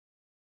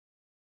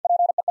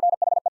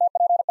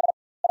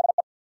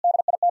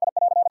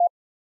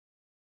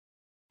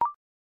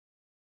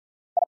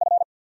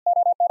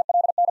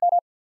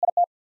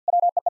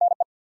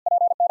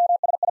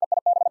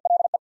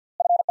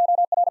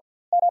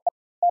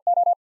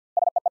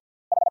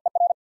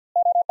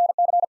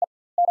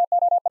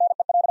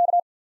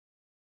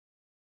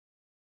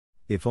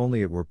 If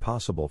only it were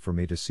possible for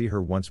me to see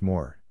her once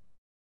more.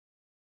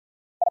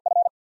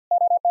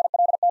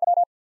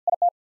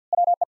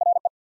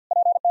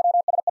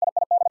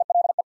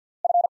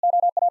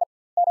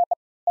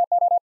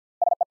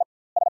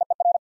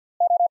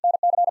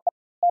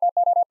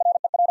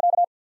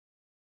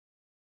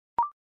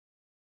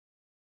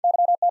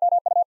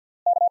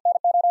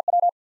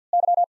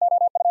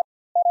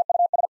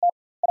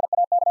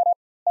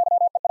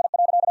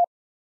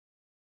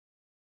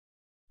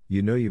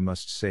 You know you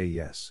must say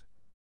yes.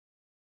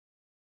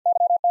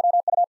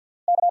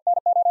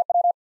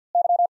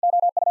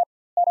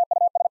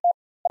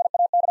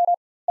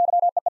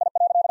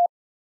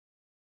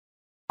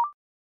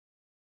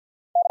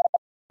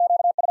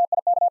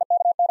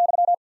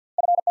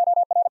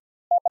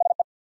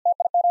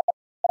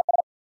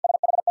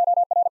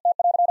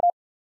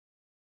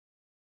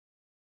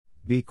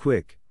 Be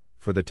quick,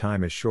 for the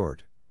time is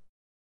short.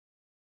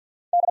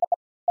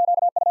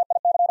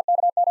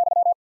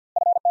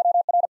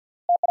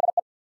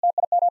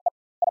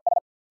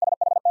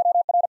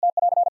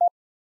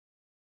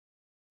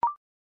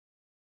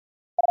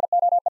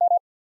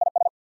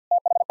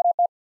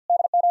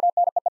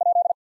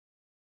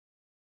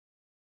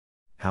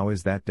 How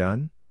is that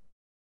done?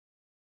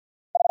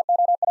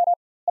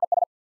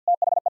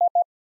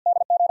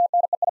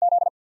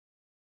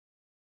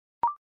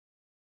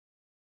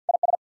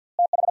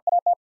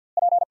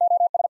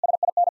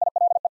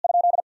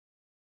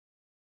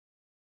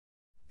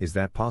 Is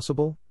that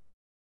possible?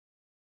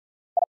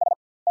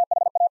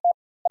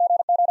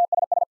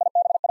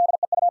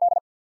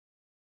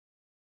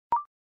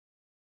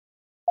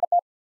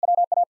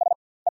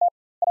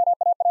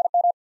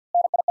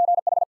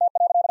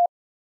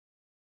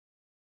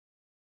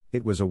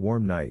 It was a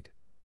warm night.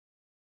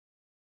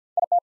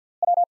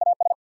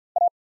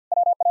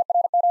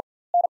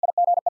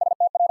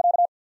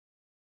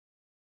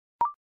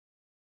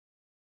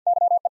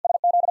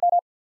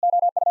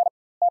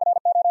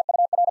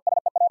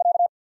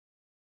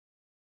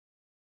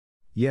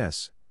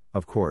 Yes,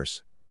 of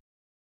course.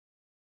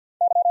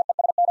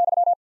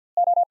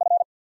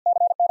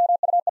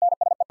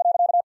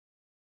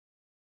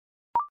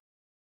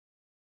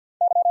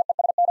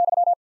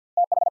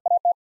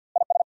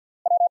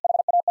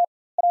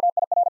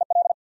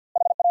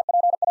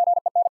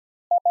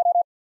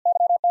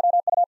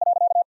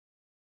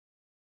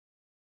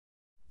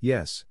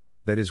 Yes,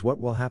 that is what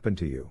will happen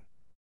to you.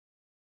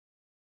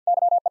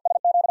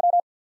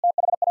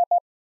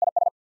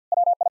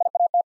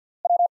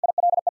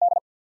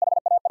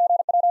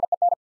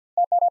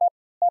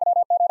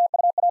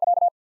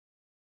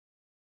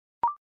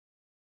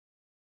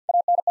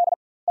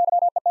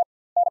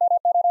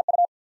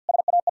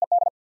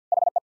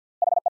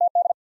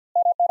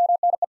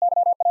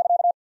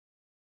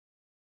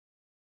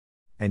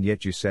 And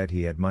yet you said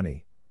he had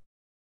money.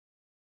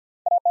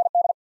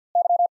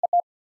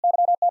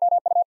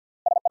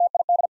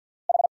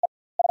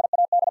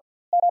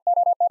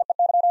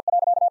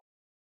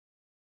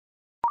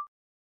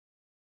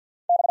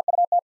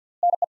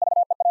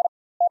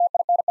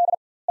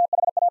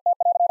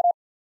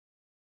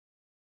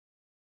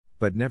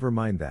 But never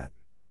mind that.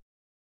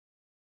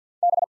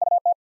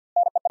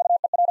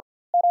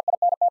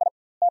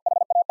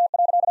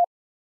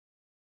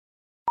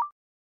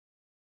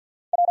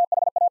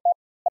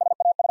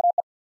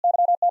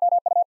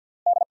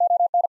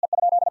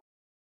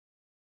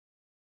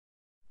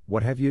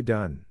 What have you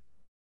done?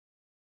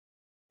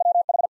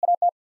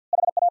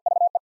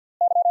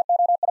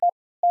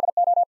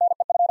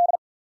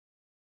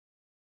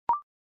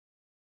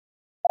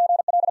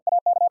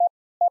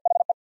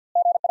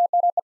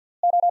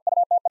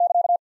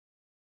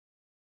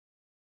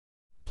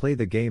 Play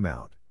the game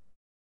out.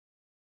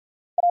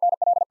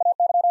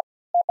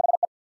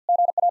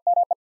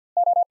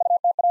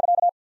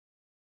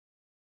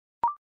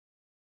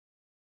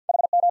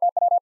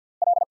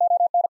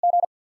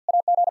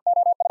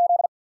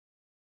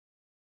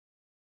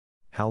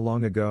 How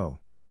long ago?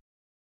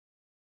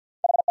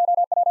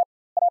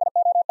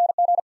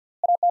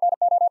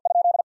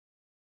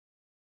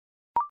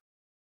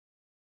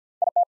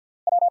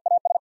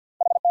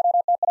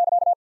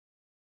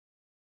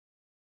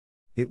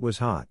 It was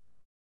hot.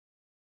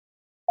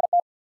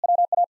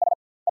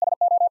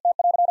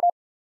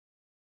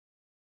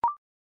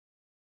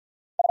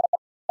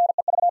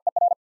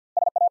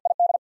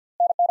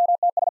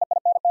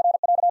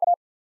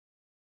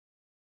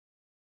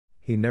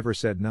 He never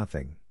said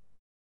nothing.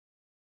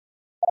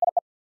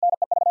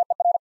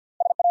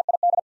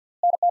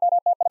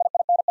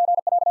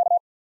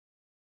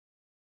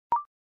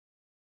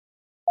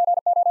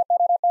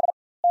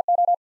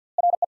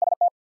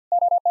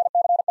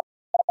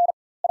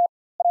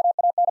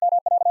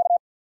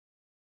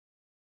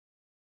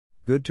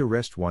 Good to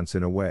rest once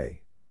in a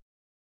way.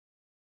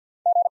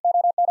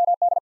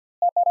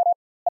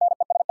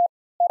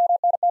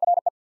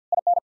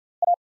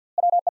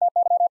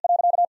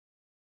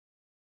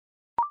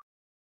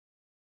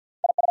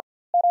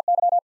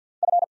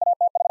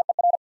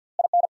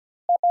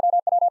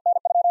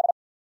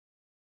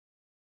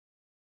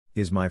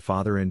 Is my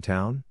father in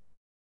town?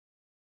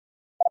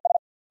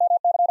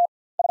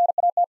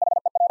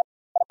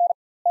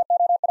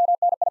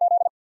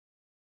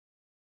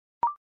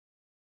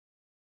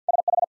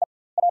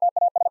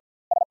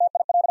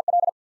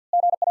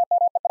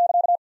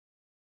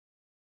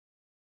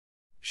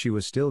 She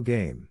was still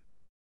game.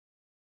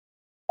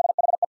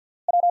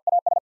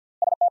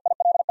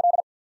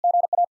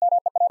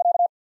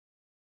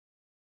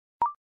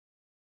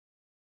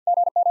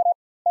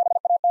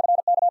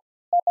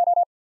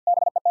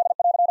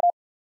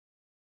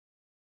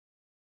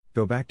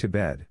 Go back to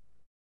bed.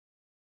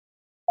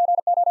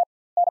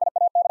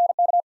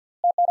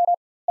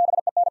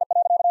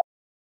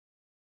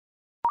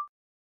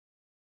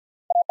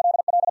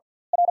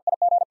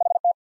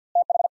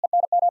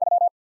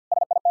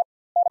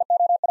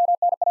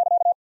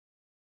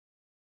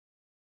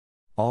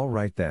 All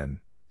right then,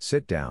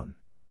 sit down.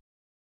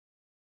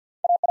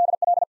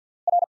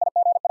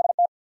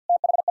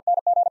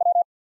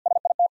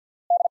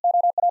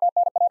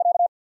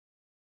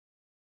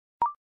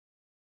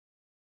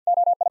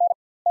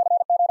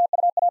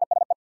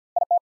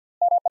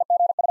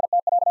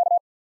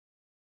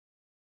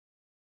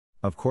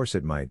 Of course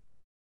it might.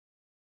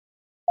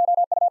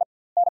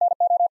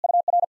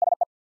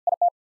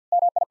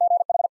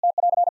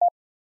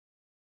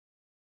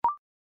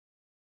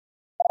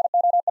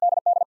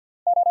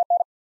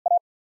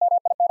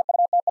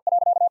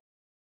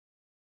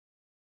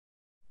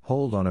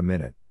 Hold on a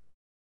minute.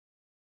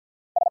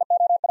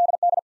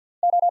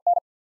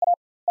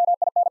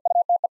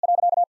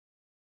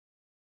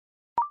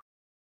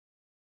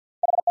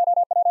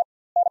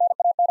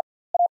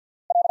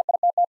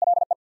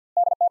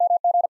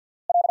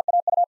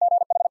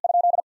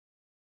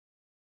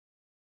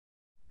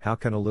 How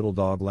can a little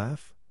dog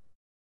laugh?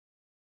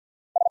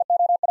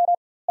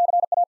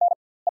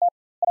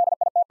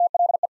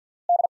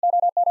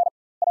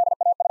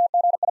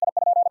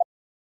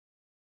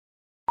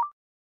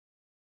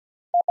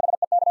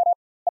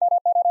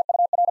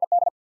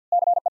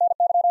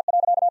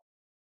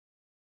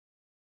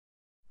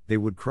 They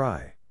would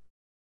cry.